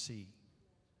not see.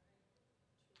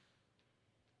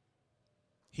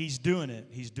 He's doing it.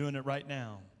 He's doing it right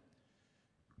now.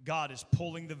 God is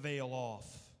pulling the veil off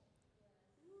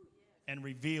and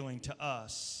revealing to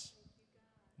us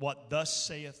what thus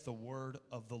saith the word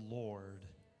of the Lord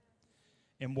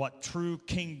and what true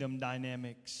kingdom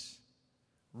dynamics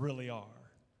really are.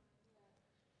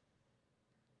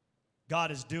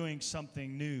 God is doing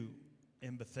something new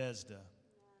in Bethesda.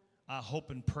 I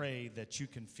hope and pray that you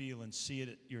can feel and see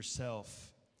it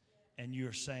yourself, and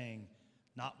you're saying,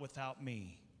 not without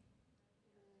me.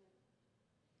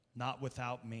 Not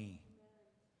without me.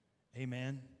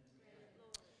 Amen.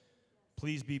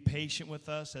 Please be patient with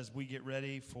us as we get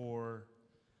ready for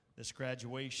this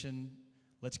graduation.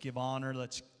 Let's give honor.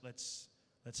 Let's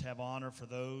have honor for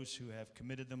those who have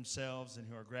committed themselves and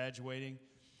who are graduating.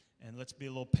 And let's be a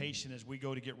little patient as we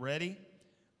go to get ready.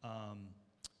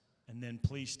 And then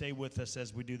please stay with us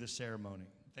as we do the ceremony.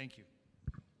 Thank you.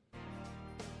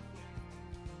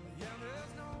 Yeah,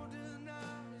 there's no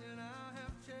denying I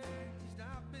have changed.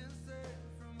 I've been saved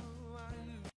from who I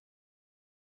used to be.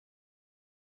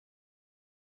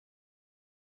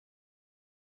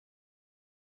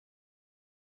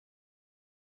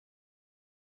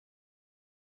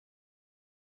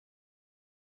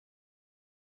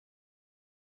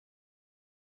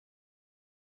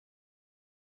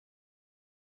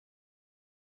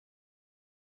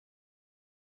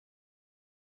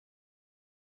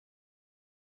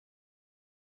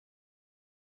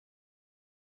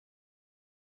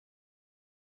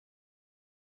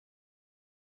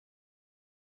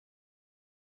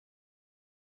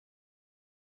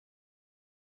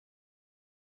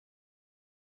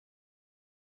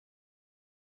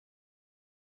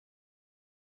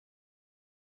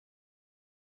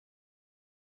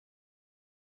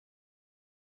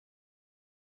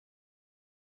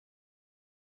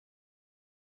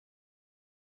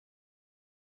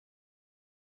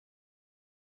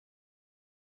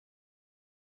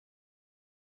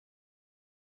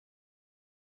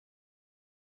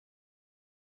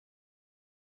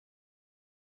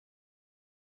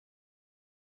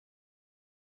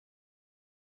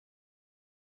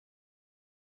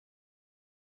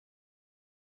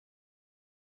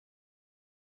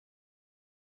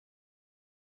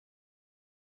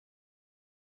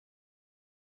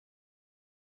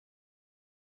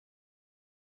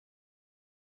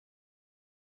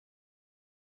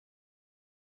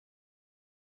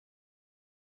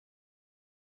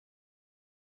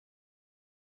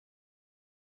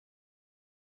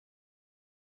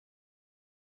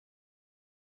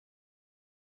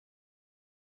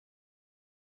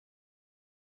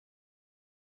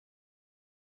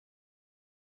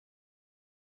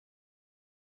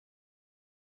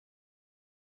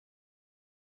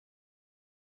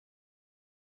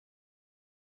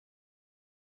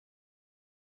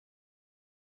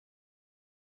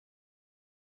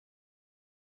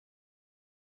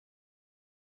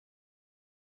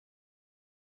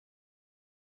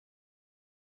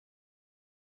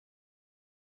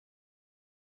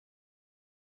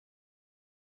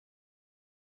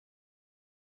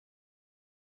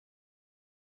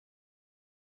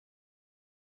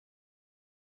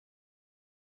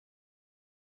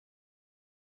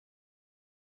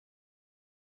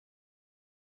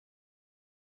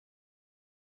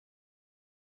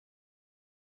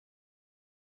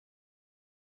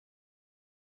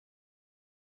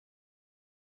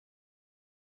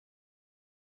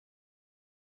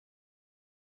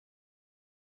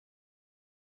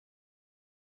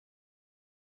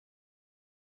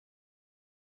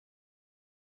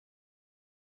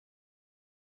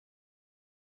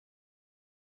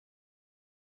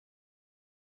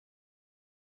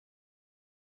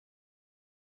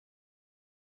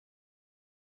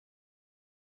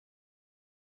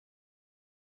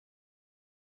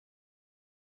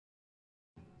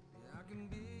 Yeah, I can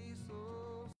be so.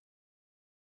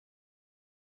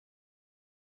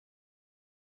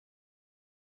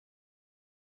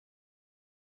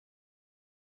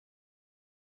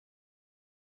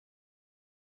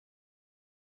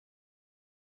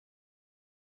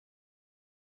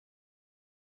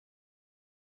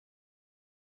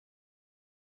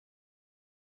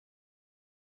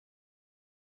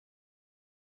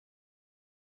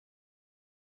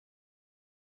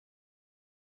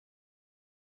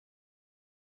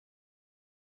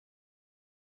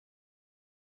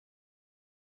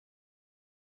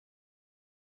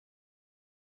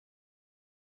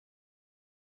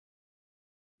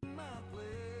 My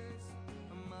place,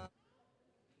 my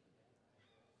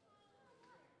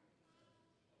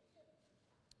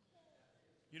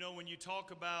You know, when you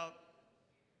talk about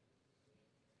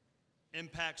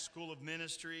Impact School of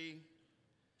Ministry,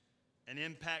 and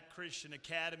Impact Christian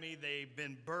Academy, they've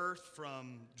been birthed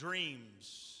from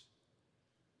dreams,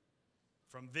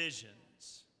 from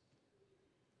visions.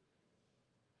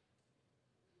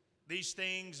 These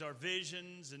things are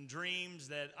visions and dreams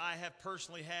that I have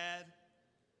personally had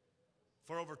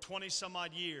for over 20 some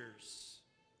odd years.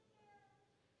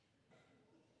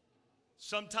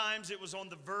 Sometimes it was on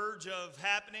the verge of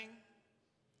happening.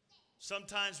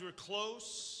 Sometimes we were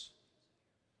close.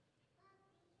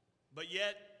 But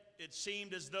yet it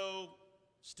seemed as though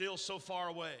still so far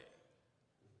away.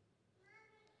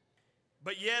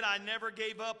 But yet I never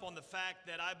gave up on the fact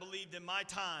that I believed in my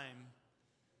time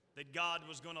that God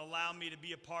was going to allow me to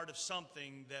be a part of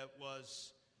something that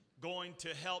was going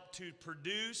to help to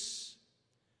produce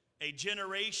a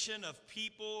generation of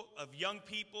people, of young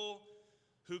people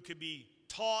who could be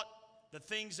taught the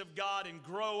things of God and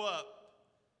grow up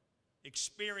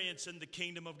experiencing the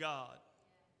kingdom of God.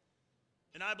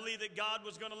 And I believe that God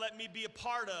was going to let me be a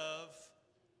part of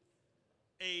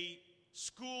a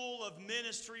school of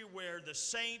ministry where the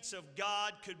saints of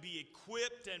God could be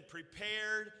equipped and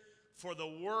prepared for the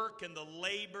work and the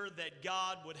labor that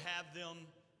God would have them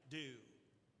do.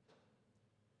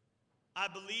 I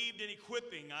believed in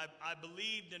equipping. I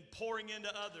believed in pouring into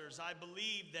others. I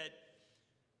believed that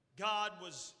God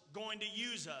was going to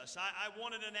use us. I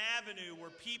wanted an avenue where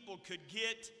people could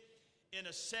get in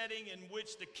a setting in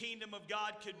which the kingdom of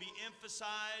God could be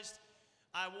emphasized.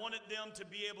 I wanted them to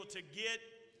be able to get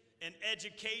an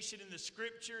education in the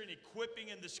Scripture and equipping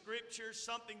in the Scripture,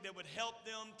 something that would help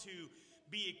them to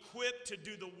be equipped to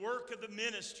do the work of the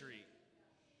ministry,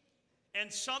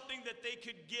 and something that they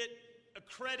could get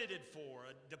accredited for,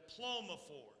 a diploma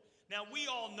for. Now, we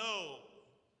all know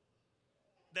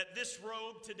that this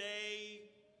robe today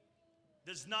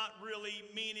does not really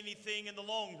mean anything in the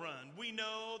long run. We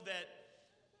know that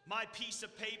my piece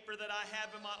of paper that I have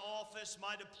in my office,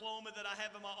 my diploma that I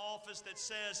have in my office that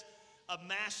says a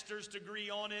master's degree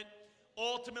on it,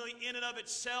 ultimately in and of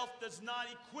itself does not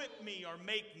equip me or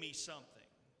make me something.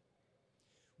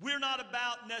 We're not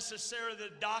about necessarily the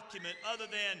document other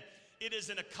than it is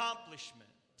an accomplishment.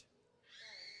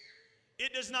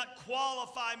 It does not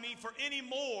qualify me for any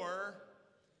more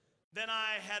than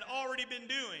I had already been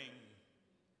doing.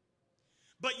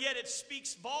 But yet it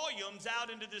speaks volumes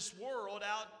out into this world,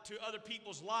 out to other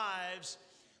people's lives,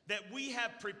 that we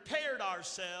have prepared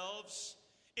ourselves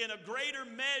in a greater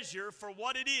measure for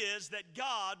what it is that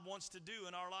God wants to do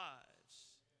in our lives.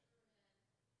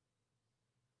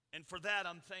 And for that,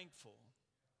 I'm thankful.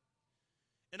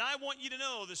 And I want you to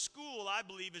know the school, I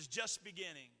believe, is just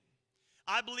beginning.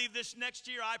 I believe this next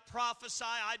year, I prophesy,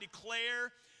 I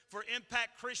declare for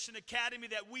Impact Christian Academy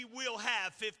that we will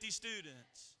have 50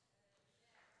 students.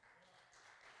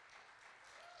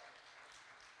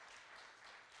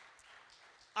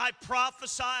 I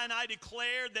prophesy and I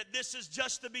declare that this is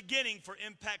just the beginning for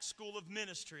Impact School of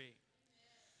Ministry.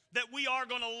 That we are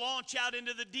going to launch out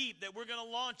into the deep, that we're going to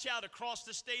launch out across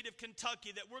the state of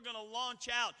Kentucky, that we're going to launch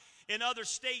out in other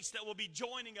states that will be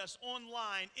joining us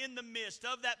online in the midst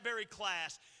of that very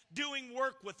class, doing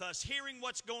work with us, hearing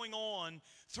what's going on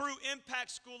through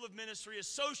Impact School of Ministry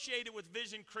associated with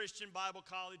Vision Christian Bible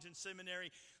College and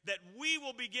Seminary, that we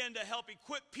will begin to help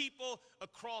equip people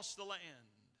across the land.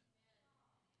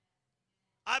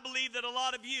 I believe that a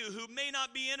lot of you who may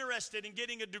not be interested in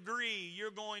getting a degree,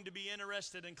 you're going to be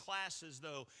interested in classes,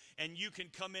 though, and you can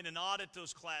come in and audit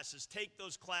those classes, take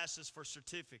those classes for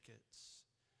certificates,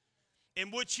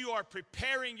 in which you are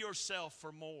preparing yourself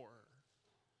for more.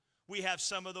 We have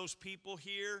some of those people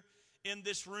here in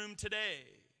this room today.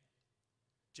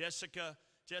 Jessica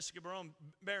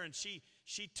Barron,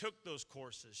 she took those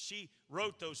courses. She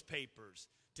wrote those papers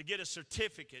to get a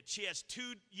certificate. She has 2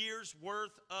 years'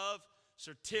 worth of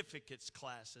certificates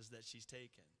classes that she's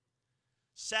taken.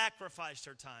 Sacrificed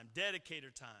her time, dedicated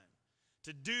her time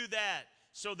to do that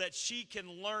so that she can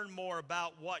learn more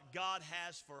about what God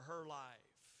has for her life,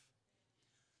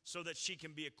 so that she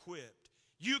can be equipped.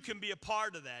 You can be a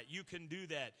part of that. You can do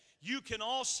that. You can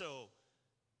also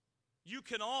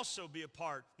be a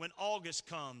part, when August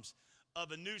comes, of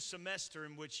a new semester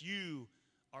in which you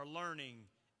are learning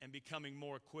and becoming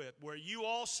more equipped, where you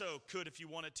also could, if you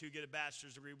wanted to, get a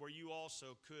bachelor's degree, where you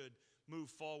also could move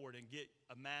forward and get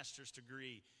a master's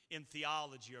degree in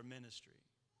theology or ministry.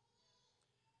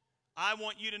 I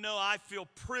want you to know I feel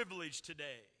privileged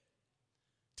today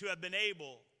to have been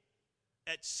able,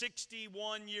 at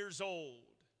 61 years old,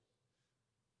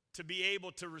 to be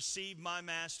able to receive my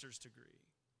master's degree.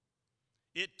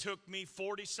 It took me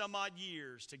 40 some odd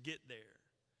years to get there,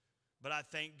 but I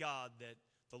thank God that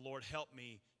the Lord helped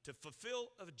me to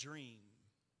fulfill a dream.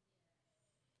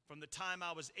 From the time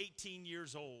I was 18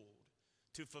 years old,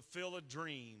 to fulfill a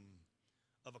dream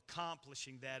of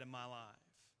accomplishing that in my life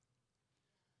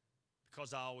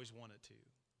because I always wanted to.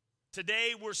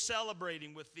 Today we're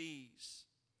celebrating with these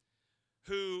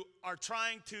who are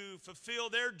trying to fulfill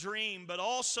their dream, but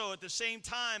also at the same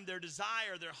time their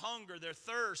desire, their hunger, their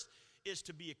thirst is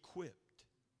to be equipped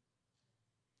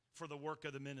for the work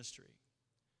of the ministry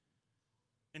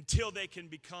until they can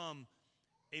become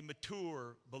a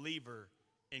mature believer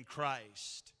in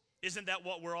Christ. Isn't that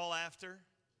what we're all after?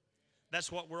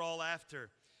 That's what we're all after.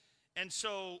 And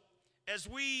so as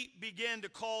we begin to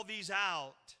call these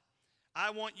out, I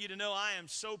want you to know I am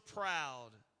so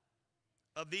proud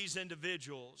of these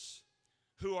individuals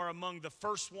who are among the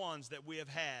first ones that we have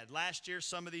had. Last year,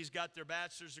 some of these got their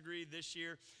bachelor's degree. This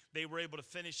year, they were able to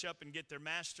finish up and get their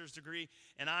master's degree.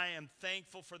 And I am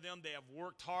thankful for them. They have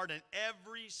worked hard. And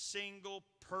every single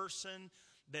person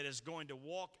that is going to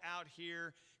walk out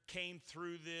here came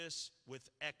through this with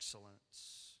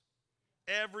excellence.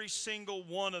 Every single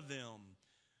one of them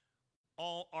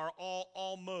are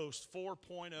almost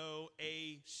 4.0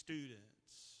 A students.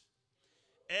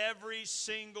 Every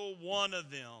single one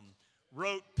of them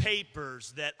wrote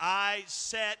papers that I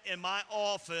sat in my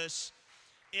office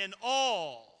in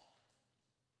awe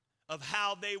of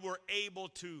how they were able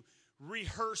to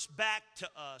rehearse back to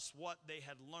us what they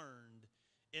had learned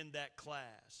in that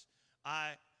class.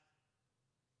 I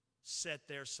sat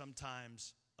there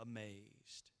sometimes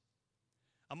amazed.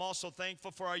 I'm also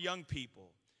thankful for our young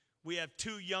people. We have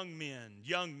two young men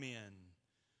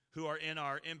who are in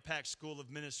our Impact School of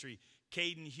Ministry.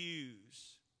 Caden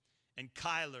Hughes and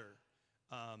Kyler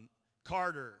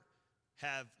Carter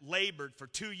have labored for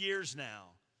 2 years now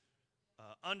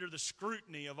under the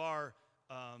scrutiny of our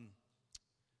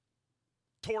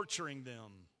torturing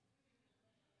them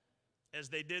as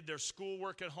they did their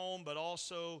schoolwork at home, but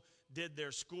also did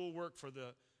their schoolwork for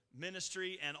the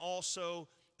ministry and also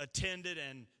attended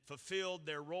and fulfilled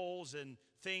their roles and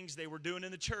things they were doing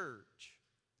in the church.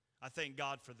 I thank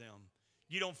God for them.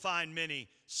 You don't find many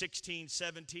 16,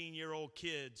 17-year-old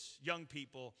kids, young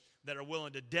people, that are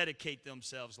willing to dedicate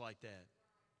themselves like that.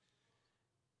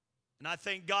 And I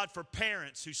thank God for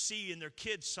parents who see in their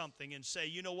kids something and say,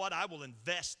 you know what, I will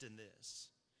invest in this.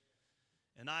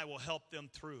 And I will help them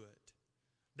through it.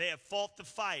 They have fought the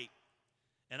fight,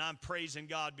 and I'm praising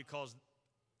God because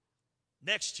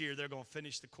next year they're going to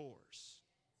finish the course.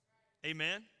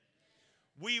 Amen?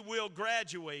 We will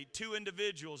graduate 2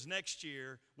 individuals next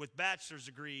year with bachelor's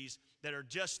degrees that are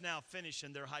just now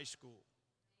finishing their high school.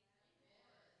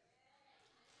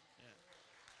 Yeah.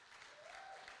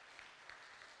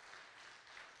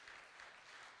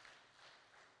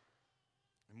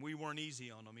 And we weren't easy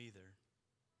on them either.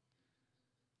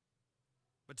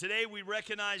 But today we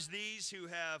recognize these who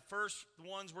have, first, the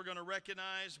ones we're going to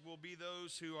recognize will be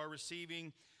those who are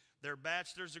receiving their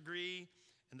bachelor's degree.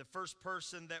 And the first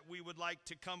person that we would like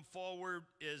to come forward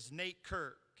is Nate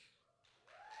Kirk.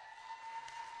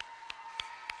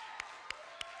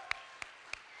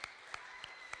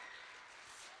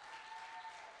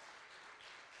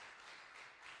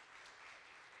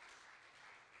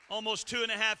 Almost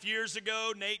 2.5 years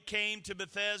ago, Nate came to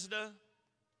Bethesda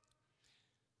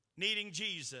needing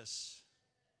Jesus.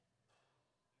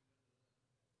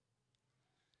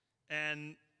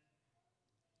 And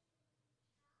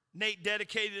Nate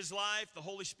dedicated his life. The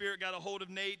Holy Spirit got a hold of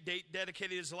Nate. Nate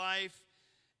dedicated his life.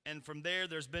 And from there,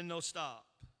 there's been no stop.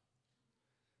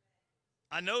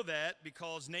 I know that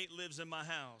because Nate lives in my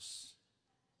house.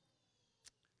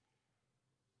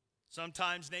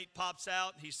 Sometimes Nate pops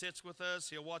out. He sits with us.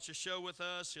 He'll watch a show with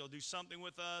us. He'll do something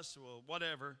with us. Well,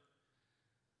 whatever.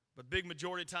 But big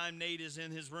majority of the time, Nate is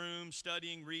in his room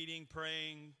studying, reading,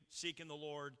 praying, seeking the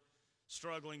Lord,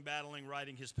 struggling, battling,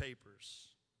 writing his papers.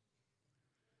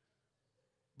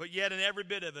 But yet in every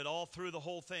bit of it, all through the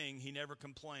whole thing, he never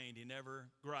complained. He never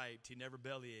griped. He never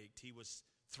bellyached. He was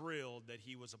thrilled that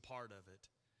he was a part of it.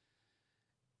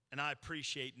 And I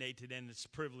appreciate Nate today, and it's a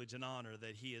privilege and honor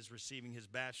that he is receiving his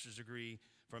bachelor's degree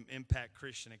from Impact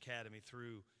Christian Academy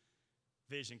through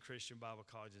Vision Christian Bible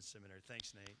College and Seminary.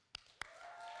 Thanks, Nate.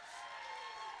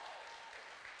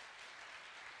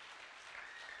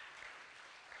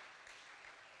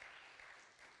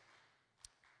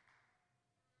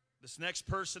 This next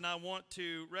person I want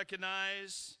to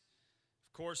recognize,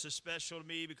 of course, is special to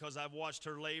me because I've watched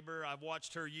her labor. I've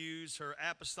watched her use her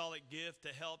apostolic gift to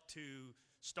help to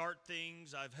start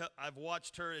things. I've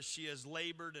watched her as she has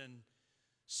labored and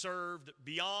served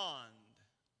beyond.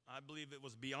 I believe it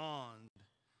was beyond.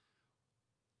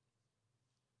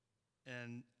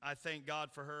 And I thank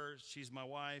God for her. She's my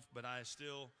wife, but I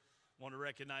still want to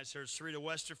recognize her. Sarita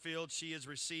Westerfield, she is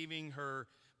receiving her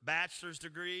bachelor's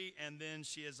degree, and then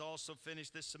she has also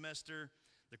finished this semester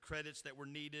the credits that were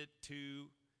needed to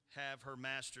have her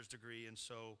master's degree. And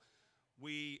so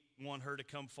we want her to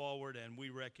come forward, and we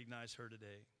recognize her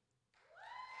today.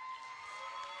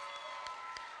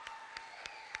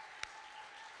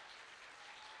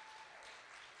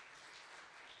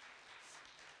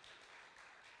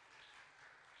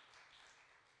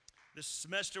 This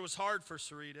semester was hard for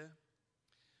Sarita.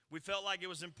 We felt like it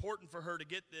was important for her to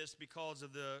get this because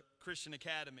of the Christian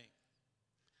Academy.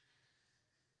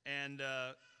 And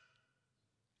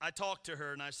I talked to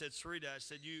her and I said, Sarita, I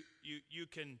said, you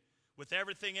can, with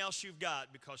everything else you've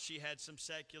got, because she had some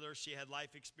secular, she had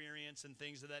life experience and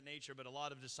things of that nature, but a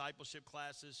lot of discipleship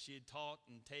classes she had taught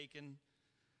and taken,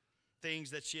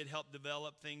 things that she had helped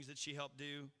develop, things that she helped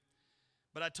do.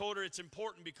 But I told her it's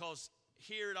important because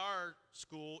here at our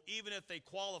school, even if they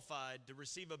qualified to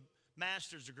receive a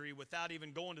master's degree without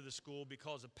even going to the school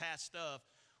because of past stuff,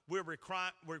 we are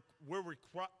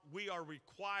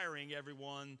requiring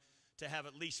everyone to have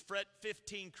at least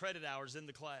 15 credit hours in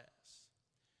the class,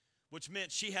 which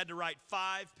meant she had to write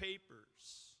 5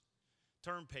 papers,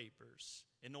 term papers,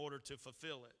 in order to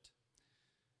fulfill it.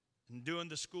 And doing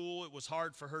the school, it was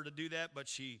hard for her to do that, but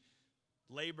she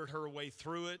labored her way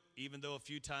through it, even though a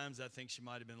few times I think she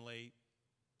might have been late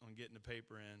on getting the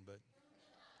paper in, but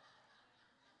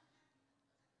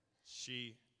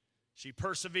she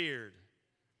persevered.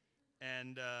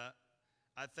 And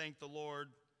I thank the Lord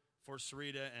for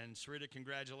Sarita. And Sarita,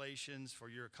 congratulations for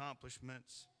your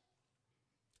accomplishments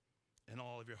and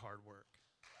all of your hard work.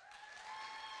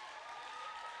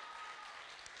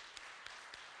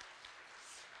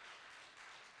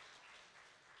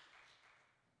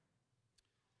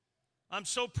 I'm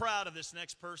so proud of this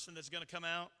next person that's going to come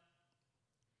out.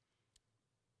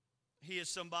 He is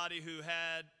somebody who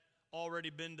had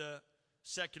already been to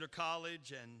secular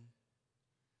college and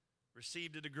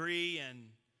received a degree, and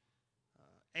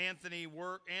Anthony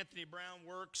Brown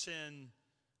works in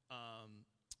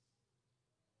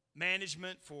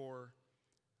management for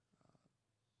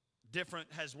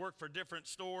has worked for different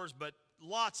stores, but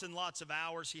lots and lots of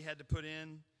hours he had to put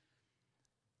in.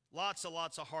 Lots of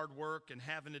hard work and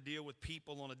having to deal with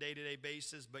people on a day-to-day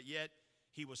basis, but yet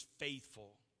he was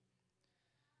faithful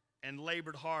and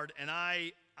labored hard. And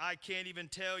I can't even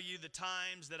tell you the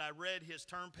times that I read his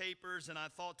term papers and I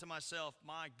thought to myself,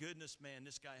 my goodness, man,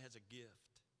 this guy has a gift.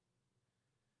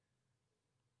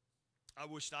 I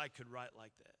wished I could write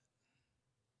like that.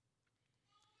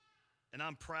 And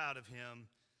I'm proud of him,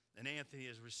 and Anthony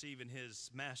is receiving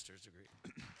his master's degree.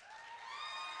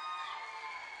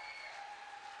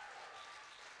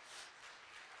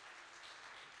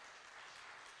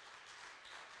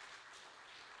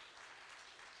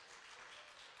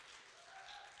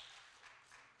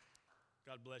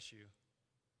 God bless you.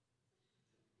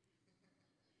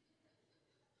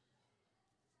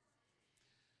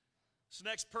 This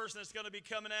next person that's going to be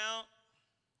coming out,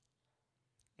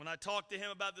 when I talked to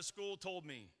him about the school, told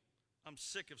me, I'm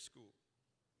sick of school.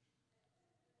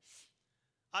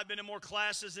 I've been in more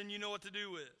classes than you know what to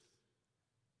do with.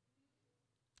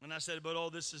 And I said, but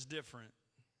this is different.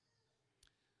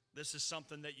 This is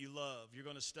something that you love. You're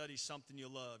going to study something you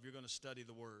love. You're going to study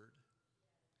the Word.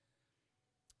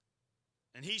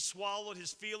 And he swallowed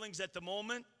his feelings at the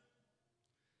moment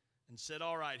and said,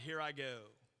 all right, here I go.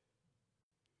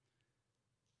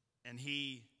 And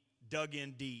he dug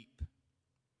in deep.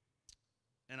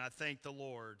 And I thank the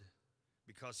Lord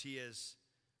because he is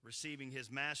receiving his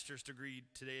master's degree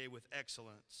today with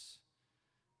excellence.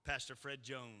 Pastor Fred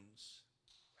Jones.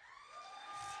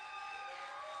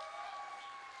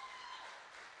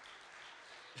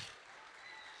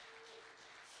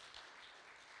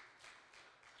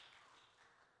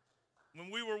 When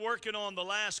we were working on the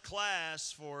last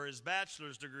class for his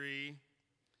bachelor's degree,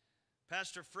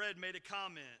 Pastor Fred made a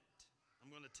comment.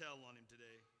 I'm going to tell on him today.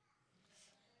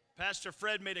 Pastor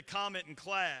Fred made a comment in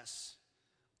class.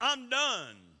 I'm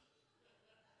done.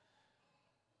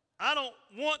 I don't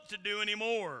want to do any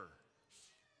more.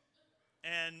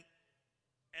 And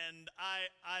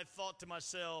I thought to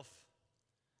myself,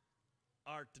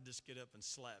 Art, to just get up and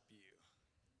slap you.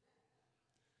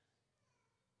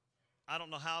 I don't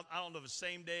know if it's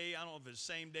the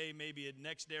same day, maybe the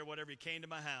next day or whatever, he came to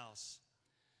my house.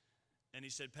 And he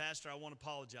said, Pastor, I want to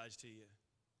apologize to you.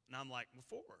 And I'm like,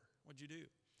 before? What'd you do?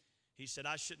 He said,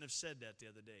 I shouldn't have said that the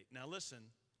other day. Now listen,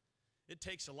 it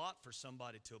takes a lot for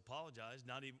somebody to apologize,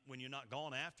 not even when you're not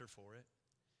gone after for it.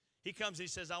 He comes, he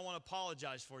says, I want to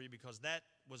apologize for you because that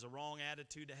was a wrong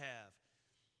attitude to have.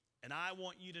 And I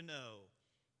want you to know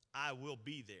I will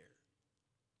be there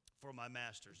for my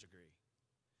master's degree.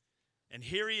 And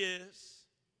here he is,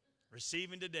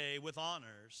 receiving today with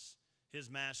honors his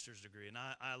master's degree. And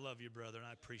I love you, brother, and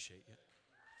I appreciate you.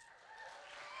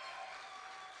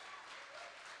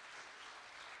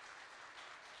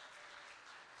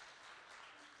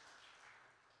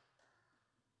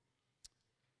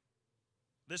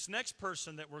 This next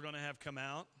person that we're going to have come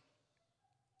out,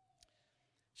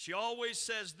 she always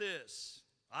says this: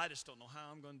 I just don't know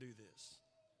how I'm going to do this.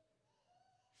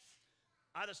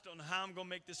 I just don't know how I'm going to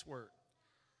make this work.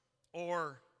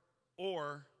 Or,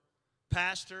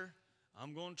 Pastor,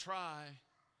 I'm going to try,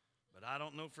 but I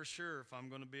don't know for sure if I'm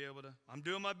going to be able to. I'm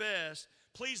doing my best.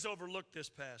 Please overlook this,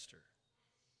 Pastor.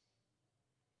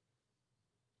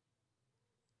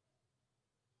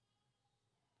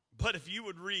 But if you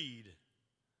would read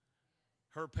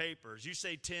her papers, you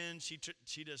say 10,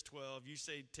 she does 12. You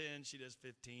say 10, she does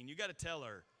 15. You got to tell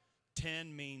her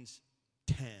 10 means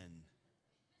 10.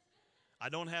 I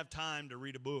don't have time to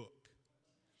read a book.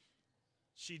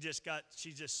 She's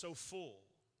just so full.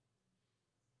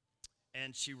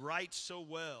 And she writes so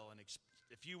well. And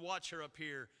if you watch her up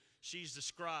here, she's the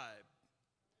scribe.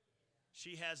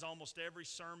 She has almost every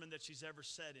sermon that she's ever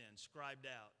said in scribed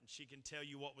out. And she can tell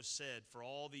you what was said for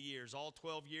all the years, all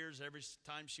 12 years, every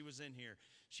time she was in here.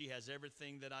 She has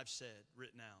everything that I've said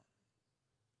written out.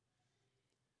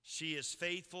 She is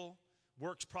faithful,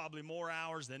 works probably more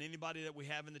hours than anybody that we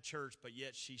have in the church, but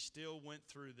yet she still went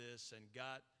through this and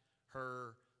got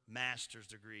her master's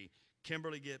degree.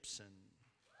 Kimberly Gibson.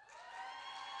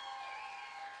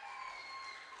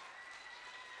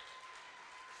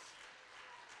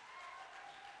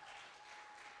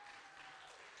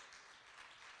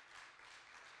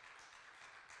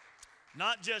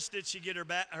 Not just did she get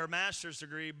her master's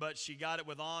degree, but she got it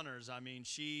with honors. I mean,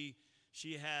 she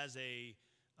has a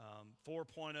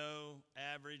 4.0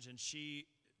 average, and she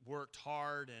worked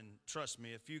hard. And trust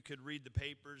me, if you could read the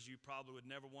papers, you probably would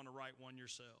never want to write one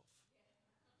yourself.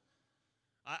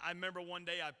 I remember one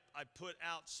day I put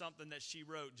out something that she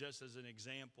wrote just as an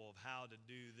example of how to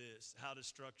do this, how to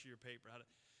structure your paper.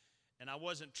 And I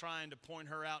wasn't trying to point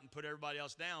her out and put everybody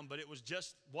else down, but it was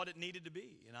just what it needed to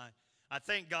be. And I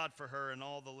thank God for her and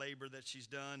all the labor that she's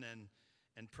done,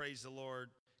 and praise the Lord.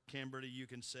 Kimberly, you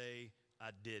can say,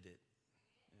 I did it.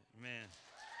 Amen.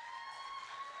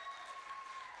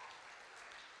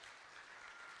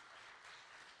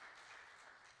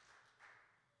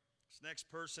 This next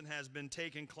person has been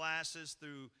taking classes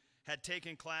through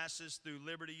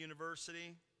Liberty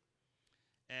University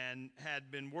and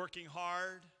had been working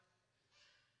hard,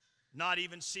 not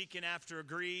even seeking after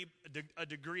a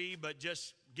degree, but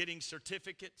just getting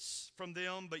certificates from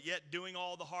them, but yet doing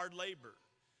all the hard labor.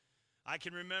 I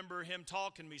can remember him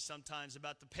talking to me sometimes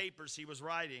about the papers he was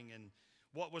writing and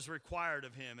what was required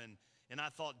of him. And I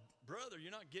thought, brother,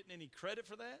 you're not getting any credit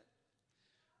for that?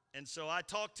 And so I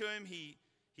talked to him. He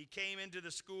came into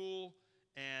the school,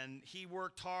 and he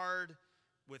worked hard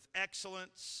with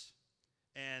excellence.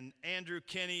 And Andrew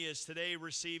Kinney is today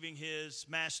receiving his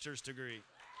master's degree.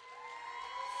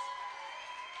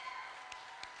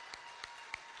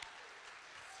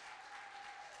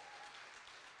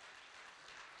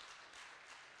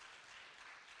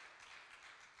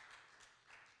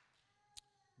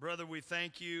 Brother, we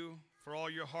thank you for all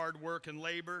your hard work and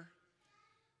labor.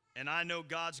 And I know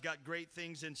God's got great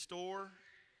things in store.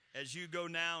 As you go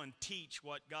now and teach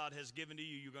what God has given to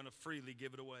you, you're going to freely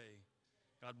give it away.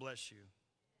 God bless you.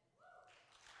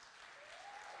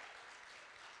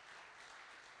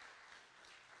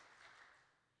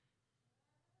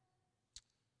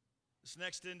 This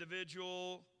next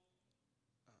individual,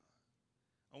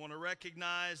 I want to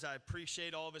recognize, I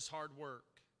appreciate all of his hard work.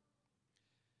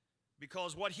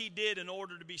 Because what he did in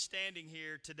order to be standing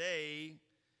here today,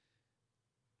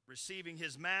 receiving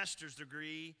his master's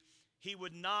degree, he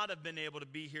would not have been able to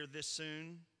be here this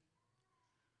soon.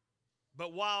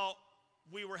 But while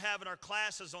we were having our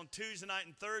classes on Tuesday night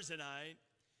and Thursday night,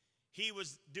 he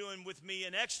was doing with me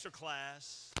an extra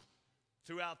class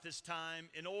throughout this time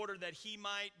in order that he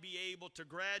might be able to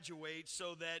graduate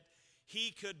so that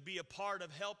he could be a part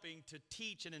of helping to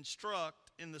teach and instruct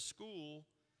in the school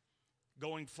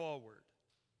going forward.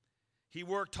 He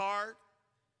worked hard,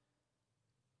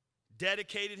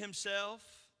 dedicated himself,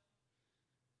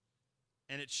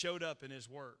 and it showed up in his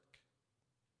work.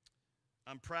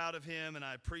 I'm proud of him, and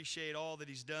I appreciate all that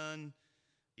he's done,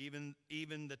 even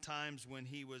the times when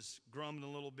he was grumbling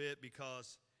a little bit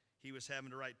because he was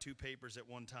having to write 2 papers at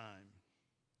one time.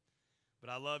 But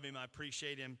I love him. I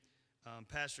appreciate him.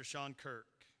 Pastor Sean Kirk.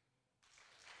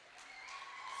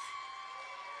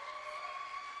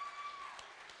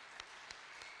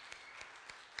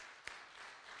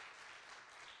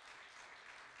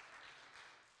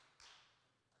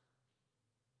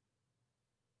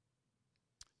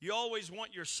 You always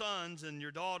want your sons and your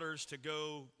daughters to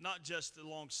go not just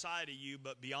alongside of you,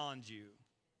 but beyond you.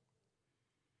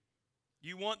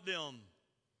 You want them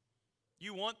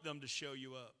to show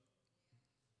you up.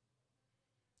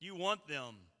 You want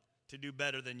them to do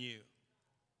better than you.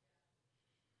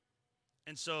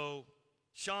 And so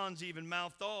Sean's even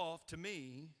mouthed off to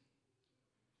me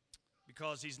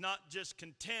because he's not just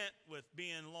content with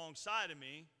being alongside of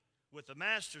me with a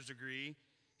master's degree.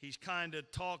 He's kind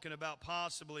of talking about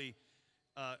possibly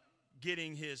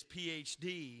getting his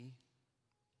PhD,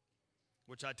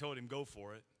 which I told him, go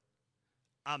for it.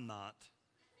 I'm not.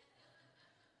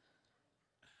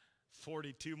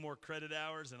 42 more credit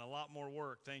hours and a lot more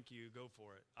work. Thank you. Go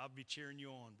for it. I'll be cheering you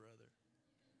on, brother.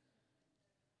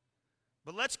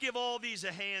 But let's give all these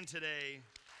a hand today.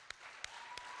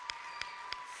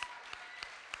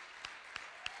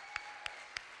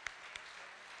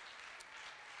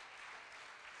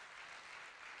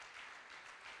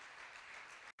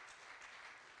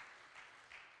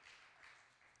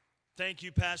 Thank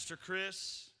you, Pastor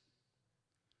Chris.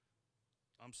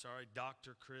 I'm sorry,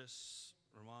 Dr. Chris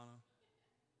Romano.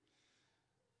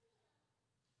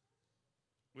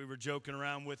 We were joking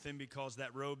around with him because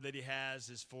that robe that he has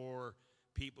is for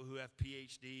people who have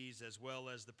PhDs, as well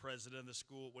as the president of the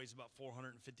school. It weighs about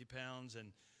 450 pounds,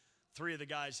 and 3 of the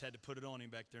guys had to put it on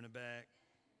him back there in the back.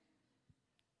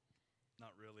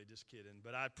 Not really, just kidding.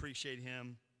 But I appreciate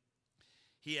him.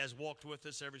 He has walked with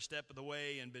us every step of the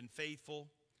way and been faithful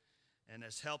and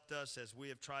has helped us as we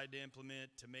have tried to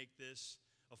implement to make this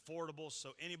affordable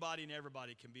so anybody and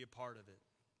everybody can be a part of it.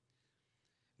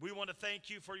 We want to thank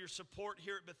you for your support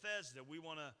here at Bethesda. We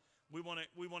want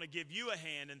to give you a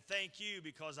hand and thank you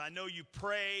because I know you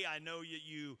pray. I know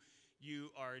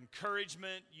you are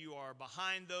encouragement. You are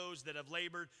behind those that have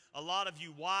labored. A lot of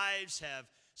you wives have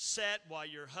sat while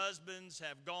your husbands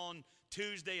have gone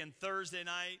Tuesday and Thursday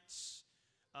nights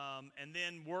and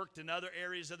then worked in other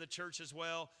areas of the church as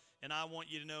well. And I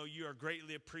want you to know you are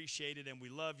greatly appreciated and we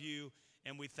love you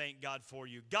and we thank God for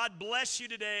you. God bless you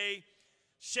today.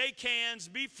 Shake hands,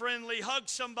 be friendly, hug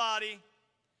somebody.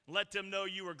 Let them know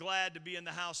you are glad to be in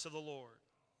the house of the Lord.